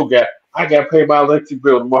Yeah. still got. I got to pay my electric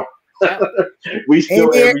bill tomorrow. Yep. We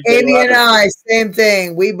still Amy, every day Amy and running. I, same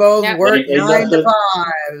thing. We both Yep. work Ain't 9 to nothing.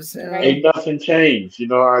 5s. You know? Right. Ain't nothing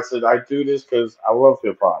changed. I said I do this because I love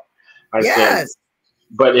hip hop. I said, Yes.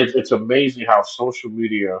 but it's amazing how social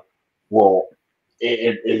media will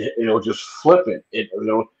it'll just flip it.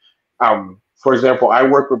 For example, I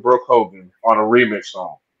work with Brooke Hogan on a remix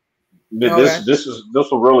song. Okay. This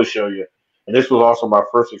will really show you. And this was also my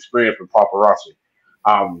first experience with paparazzi.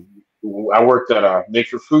 Um, I worked at a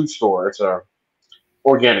nature food store. It's a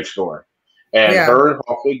organic store, and Yeah. her and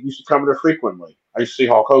Hulk Hogan used to come there frequently. I used to see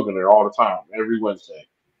Hulk Hogan there all the time, every Wednesday.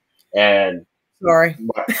 And Sorry.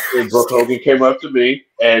 and Brooke Hogan came up to me,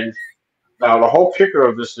 and now the whole kicker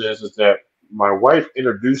of this is that my wife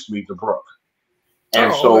introduced me to Brooke,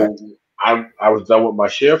 and Oh, okay. so I was done with my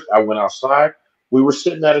shift. I went outside. We were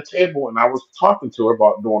sitting at a table, and I was talking to her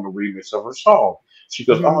about doing a remix of her song. She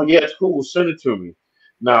goes, "Oh Mhm. yeah, it's cool. Send it to me."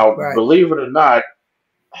 Now, Right. believe it or not,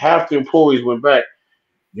 half the employees went back.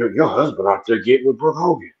 Your husband out there getting with Brooke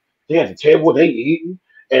Hogan. They at the table, they eating,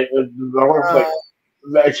 and my wife was Uh,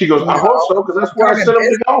 like, and she goes, "I hope no. so, because that's We're where I talking sent them to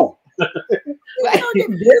business. go." We're talking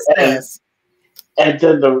and business. and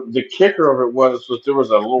then the kicker of it was there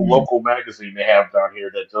was a little local magazine they have down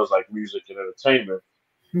here that does like music and entertainment.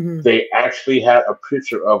 Mhm. They actually had a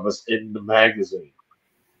picture of us in the magazine,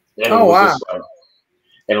 and Oh, wow.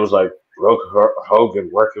 it was like Hogan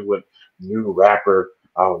working with new rapper,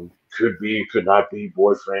 could be, could not be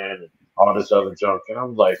boyfriend, and all this other junk. And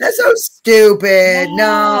I'm like, That's so stupid. No,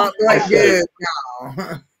 I like, said, dude, no.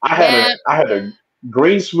 Man. I had a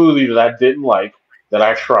green smoothie that I didn't like that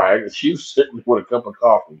I tried, and she was sitting with a cup of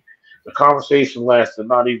coffee. The conversation lasted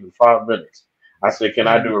not even 5 minutes. I said, "Can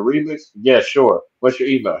I do a remix?" "Yeah, sure. What's your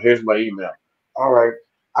email?" "Here's my email." "All right.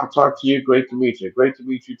 I'll talk to you. Great to meet you. Great to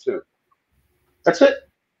meet you too." That's it.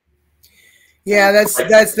 Yeah, Like,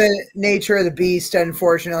 that's the nature of the beast,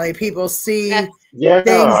 unfortunately. People see That's yeah,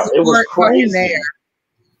 things that it was aren't fucking there.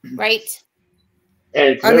 crazy. right.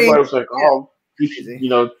 And 'cause I mean, everybody was like, yeah, "Oh, you should," crazy. he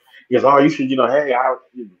goes, "Oh, you should, hey,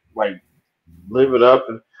 like live it up."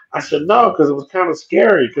 And I said, "No," because it was kind of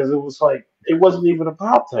scary because it was like it wasn't even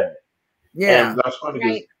about that. Yeah. And that's funny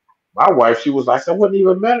because Right. my wife, she was like, I wouldn't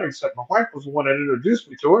even met her except my wife was the one that introduced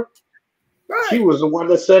me to her. She Right. was the one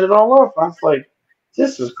that set it all up. I was like,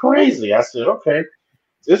 "This is crazy." I said, "Okay,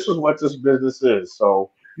 this is what this business is."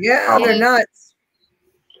 So Yeah, It they're um, is. nuts.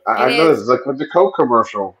 It I know this is. is like with the Coke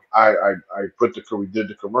commercial. We did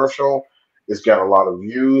the commercial. It's got a lot of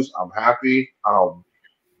views. I'm happy. I'm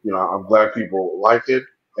glad people like it.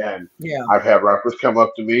 And Yeah. I've had rappers come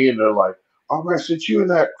up to me and they're like, "Oh man, since you in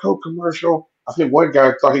that Coke commercial." I think one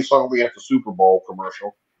guy thought he saw me at the Super Bowl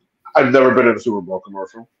commercial. I've never been in a Super Bowl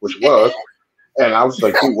commercial, which it was. And I was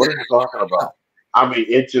like, "Dude, what are you talking about?" I mean,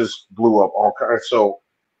 it just blew up all kinds. So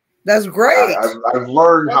That's great. I've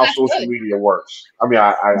learned Well, how that's social good. media works. I mean,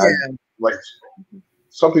 I Yeah. like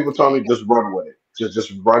some people tell me just run with it.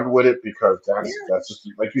 Just run with it because Yeah. that's just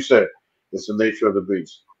like you said. It's the nature of the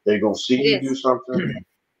beast. They're gonna see It you do is. something,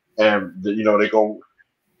 and they go.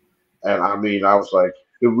 And I mean, I was like,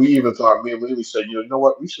 we even thought me and Lily said, "You know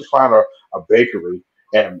what? We should find a bakery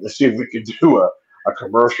and see if we could do a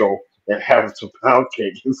commercial and have some pound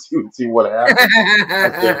cake and see what happens."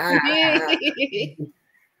 I said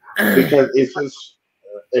because it's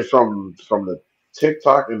from the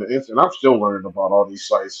TikTok and the Insta, and I'm still learning about all these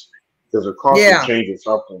sites because they're constantly Yeah. changing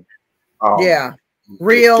something. Um, Yeah.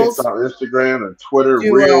 Reels TikTok, Instagram, and Twitter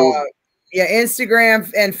to Reels. yeah, Instagram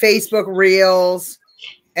and Facebook Reels,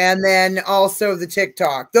 and then also the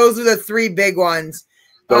TikTok. Those are the three big ones.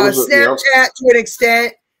 Those are, Snapchat to an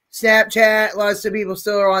extent. Snapchat, lots of people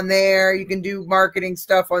still are on there. You can do marketing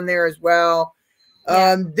stuff on there as well.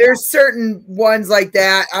 There's certain ones like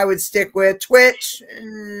that I would stick with. Twitch.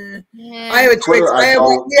 I have a Twitch. Twitter,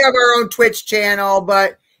 We have our own Twitch channel,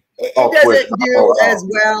 but it doesn't do as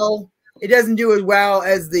well. It doesn't do as well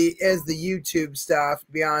as the YouTube stuff,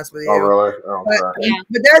 to be honest with you. Oh, really? Oh, okay.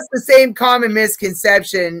 But that's the same common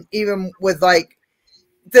misconception, even with like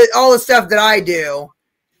all the stuff that I do.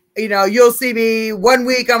 You know, you'll see me one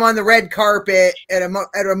week I'm on the red carpet at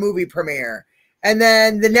a movie premiere, and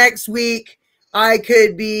then the next week I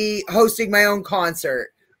could be hosting my own concert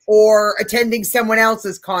or attending someone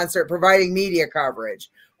else's concert, providing media coverage.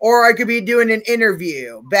 Or I could be doing an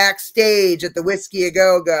interview backstage at the Whiskey A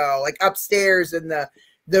Go-Go, like upstairs in the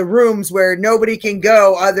rooms where nobody can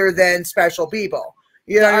go other than special people.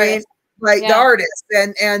 You know what I mean? Like the artists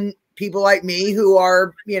and people like me who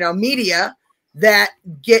are, you know, media that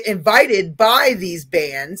get invited by these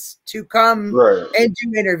bands to come and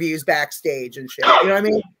do interviews backstage and shit. You know what I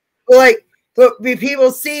mean? But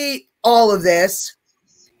people see all of this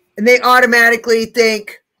and they automatically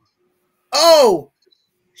think, oh,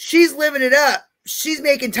 she's living it up. She's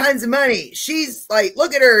making tons of money. She's like,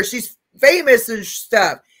 look at her. She's famous and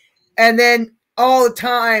stuff. And then all the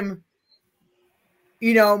time,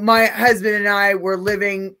 you know, my husband and I were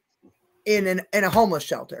living in a homeless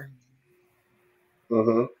shelter.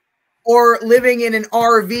 Or living in an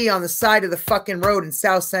RV on the side of the fucking road in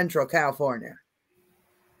South Central California.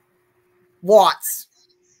 Watts.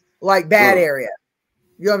 Like bad area.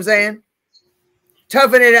 You know what I'm saying?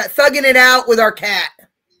 Thugging it out with our cat.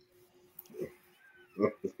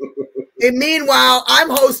 And meanwhile, I'm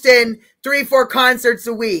hosting 3-4 concerts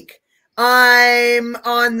a week. I'm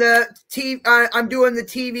on the TV. I'm doing the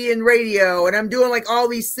TV and radio, and I'm doing like all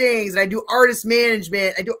these things. And I do artist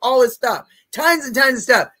management. I do all this stuff, tons and tons of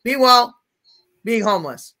stuff. Meanwhile, being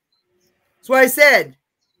homeless. That's why I said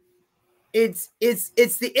it's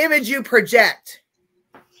the image you project.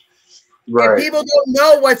 Right. If people don't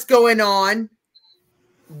know what's going on,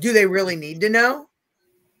 do they really need to know?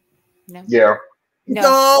 No. Yeah. It's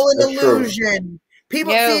all an illusion.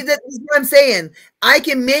 People see that. This is what I'm saying. I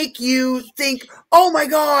can make you think, oh my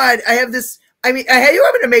God, I have this. I mean, you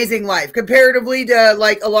have an amazing life comparatively to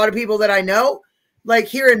like a lot of people that I know. Like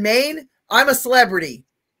here in Maine, I'm a celebrity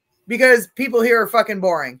because people here are fucking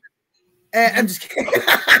boring. And I'm just kidding.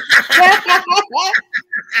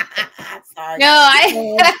 Sorry.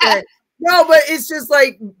 No, but it's just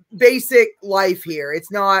like basic life here.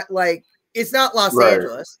 It's not like Los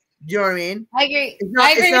Angeles. Do you know what I mean? I agree.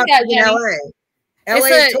 I agree with that, Jenny. LA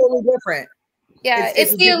is totally different. Yeah,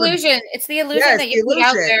 it's the illusion. It's the illusion that you put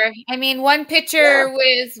out there. I mean, one picture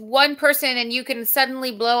with one person and you can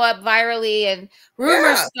suddenly blow up virally and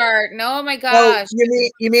rumors start. And oh my gosh. Oh,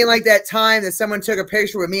 you mean like that time that someone took a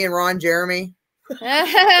picture with me and Ron Jeremy?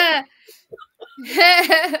 Well,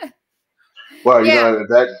 you know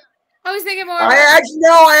that. I was thinking more.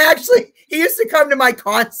 He used to come to my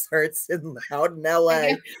concerts out in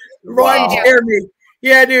LA. Ron Jeremy.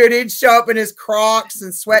 Yeah, dude, he'd show up in his Crocs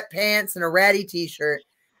and sweatpants and a ratty t-shirt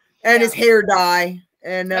and his hair dye.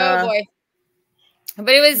 And oh boy.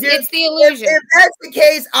 But it's the illusion. If that's the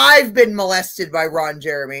case, I've been molested by Ron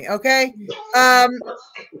Jeremy, okay? I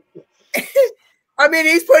mean,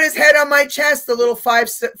 he's put his head on my chest, the little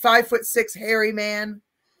 5'6" hairy man.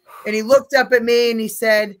 And he looked up at me and he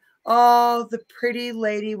said, "Oh, the pretty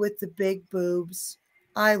lady with the big boobs.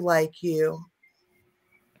 I like you."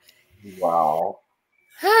 Wow.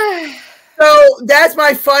 So that's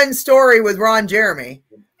my fun story with Ron Jeremy.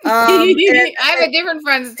 I have a different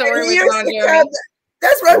fun story with Ron Jeremy.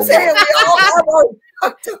 That's what I'm saying. We all have our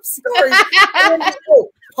fucked up stories.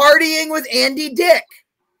 Partying with Andy Dick.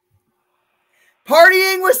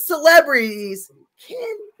 Partying with celebrities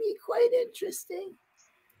can be quite interesting.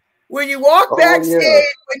 When you walk backstage,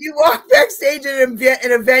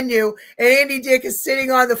 in a venue, and Andy Dick is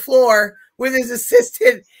sitting on the floor with his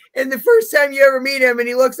assistant, and the first time you ever meet him, and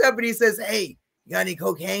he looks up and he says, "Hey, you got any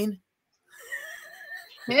cocaine?"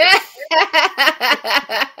 Why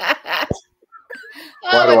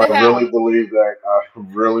do I really believe that? I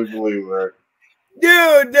really believe that.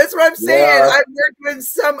 Dude, that's what I'm saying.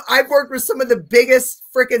 I've worked with some of the biggest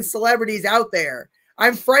freaking celebrities out there.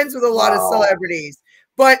 I'm friends with a lot of celebrities,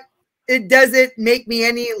 but it doesn't make me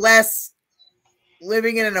any less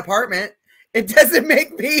living in an apartment. It doesn't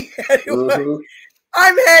make me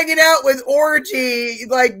I'm hanging out with Orgy,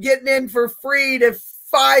 like getting in for free to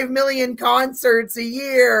 5 million concerts a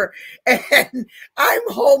year, and I'm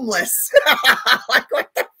homeless. Like, what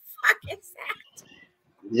the fuck is that?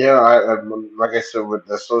 Yeah, like I said, with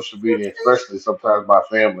the social media, especially sometimes my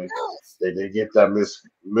family, they get that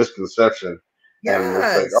misconception, and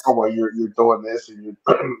it's like, Yes. oh well, you're doing this, and you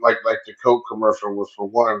like the Coke commercial was for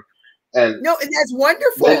one, and No, and that's they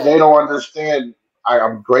wonderful. don't understand.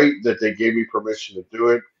 I'm great that they gave me permission to do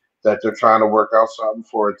it, that they're trying to work out something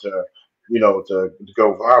for it to, to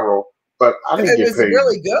go viral. But I didn't It get was paid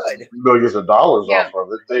really good. millions of dollars Yeah. off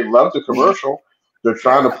of it. They love the commercial. They're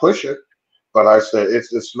trying to Yeah. push it. But I said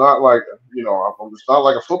it's not like it's not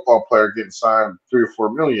like a football player getting signed 3 or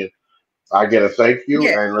 4 million. I get a thank you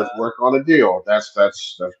Yeah. and let's work on a deal. That's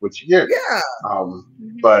what you get. Yeah. Um,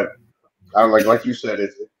 Mhm. but I like you said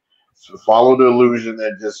so follow the illusion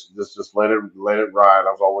and just let it ride.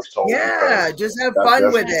 I was always told because Yeah. Just have that fun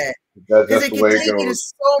that's with it. Because that's it the can way it take you to goes.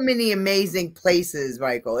 so many amazing places,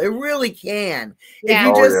 Michael. It really can. If you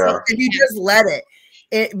Yeah. Oh just yeah, if you just let it.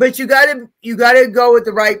 But you gotta go with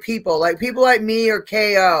the right people. Like people like me or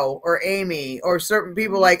KO or Amy or certain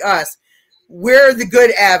people Mhm. like us. We're the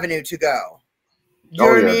good avenue to go. Do you know oh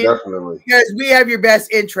what I yeah, mean? definitely. Because we have your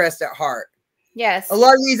best interest at heart. A Yes.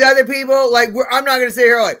 lot of these other people, like I'm not gonna sit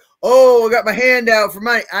here like, oh, I got my hand out for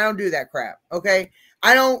money. I don't do that crap. Okay.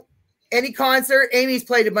 I don't any concert. Amy's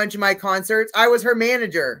played a bunch of my concerts. I was her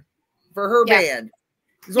manager for her Yeah. band.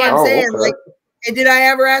 Is what I'm Yeah. Oh saying. Like, okay. and did I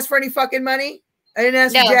ever ask for any fucking money? I didn't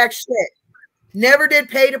ask for No. jack shit. Never did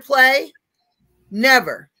pay to play.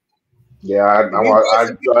 Never. Yeah, If you brought some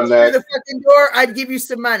I've people done through that. the fucking door, I'd give you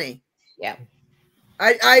some money. Yeah.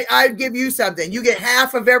 I'd give you something. You get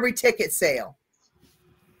half of every ticket sale.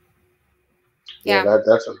 Yeah, Yeah.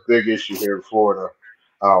 that's a big issue here in Florida.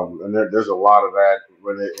 And there's a lot of that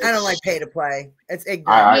when I don't it's like pay to play. It's I, ignorant.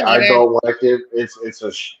 Me I I neither. don't like it. It's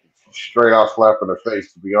a straight out slap in the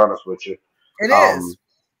face, to be honest with you. It Um, is.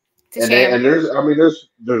 It's a shame. and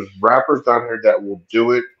there's rappers down here that will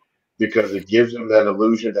do it because it gives them that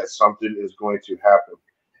illusion that something is going to happen.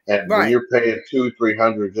 And when Right. you're paying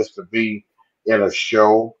 200-300 just to be in a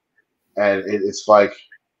show, and it's like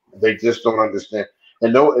they just don't understand.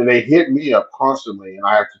 And no, and they hit me up constantly, and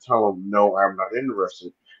I have to tell them no, I'm not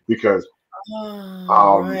interested because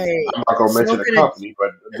Oh, right. I'm not going to mention a Smoking a company,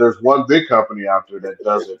 but there's one big company out there that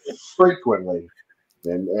does it frequently,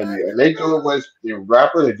 and they do it with the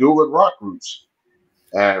rapper, they do it with rock groups,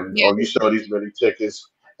 and Yeah. you sell these many tickets,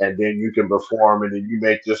 and then you can perform, and then you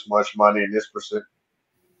make this much money and this percent.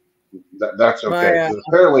 That's my okay because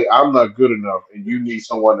apparently I'm not good enough, and you need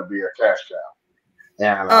someone to be a cash cow,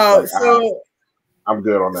 and I was oh like, I'm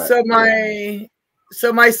good on that.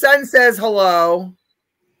 so my son says hello.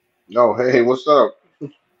 No, hey, what's up?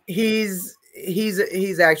 He's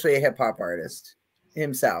actually a hip hop artist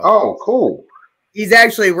himself. Oh, cool. He's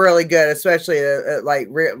actually really good, especially like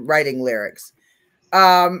writing lyrics.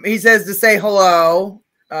 He says to say hello.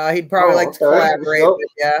 He'd probably Oh, like to okay. What's collaborate up? with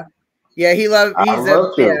you. Yeah, I he's a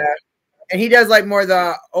love yeah, to. and he does like more of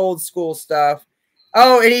the old school stuff.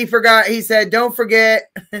 Oh, and he said, don't forget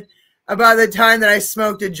about the time that I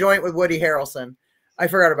smoked a joint with Woody Harrelson. I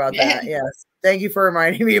forgot about that. Yes. Thank you for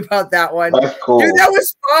reminding me about that one. That's Dude, cool. that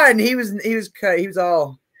was fun. He was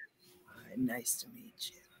all nice to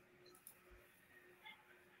meet you.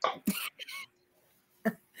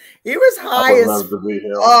 He was I high would as love to be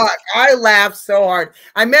him. fuck. I laughed so hard.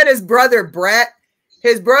 I met his brother, Brett.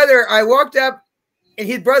 His brother, I walked up and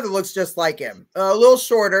his brother looks just like him. A little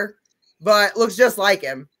shorter, but looks just like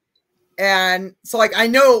him. And so like I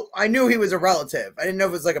knew he was a relative. I didn't know if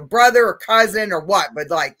it was like a brother or cousin or what, but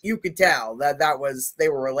like you could tell that they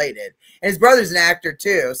were related. And his brother's an actor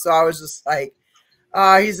too. So I was just like,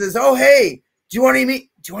 he says, "Oh hey, do you want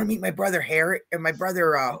to meet my brother Harry and my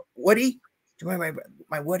brother Woody? Do you want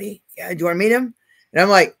my Woody? Yeah, do you want to meet him?" And I'm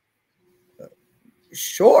like,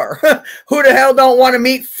 "Sure." Who the hell don't want to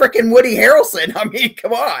meet freaking Woody Harrelson? I mean,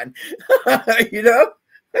 come on, you know.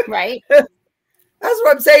 Right. That's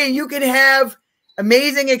what I'm saying. You can have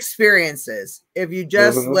amazing experiences if you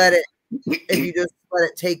just Hmm. let it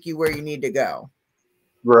take you where you need to go.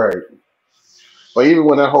 Right. But even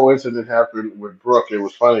when that whole incident happened with Brooke, it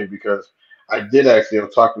was funny because I did actually, I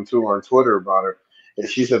was talking to her on Twitter about it, and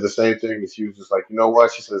she said the same thing. And she was just like, you know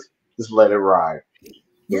what? She says, just let it ride.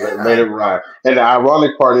 Let Yeah. it ride. And the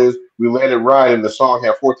ironic part is, we let it ride, and the song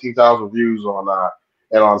had 14,000 views on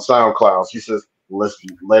and on SoundCloud. She says, let's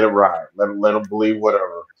let it ride. Let them believe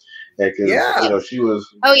whatever. Because Yeah. she was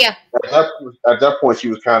Oh yeah. at that point she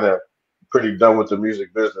was kind of pretty done with the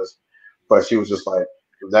music business, but she was just like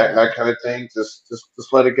that kind of thing. Just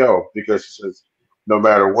let it go because she says no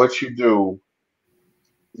matter what you do,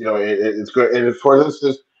 it's good. And for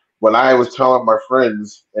instance, when I was telling my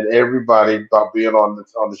friends and everybody about being on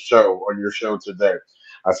the show on your show today,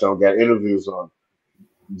 I said I got interviews on.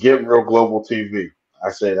 get Real Global TV.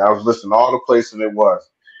 I said, I was listening to all the places it was.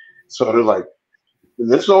 So they're like,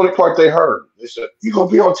 this is the only part they heard. They said, "You gonna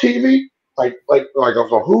be on TV? Like I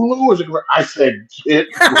was on Hulu?" I said, "Get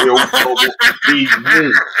Real Global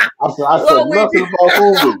TV." I said Well, nothing about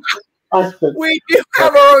Hulu. I said, we do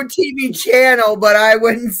have our own TV channel, but I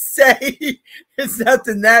wouldn't say it's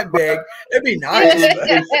nothing that big. It'd be nice.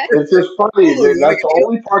 it's just funny. That's the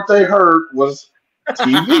only part they heard was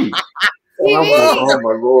TV. And I was like, TV. "Oh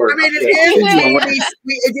my lord!" I mean, it I said, is TV.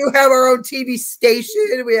 We do have our own TV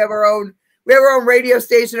station. We have our own radio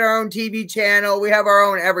station, our own TV channel. We have our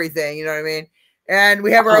own everything. You know what I mean? And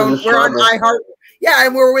we have our own. We're on iHeart. Yeah,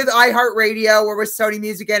 and we're with iHeartRadio. We're with Sony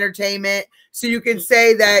Music Entertainment. So you can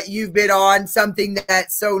say that you've been on something that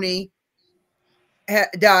Sony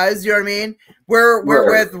does. You know what I mean? We're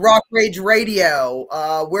with Rock Rage Radio.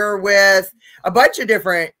 We're with a bunch of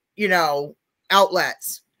different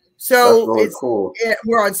outlets. So really cool.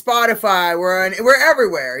 We're on Spotify. We're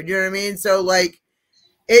everywhere. You know what I mean? So like,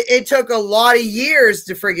 it took a lot of years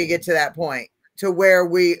to freaking get to that point to where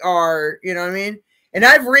we are. You know what I mean? And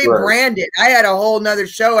I've rebranded. Right. I had a whole nother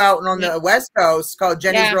show out on the West Coast called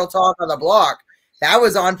Jenny's Real Talk on the Block. That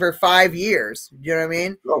was on for 5 years. You know what I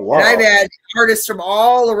mean? Oh, wow. And I've had artists from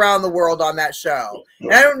all around the world on that show.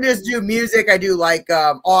 And I don't just do music. I do like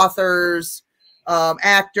authors,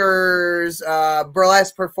 actors,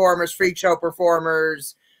 burlesque performers, freak show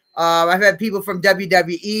performers. I've had people from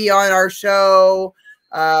WWE on our show.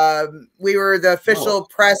 We were the official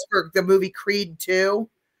press for the movie Creed 2.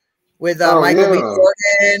 With Michael B.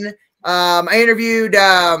 Jordan. I interviewed,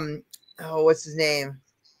 what's his name?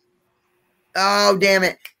 Oh, damn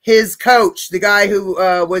it. His coach, the guy who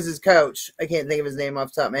was his coach. I can't think of his name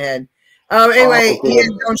off the top of my head. Anyway, he has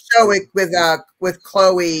his own show with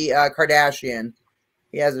Khloe Kardashian.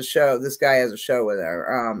 He has a show. This guy has a show with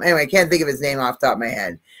her. Anyway, I can't think of his name off the top of my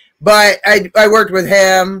head. But I worked with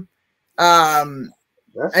him. I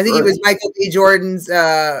think he was Michael B. Jordan's,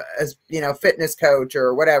 fitness coach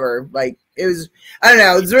or whatever. Like it was, I don't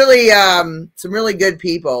know. It's really some really good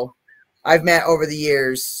people I've met over the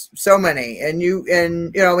years. So many, and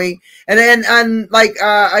then like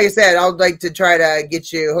I said, I'd like to try to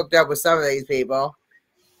get you hooked up with some of ththese people.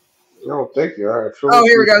 No, thank you. Oh,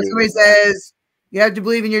 here we go. Somebody says you have to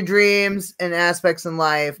believe in your dreams and aspects in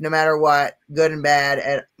life, no matter what, good and bad,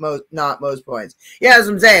 at not most points. Yeah, that's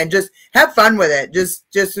what I'm saying. Just have fun with it. Just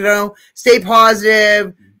stay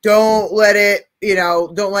positive. Don't let it,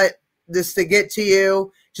 don't let this to get to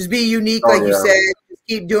you. Just be unique, like you said. Just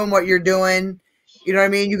keep doing what you're doing. You know what I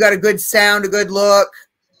mean? You got a good sound, a good look.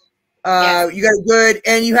 You got a good,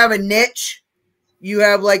 and you have a niche. You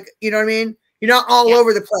have you know what I mean? You're not all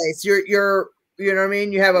over the place. You're, you know what I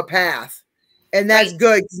mean? You have a path. And that's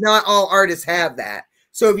good because not all artists have that.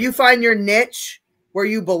 So if you find your niche where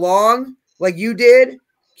you belong, like you did,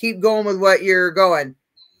 keep going with what you're going.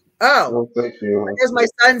 Oh, thank you. I guess my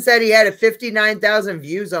son said he had 59,000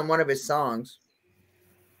 views on one of his songs.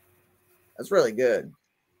 That's really good,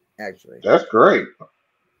 actually. That's great. To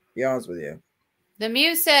be honest with you. The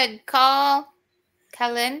Muse said, call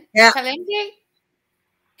Caliente? Caliente.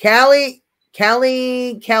 Caliente?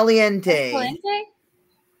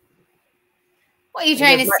 What are you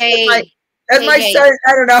trying to say? That's my son.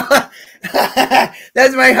 I don't know.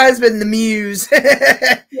 That's my husband, the Muse.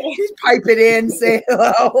 He's piping in, say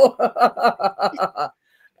hello.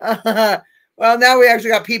 Well, now we actually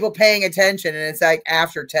got people paying attention, and it's like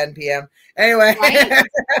after 10 p.m. Anyway. Right.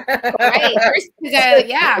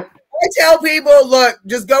 Yeah. I tell people, look,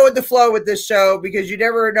 just go with the flow with this show because you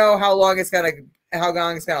never know how long it's gonna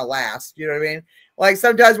last. You know what I mean? Like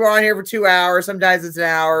sometimes we're on here for 2 hours, sometimes it's an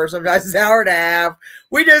hour, sometimes it's an hour and a half.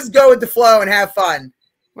 We just go with the flow and have fun.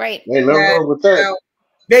 Right. Hey, no wrong with that.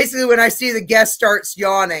 Basically, when I see the guest starts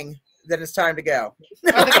yawning, then it's time to go.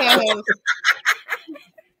 It's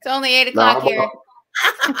only 8 o'clock here.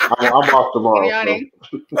 I'm off tomorrow. So.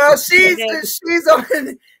 Well, she's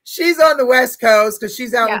on the West Coast because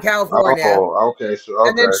she's out in California. Oh, okay. So, okay.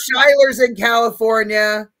 And then Shiler's in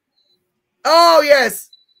California. Oh, yes.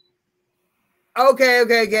 Okay.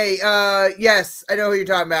 Yes, I know who you're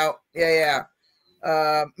talking about. Yeah.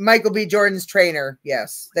 Michael B. Jordan's trainer.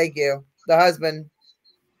 Yes, thank you. The husband.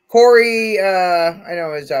 Corey, I know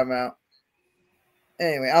what he's talking about.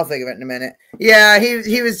 Anyway, I'll think of it in a minute. Yeah,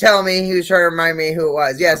 he was telling me, he was trying to remind me who it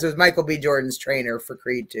was. Yes, it was Michael B. Jordan's trainer for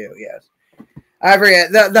Creed 2, yes. I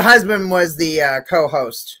forget. The husband was the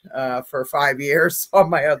co-host for 5 years on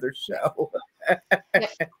my other show.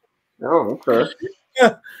 Oh, okay.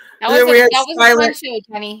 That was a fun show,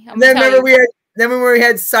 Jenny. Then remember we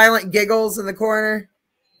had silent giggles in the corner?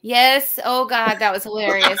 Yes. Oh, God, that was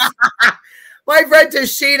hilarious. My friend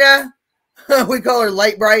Tashina, we call her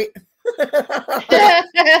Light Bright.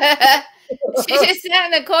 She just sat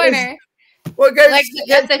in the corner, Well, like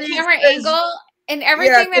at the camera angle, and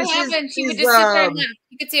everything that happened, she would just sit there and laugh.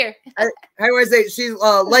 You could see her. I want to say she's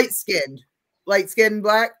light skinned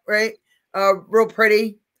black, right? Real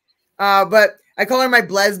pretty. But I call her my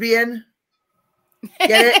lesbian.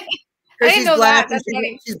 Get it? I didn't know black that. That's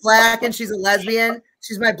funny. She's black and she's a lesbian.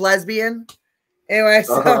 She's my lesbian. Anyway,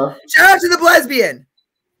 so shout out to the lesbian.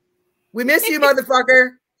 We miss you,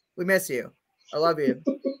 motherfucker. We miss you. I love you.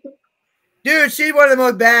 Dude, she's one of the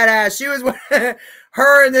most badass. She was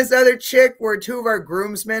her and this other chick were two of our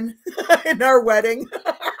groomsmen in our wedding.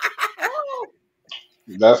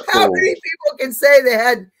 That's cool. How many people can say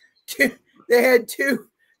they had two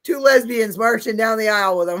lesbians marching down the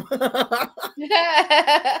aisle with them?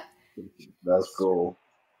 That's cool.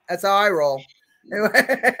 That's how I roll.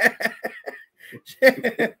 Anyway.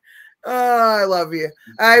 Oh, I love you.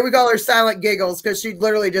 We call her Silent Giggles because she'd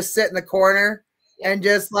literally just sit in the corner and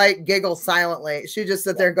just like giggle silently. She'd just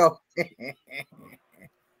sit there and go.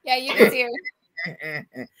 Yeah, you can see her.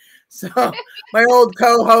 So my old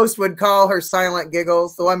co-host would call her Silent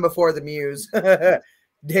Giggles, the one before the Muse.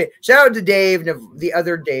 Shout out to Dave, the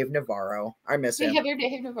other Dave Navarro. I miss him. The other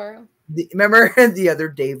Dave Navarro. Remember the other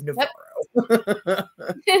Dave Navarro?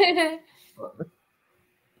 Yep.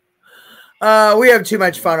 We have too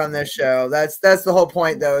much fun on this show. That's the whole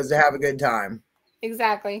point, though, is to have a good time.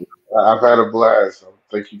 Exactly. I've had a blast.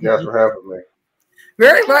 Thank you guys for having me.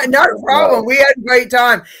 Very much, not a problem. We had a great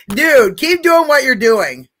time, dude. Keep doing what you're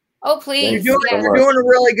doing. Oh, please. You're doing a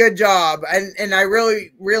really good job, and I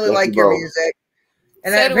really like your music.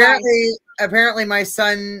 And so apparently, my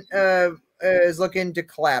son is looking to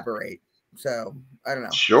collaborate. So I don't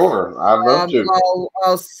know. Sure, I'd love to.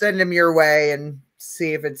 I'll send him your way and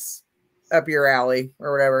see if it's up your alley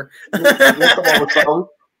or whatever.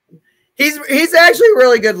 He's actually a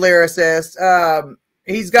really good lyricist.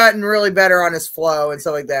 He's gotten really better on his flow and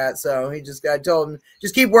stuff like that. So I told him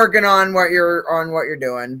just keep working on what you're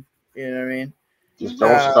doing. You know what I mean? Just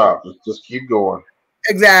don't stop. Just keep going.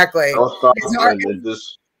 Exactly. Don't stop.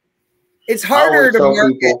 It's harder to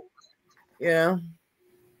market. People,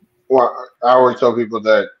 Well, I always tell people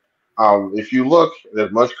that if you look at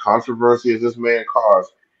as much controversy as this man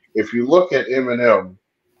caused, if you look at Eminem,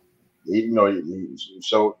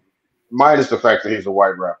 so minus the fact that he's a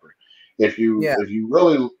white rapper, if you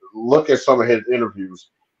really look at some of his interviews,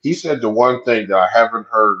 he said the one thing that I haven't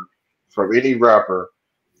heard from any rapper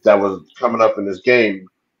that was coming up in this game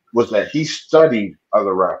was that he studied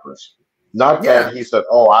other rappers. Not that he said,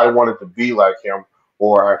 "Oh, I wanted to be like him,"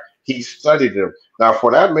 or he studied them. Now,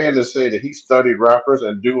 for that man to say that he studied rappers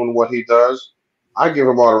and doing what he does, I give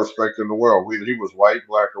him all the respect in the world, whether he was white,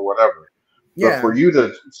 black, or whatever. But for you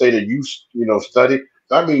to say that you studied,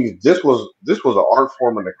 that means this was an art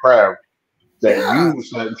form in the craft that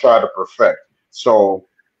you try to perfect. So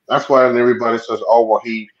that's why everybody says, "Oh, well,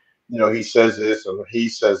 he says this and he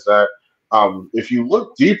says that." If you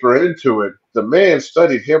look deeper into it, the man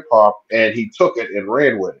studied hip hop and he took it and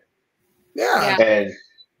ran with it. Yeah, and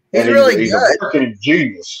he's really he's good. A working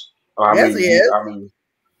genius. Yes, he is.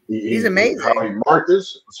 He's amazing. How he marked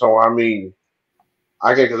this. So I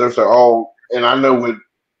get because they're and I know with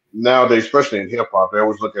nowadays, especially in hip hop, they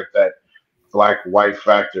always look at that black white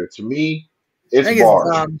factor. To me, it's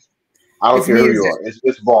bars. I don't care who you are.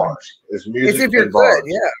 It's bars. It's music. It's if you're and bars.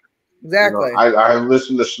 good, yeah. Exactly. I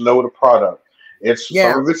listen to Snow the Product.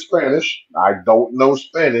 Some of it's Spanish. I don't know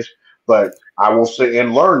Spanish, but I will say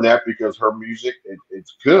and learn that because her music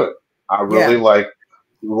it's good. I really like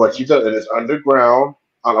what she does, and it's underground.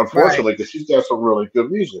 Unfortunately, because she's got some really good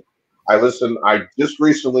music. I just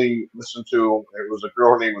recently listened to. It was a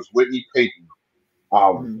girl. Her name was Whitney Payton.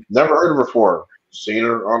 Never heard of her before. Seen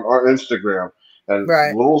her on Instagram. And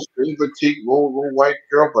little petite, little white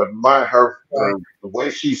girl, but the way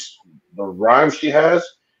the rhyme she has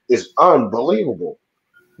is unbelievable.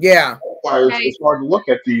 Yeah, it's hard to look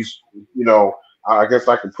at these. I guess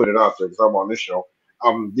I can put it out there because I'm on this show.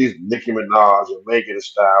 These Nicki Minaj and Megan Thee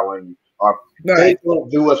Stallion, they don't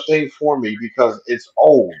do a thing for me because it's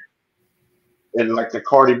old. And like the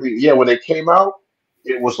Cardi B, when they came out,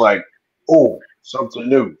 it was like, oh, something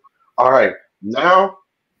new. All right, now.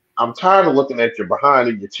 I'm tired of looking at your behind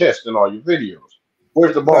and your chest in all your videos.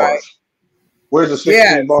 Where's the bars? Where's the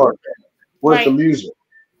 16 bars? Where's the music?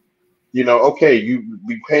 Okay, you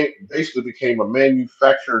basically became a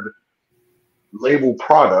manufactured label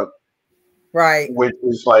product. Right. Which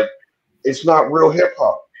is like, it's not real hip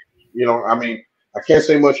hop. I can't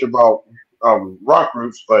say much about rock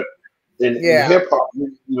groups, but in hip hop,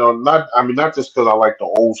 not just because I like the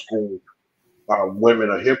old school women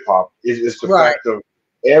of hip hop is the Right. fact of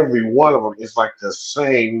every one of them is like the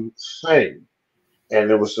same thing,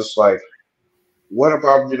 and it was just like, what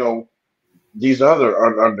about these other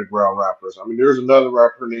underground rappers? I mean, there's another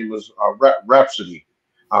rapper. Her name is Rhapsody.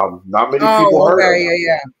 Not many people Oh, heard of okay, her,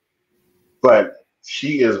 yeah, but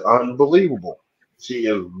she is unbelievable. She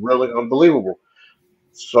is really unbelievable.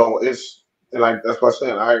 So and that's what I'm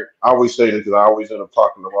saying. I always say this because I always end up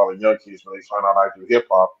talking to a lot of young kids when they find out I do hip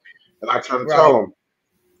hop, and I try to tell right. them,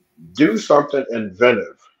 do something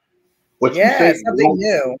inventive. What you Yeah, think something will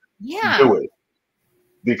new. Yeah. do it,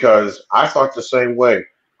 because I thought the same way.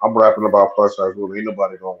 I'm rapping about plus size women. Ain't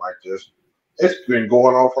nobody gonna like this. It's been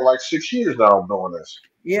going on for like 6 years now. I'm doing this.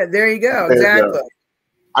 Yeah, there you go. And Exactly.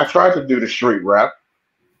 I tried to do the street rap.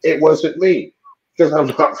 It wasn't me because I'm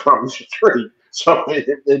not from the street, so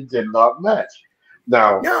it did not match.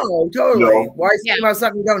 Now, No, you totally. know, Why Yeah. speak about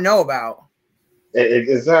something you don't know about?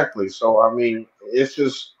 exactly. So I mean, it's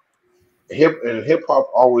just hip hop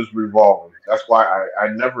always revolving. That's why I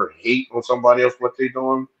never hate on somebody else what they're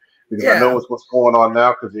doing, because I Yeah. know it's what's going on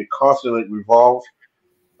now because it constantly revolves.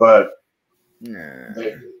 But Nah.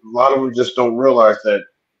 a lot of them just don't realize that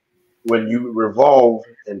when you revolve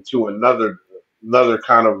into another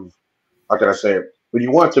kind of, how can I say it? When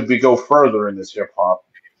you want to go further in this hip hop,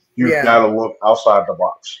 you've Yeah. got to look outside the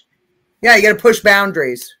box, Yeah, you got to push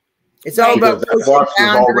boundaries. It's all Right. because about that pushing box is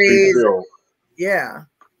already boundaries. filled. Yeah.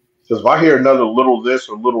 Because if I hear another little this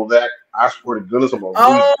or little that, I swear to goodness I'm gonna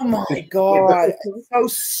Oh leave. my God. It's so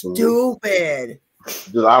stupid.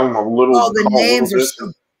 Because I'm a little Oh, the called little names are this.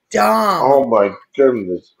 so dumb. Oh my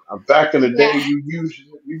goodness! Back in the day, Yeah. you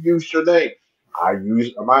used your name. I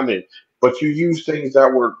used my name, but you used things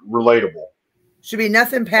that were relatable. Should be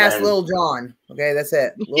nothing past And Lil Jon. Okay, that's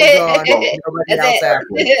it. Lil Jon, well, nobody That's else after.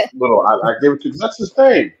 exactly, little. I give it to that's his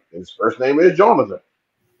name. His first name is Jonathan.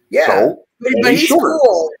 Yeah, So and but he's he's short,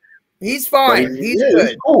 cool. He's but fine. He's he's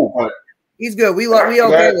good. cool. But He's good. We after okay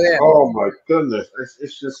that, with him. oh my goodness,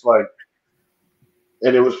 it's just like.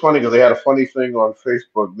 And it was funny because they had a funny thing on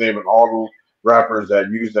Facebook naming all the rappers that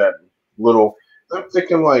use that little. I'm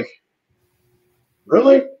thinking like,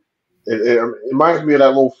 really? It reminds me of that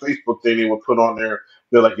little Facebook thing they would put on there.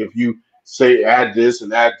 They're like, if you say add this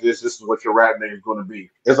and add this, this is what your rap name is going to be.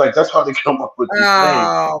 It's like that's how they come up with these names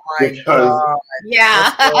Oh my because God, Yeah.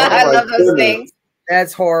 That's oh I my love those goodness, things.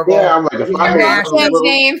 that's horrible. yeah, I'm like if Yeah, I I hear love mash another it. Sam's little,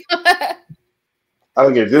 name. I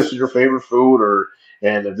think if this is your favorite food or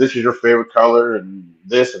and if this is your favorite color and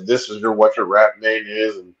this is your what your rap name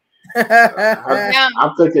is and Yeah.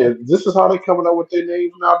 I'm thinking this is how they coming up with their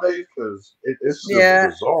names nowadays because it's just Yeah,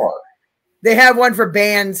 bizarre. they have one for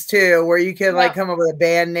bands too, where you can like Yeah. come up with a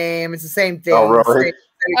band name. It's the same Oh thing. really? Same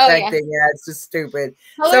Oh exact yeah. thing. Yeah, it's just stupid.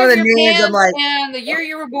 Some Color of of the your names, I'm pants like, and the year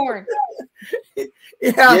you were born. yeah,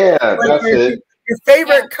 Yeah, like that's it. your Yeah.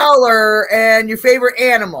 favorite color and your favorite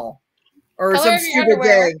animal, or Color some of your stupid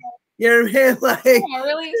underwear. thing. You know what I mean? Like, Oh,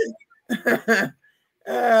 really?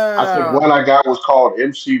 I think one I got was called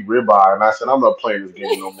MC Ribeye, and I said I'm not playing this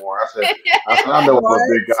game no more. I said I know I'm a what?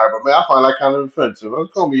 big guy, but man, I find that kind of offensive.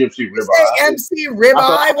 Let's call me MC You Ribeye. say MC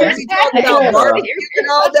Ribeye? What was he talking about? Yeah, Barbecue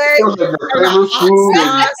all day? it was like your Or the favorite hot food, and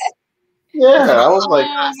sauce? yeah, I was like,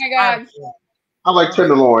 Oh my God. I like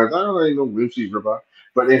tenderloins. I don't even know MC Ribeye,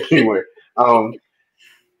 but anyway, Oh,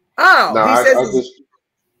 no, he says I his, just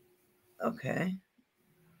okay.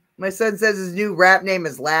 My son says his new rap name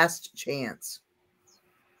is Last Chance,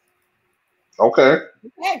 okay.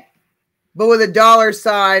 Okay. but with a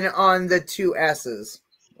 $sign on the two S's.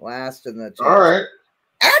 Last and the Chance. All right,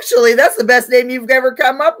 Actually, that's the best name you've ever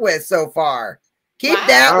come up with so far. Keep Wow.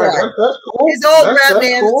 that all right, one. that's cool. His old rap That's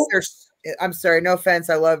names cool. are. I'm sorry, no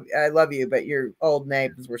offense. I love you, but your old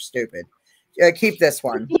names were stupid. Keep this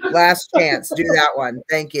one. Last Chance. Do that one.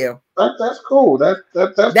 Thank you. That's cool. That's cool.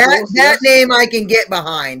 That name I can get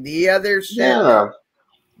behind. The other shit. Yeah.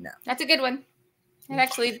 No. That's a good one. It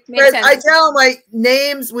actually But makes sense. I tell them like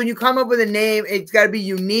names, when you come up with a name, it's got to be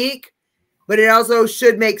unique, but it also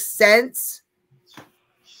should make sense.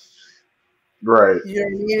 Right. You know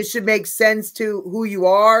what I mean? It should make sense to who you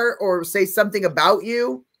are or say something about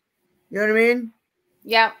you. You know what I mean?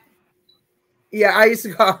 Yeah. Yeah, I used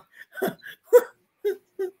to call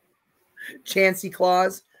Chancey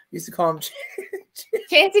Claus. Used to call him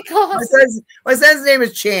Fancy calls. my son's name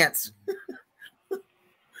is Chance.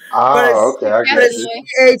 Oh, okay. I But get it's you.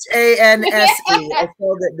 Chanse. I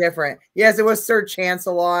spelled it different. Yes, it was Sir Chance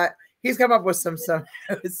a lot. He's come up with some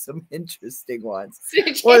interesting ones.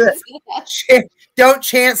 Don't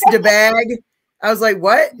chance to bag. I was like,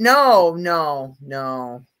 what? No.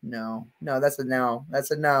 That's a no.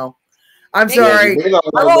 That's a no. I'm Thank sorry. you may not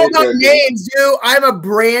I'm want to all make about that. names, dude. I'm a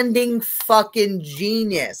branding fucking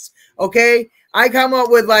genius. Okay? I come up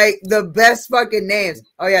with like the best fucking names.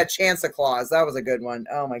 Oh yeah, Chance Claus. That was a good one.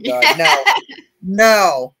 Oh my god. No.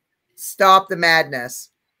 No. Stop the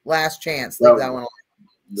madness. Last chance. Leave that one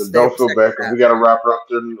alone. Don't feel Stick bad with because that. we got to wrap it up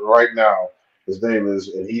to right now. His name is,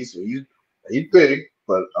 and he's big,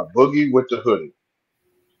 but a boogie with the hoodie.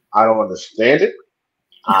 I don't understand it.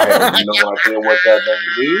 I have no idea what that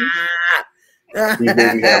name means. He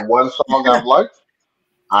maybe had one song I've liked.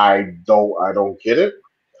 I don't get it.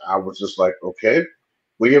 I was just like, okay,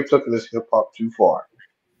 we have taken this hip hop too far.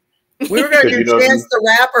 We were gonna Because do you know, Chance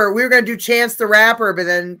the Rapper. We were gonna do Chance the Rapper, but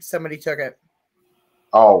then somebody took it.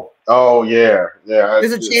 oh yeah, yeah.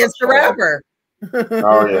 There's a Chance the Rapper.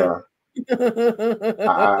 Oh yeah.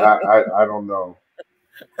 I don't know.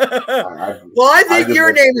 Well, I I think just your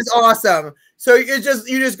went name is awesome. So you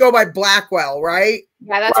just go by Blackwell, right?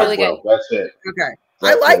 Yeah, that's really good. Blackwell. That's it. Okay. I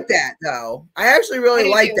That's like it. that though. I actually really I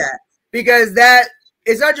do like too. that because that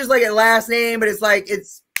it's not just like a last name, but it's like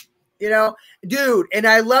it's dude, and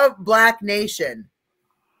I love Black Nation.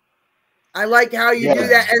 I like how you do Yeah.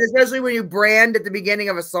 that, and especially when you brand at the beginning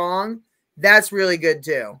of a song, that's really good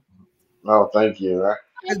too. Oh, thank you.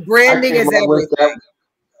 Because I branding came is up with that. everything.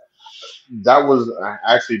 That was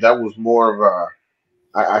actually that was more of a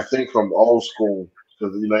I think from old school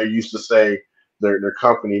because you know they used to say their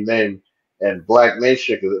company name and Black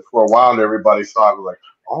Nation because for a while everybody thought like,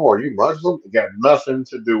 oh, are you Muslim? It got nothing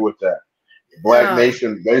to do with that. Black Yeah.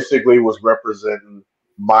 Nation basically was representing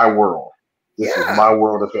my world. This is Yeah. my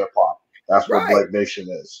world of hip hop. That's what Right. Black Nation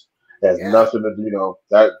is. It has Yeah. nothing to do,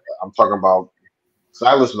 that I'm talking about. So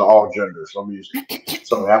I listen to all genders of music.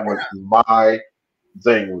 So that was my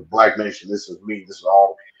thing with Black Nation. This is me. This is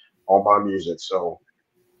all my music. So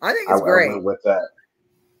I think I it's great. went with that.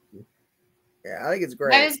 Yeah, I think it's That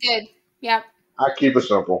great. is good. Yep. I keep it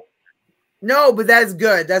simple. No, but that's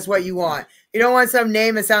good. That's what you want. You don't want some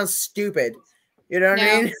name that sounds stupid. You know what No.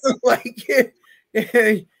 I mean? Like, you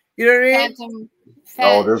know what I mean? Phantom.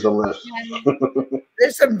 Oh, there's a list.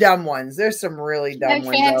 There's some dumb ones. There's some really dumb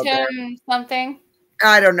ones out there. Phantom something.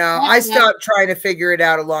 I don't know. Not I much. stopped trying to figure it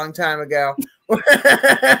out a long time ago.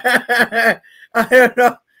 I don't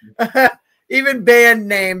know. Even band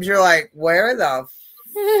names, you're like, where the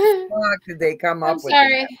fuck did they come I'm up with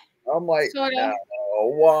sorry. that? I'm like, Sort of. no,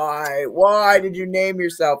 why? Why did you name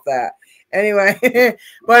yourself that? Anyway,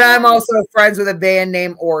 but I'm also friends with a band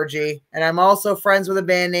named Orgy, and I'm also friends with a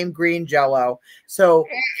band named Green Jello. So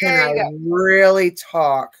can There I you go. really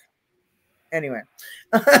talk? Anyway.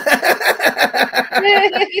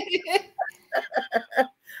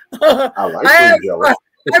 I like Green Jello.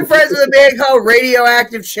 I'm friends with a band called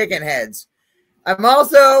Radioactive Chicken Heads. I'm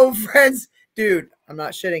also friends, dude. I'm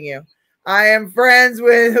not shitting you. I am friends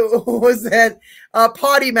with who was that?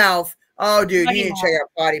 Potty Mouth. Oh, dude, Potty you need to Mouth. check out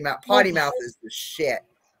Potty Mouth. Potty Mouth is the shit.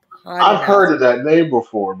 Potty I've Mouth. heard of that name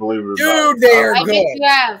before, believe it or not. Dude, they are I think good. you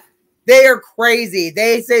have. They are crazy.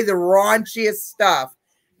 They say the raunchiest stuff,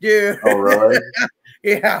 dude. Oh, really?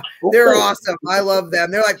 Yeah, they're Okay. awesome. I love them.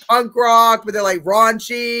 They're like punk rock, but they're like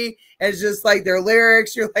raunchy. And it's just like their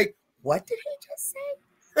lyrics. You're like, what did he just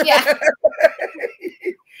say? Yeah.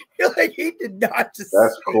 You're like, he did not just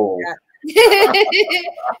That's say cool. that.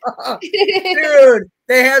 Dude,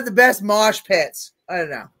 they have the best mosh pits. I don't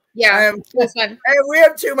know. Yeah. That's fun. Hey, we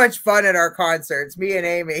have too much fun at our concerts, me and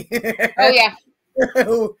Amy. Oh yeah.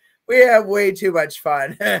 We have way too much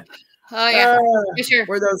fun. Oh yeah. For sure.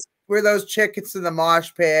 We're those chickens in the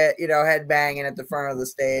mosh pit, head banging at the front of the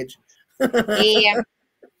stage. Yeah.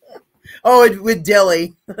 Oh, with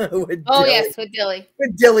Dilly. Oh yes, with Dilly.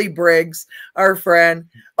 With Dilly Briggs, our friend.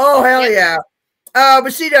 Oh hell yeah.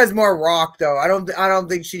 But she does more rock though. I don't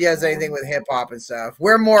think she does anything with hip hop and stuff.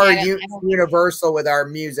 We're more universal with our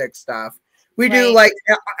music stuff. We do like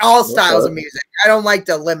all styles of music. I don't like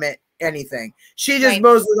to limit anything. She just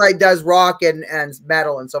mostly like does rock and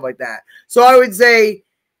metal and stuff like that. So I would say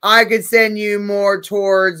I could send you more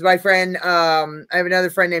towards my friend. I have another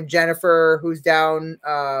friend named Jennifer who's down.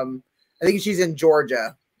 I think she's in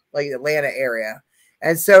Georgia, like Atlanta area,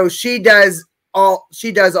 and so she does all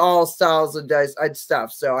styles of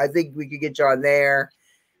stuff. So I think we could get you on there.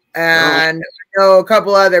 And I know a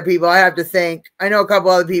couple other people. I have to think. I know a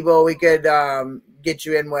couple other people we could get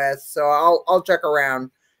you in with. So I'll check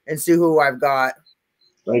around and see who I've got.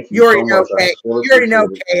 Thank You already so know. much. You already know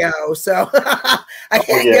KO. So I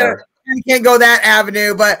can't go that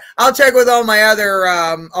avenue. But I'll check with all my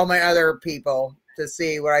other people to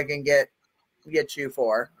see what I can get get you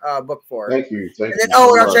for book for. Thank you. Thank And then, you. oh,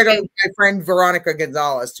 so and I'll much. check out my friend Veronica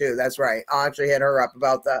Gonzalez too. That's right. I'll actually hit her up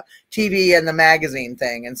about the TV and the magazine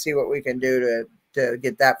thing and see what we can do to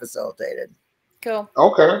get that facilitated. Cool.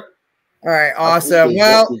 Okay. All right, I awesome. appreciate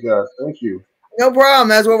Well, both you guys. Thank you. no problem.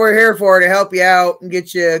 That's what we're here for, to help you out and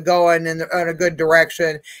get you going in a good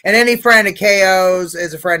direction. And any friend of KO's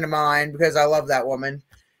is a friend of mine because I love that woman.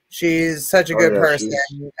 She's such a good person.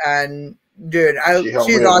 And dude, She helped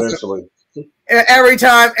she's me awesome. eventually. Every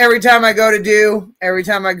time I go to do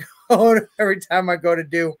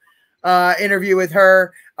interview with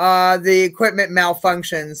her, the equipment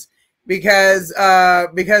malfunctions because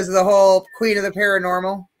of the whole Queen of the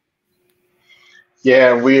Paranormal.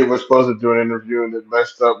 Yeah, we were supposed to do an interview and it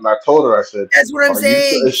messed up. And I told her, I said, That's what I'm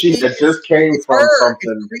saying. She had just came It's from her.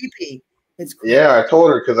 something. It's creepy. It's creepy. Yeah, I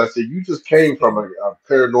told her because I said, you just came from a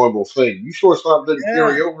paranormal thing. You sure something didn't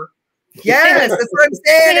carry over? Yes, that's what I'm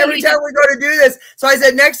saying. Every time we go to do this. So I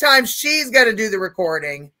said next time she's gonna do the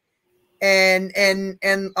recording. And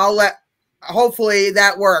I'll let, hopefully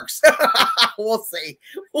that works. We'll see.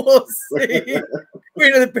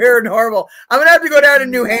 Queen of the Paranormal. I'm gonna have to go down to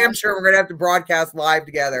New Hampshire. We're gonna have to broadcast live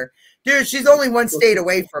together. Dude, she's only one state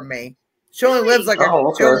away from me. She only lives like she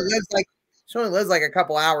only lives like a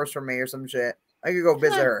couple hours from me or some shit. I could go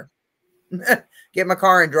visit her. Get my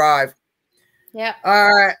car and drive. Yeah.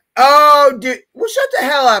 All right. Oh, dude. Well, shut the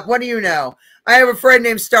hell up. What do you know? I have a friend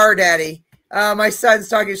named Star Daddy. My son's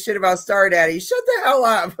talking shit about Star Daddy. Shut the hell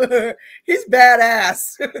up. He's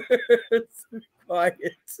badass. Quiet.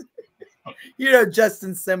 You know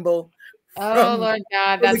Justin Symbol. Oh, Lord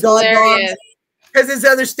God. That's hilarious. Because his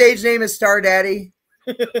other stage name is Star Daddy.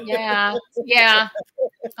 Yeah. Yeah.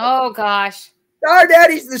 Oh, gosh. Star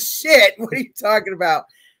Daddy's the shit. What are you talking about?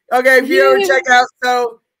 Okay, if you ever check out,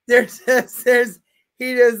 so there's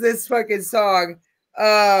he does this fucking song.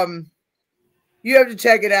 You have to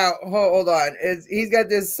check it out. Hold on. He's got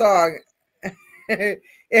this song. It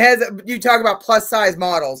has, you talk about plus size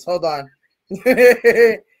models. Hold on.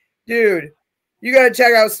 Dude, you got to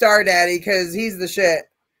check out Star Daddy because he's the shit.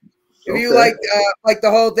 If you like the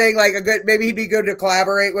whole thing, like a good, maybe he'd be good to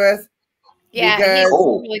collaborate with. Yeah, because he's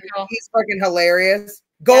really cool. He's fucking hilarious.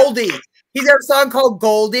 Goldie. He's got a song called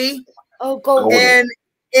Goldie. Oh, Goldie.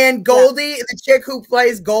 And Goldie, the chick who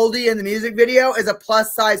plays Goldie in the music video, is a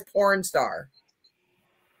plus size porn star.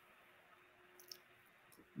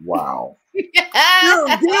 Wow.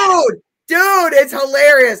 Dude, it's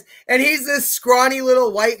hilarious. And he's this scrawny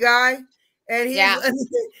little white guy. And he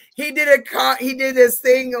did this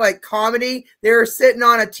thing like comedy. They were sitting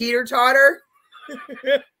on a teeter-totter.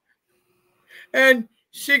 And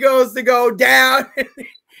she goes to go down.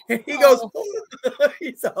 And he goes,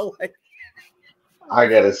 he's all like, I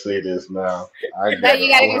gotta see this now. You gotta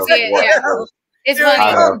go see it. Yeah. It's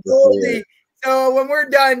funny. So when we're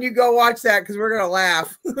done, you go watch that because we're gonna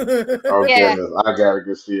laugh. Oh goodness, I gotta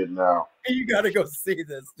go see it now. You gotta go see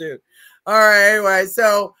this, dude. All right. Anyway,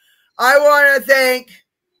 so I want to thank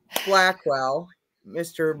Blackwell,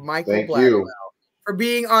 Mr. Michael Blackwell, for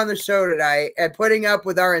being on the show tonight and putting up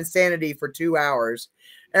with our insanity for 2 hours.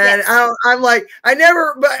 And I'm like, but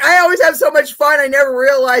I always have so much fun. I never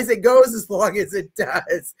realize it goes as long as it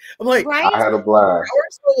does. I'm like, I had a blast.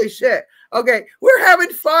 Holy shit. Okay. We're having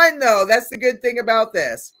fun though. That's the good thing about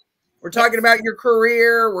this. We're talking about your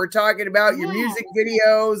career. We're talking about your music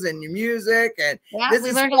videos and your music. And this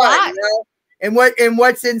is learned fun, a lot. You know? And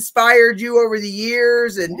what's inspired you over the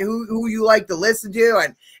years and who you like to listen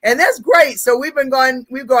to. And that's great. So we've gone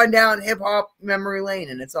down hip hop memory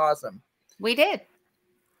lane and it's awesome. We did.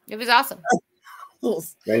 It was awesome.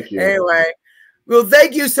 Thank you. Anyway, well,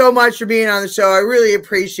 thank you so much for being on the show. I really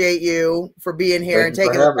appreciate you for being here and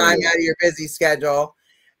taking the time out of your busy schedule.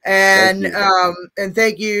 And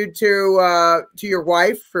thank you to your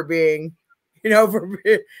wife for being,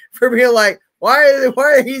 for being like, why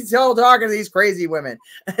are he still talking to these crazy women?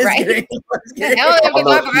 Right. She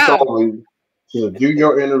said, do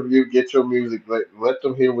your interview, get your music, let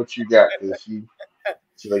them hear what you got.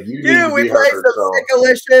 She's like, you need to be played heard, some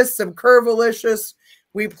Sickalicious, some Curvalicious.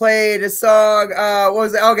 We played a song. What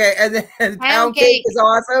was it? Okay, and then Pound Cake is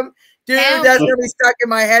awesome. Dude, that's gonna be stuck in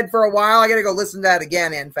my head for a while. I gotta go listen to that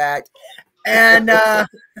again, in fact. And and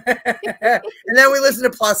then we listen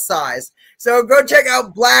to Plus Size. So go check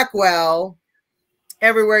out Blackwell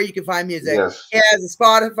everywhere you can find music. Yes. He has a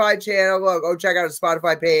Spotify channel. Go check out his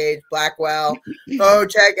Spotify page, Blackwell. Go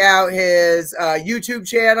check out his YouTube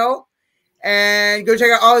channel. And go check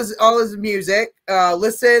out all his music.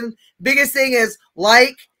 Listen. Biggest thing is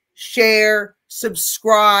like, share,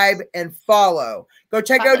 subscribe, and follow. Go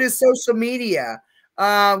check out his social media.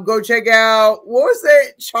 Go check out, what was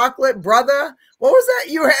that? Chocolate Brother? What was that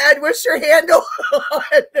you had? What's your handle?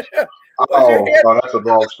 That's a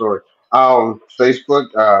long story.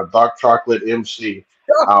 Facebook, Dark Chocolate MC.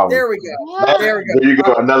 Oh, there we go. What? There we There you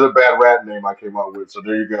go. Another bad rat name I came up with. So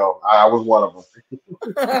there you go. I was one of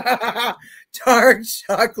them. Dark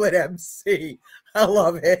Chocolate MC. I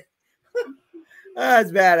love it.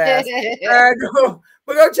 That's badass.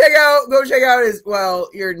 But go check out as well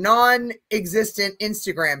your non-existent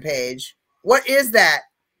Instagram page. What is that?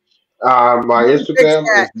 My Instagram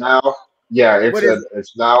is now,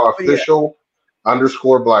 it's now official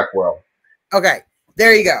 _ Blackwell. Okay,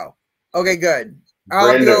 there you go. Okay, good. I'll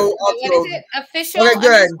Brandon. go. What is it? Official Okay,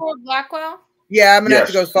 good. _ Blackwell? Yeah, I'm gonna have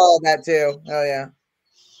to Yes. go follow that too. Oh yeah.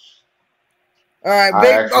 All right, I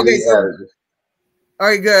big. actually Okay, so added it. all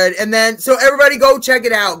right, good. And then, so everybody go check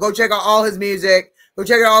it out. Go check out all his music. Go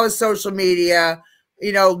check out all his social media.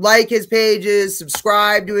 You know, like his pages,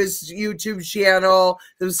 subscribe to his YouTube channel.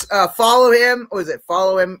 Follow him. What is it?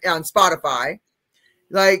 Follow him on Spotify.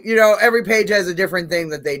 Like, you know, every page has a different thing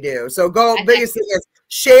that they do. So go, biggest thing is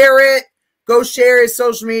share it. Go share his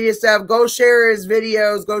social media stuff. Go share his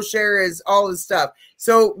videos. Go share all his stuff.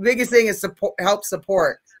 So biggest thing is help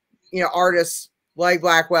support, you know, artists like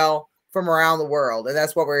Blackwell from around the world. And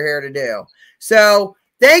that's what we're here to do. So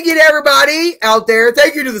thank you to everybody out there.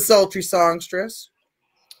 Thank you to the Sultry Songstress.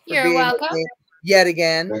 You're welcome. Yet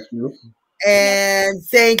again. Thank you. And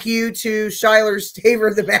thank you to Shyler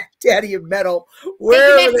Staver, the Mac Daddy of Metal, Thank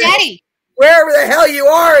wherever you, Mac Daddy. wherever the hell you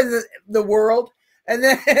are in the world. And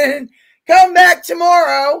then come back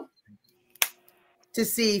tomorrow to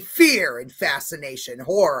see Fear and Fascination,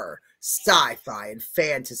 horror, sci-fi, and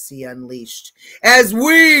fantasy unleashed as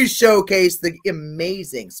we showcase the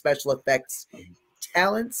amazing special effects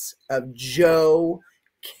talents of Joe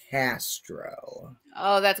Castro.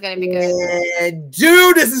 Oh, that's going to be good. And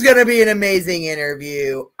dude, this is going to be an amazing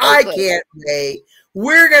interview. I can't wait.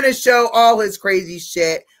 We're going to show all his crazy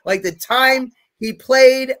shit, like the time he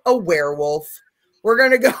played a werewolf. We're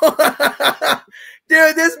going to go.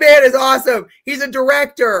 Dude, this man is awesome. He's a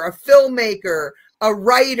director, a filmmaker, a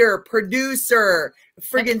writer, producer,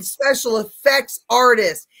 friggin' special effects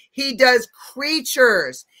artist. He does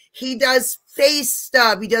creatures. He does face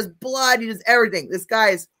stuff. He does blood. He does everything. This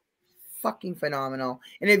guy is fucking phenomenal.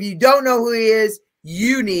 And if you don't know who he is,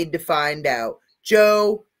 you need to find out.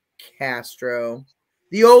 Joe Castro,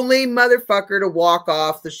 the only motherfucker to walk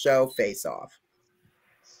off the show Face Off.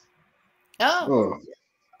 Oh.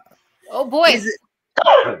 Oh boy.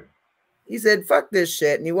 He said, fuck this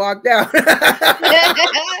shit, and he walked out. Okay.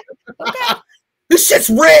 This shit's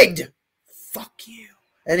rigged. Fuck you.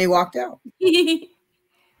 And he walked out.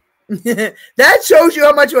 That shows you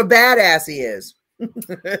how much of a badass he is.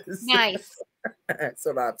 Nice. That's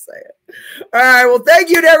what I'm saying. All right. Well, thank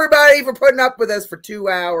you to everybody for putting up with us for 2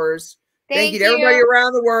 hours. Thank you to everybody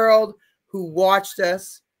around the world who watched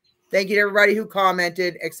us. Thank you to everybody who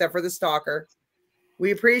commented, except for the stalker.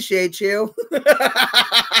 We appreciate you.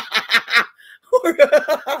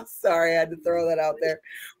 Sorry, I had to throw that out there.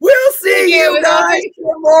 We'll see you guys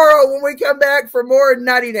tomorrow when we come back for more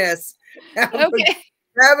nuttiness. Have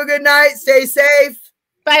a good night. Stay safe.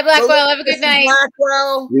 Bye, Blackwell. Have a good night.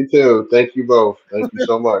 Blackwell. You too. Thank you both. Thank you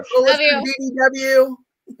so much. Love you.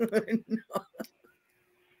 BDW. No.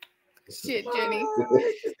 Shit, Jenny.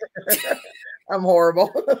 I'm horrible.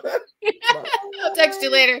 I'll text you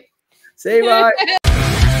later. Say bye.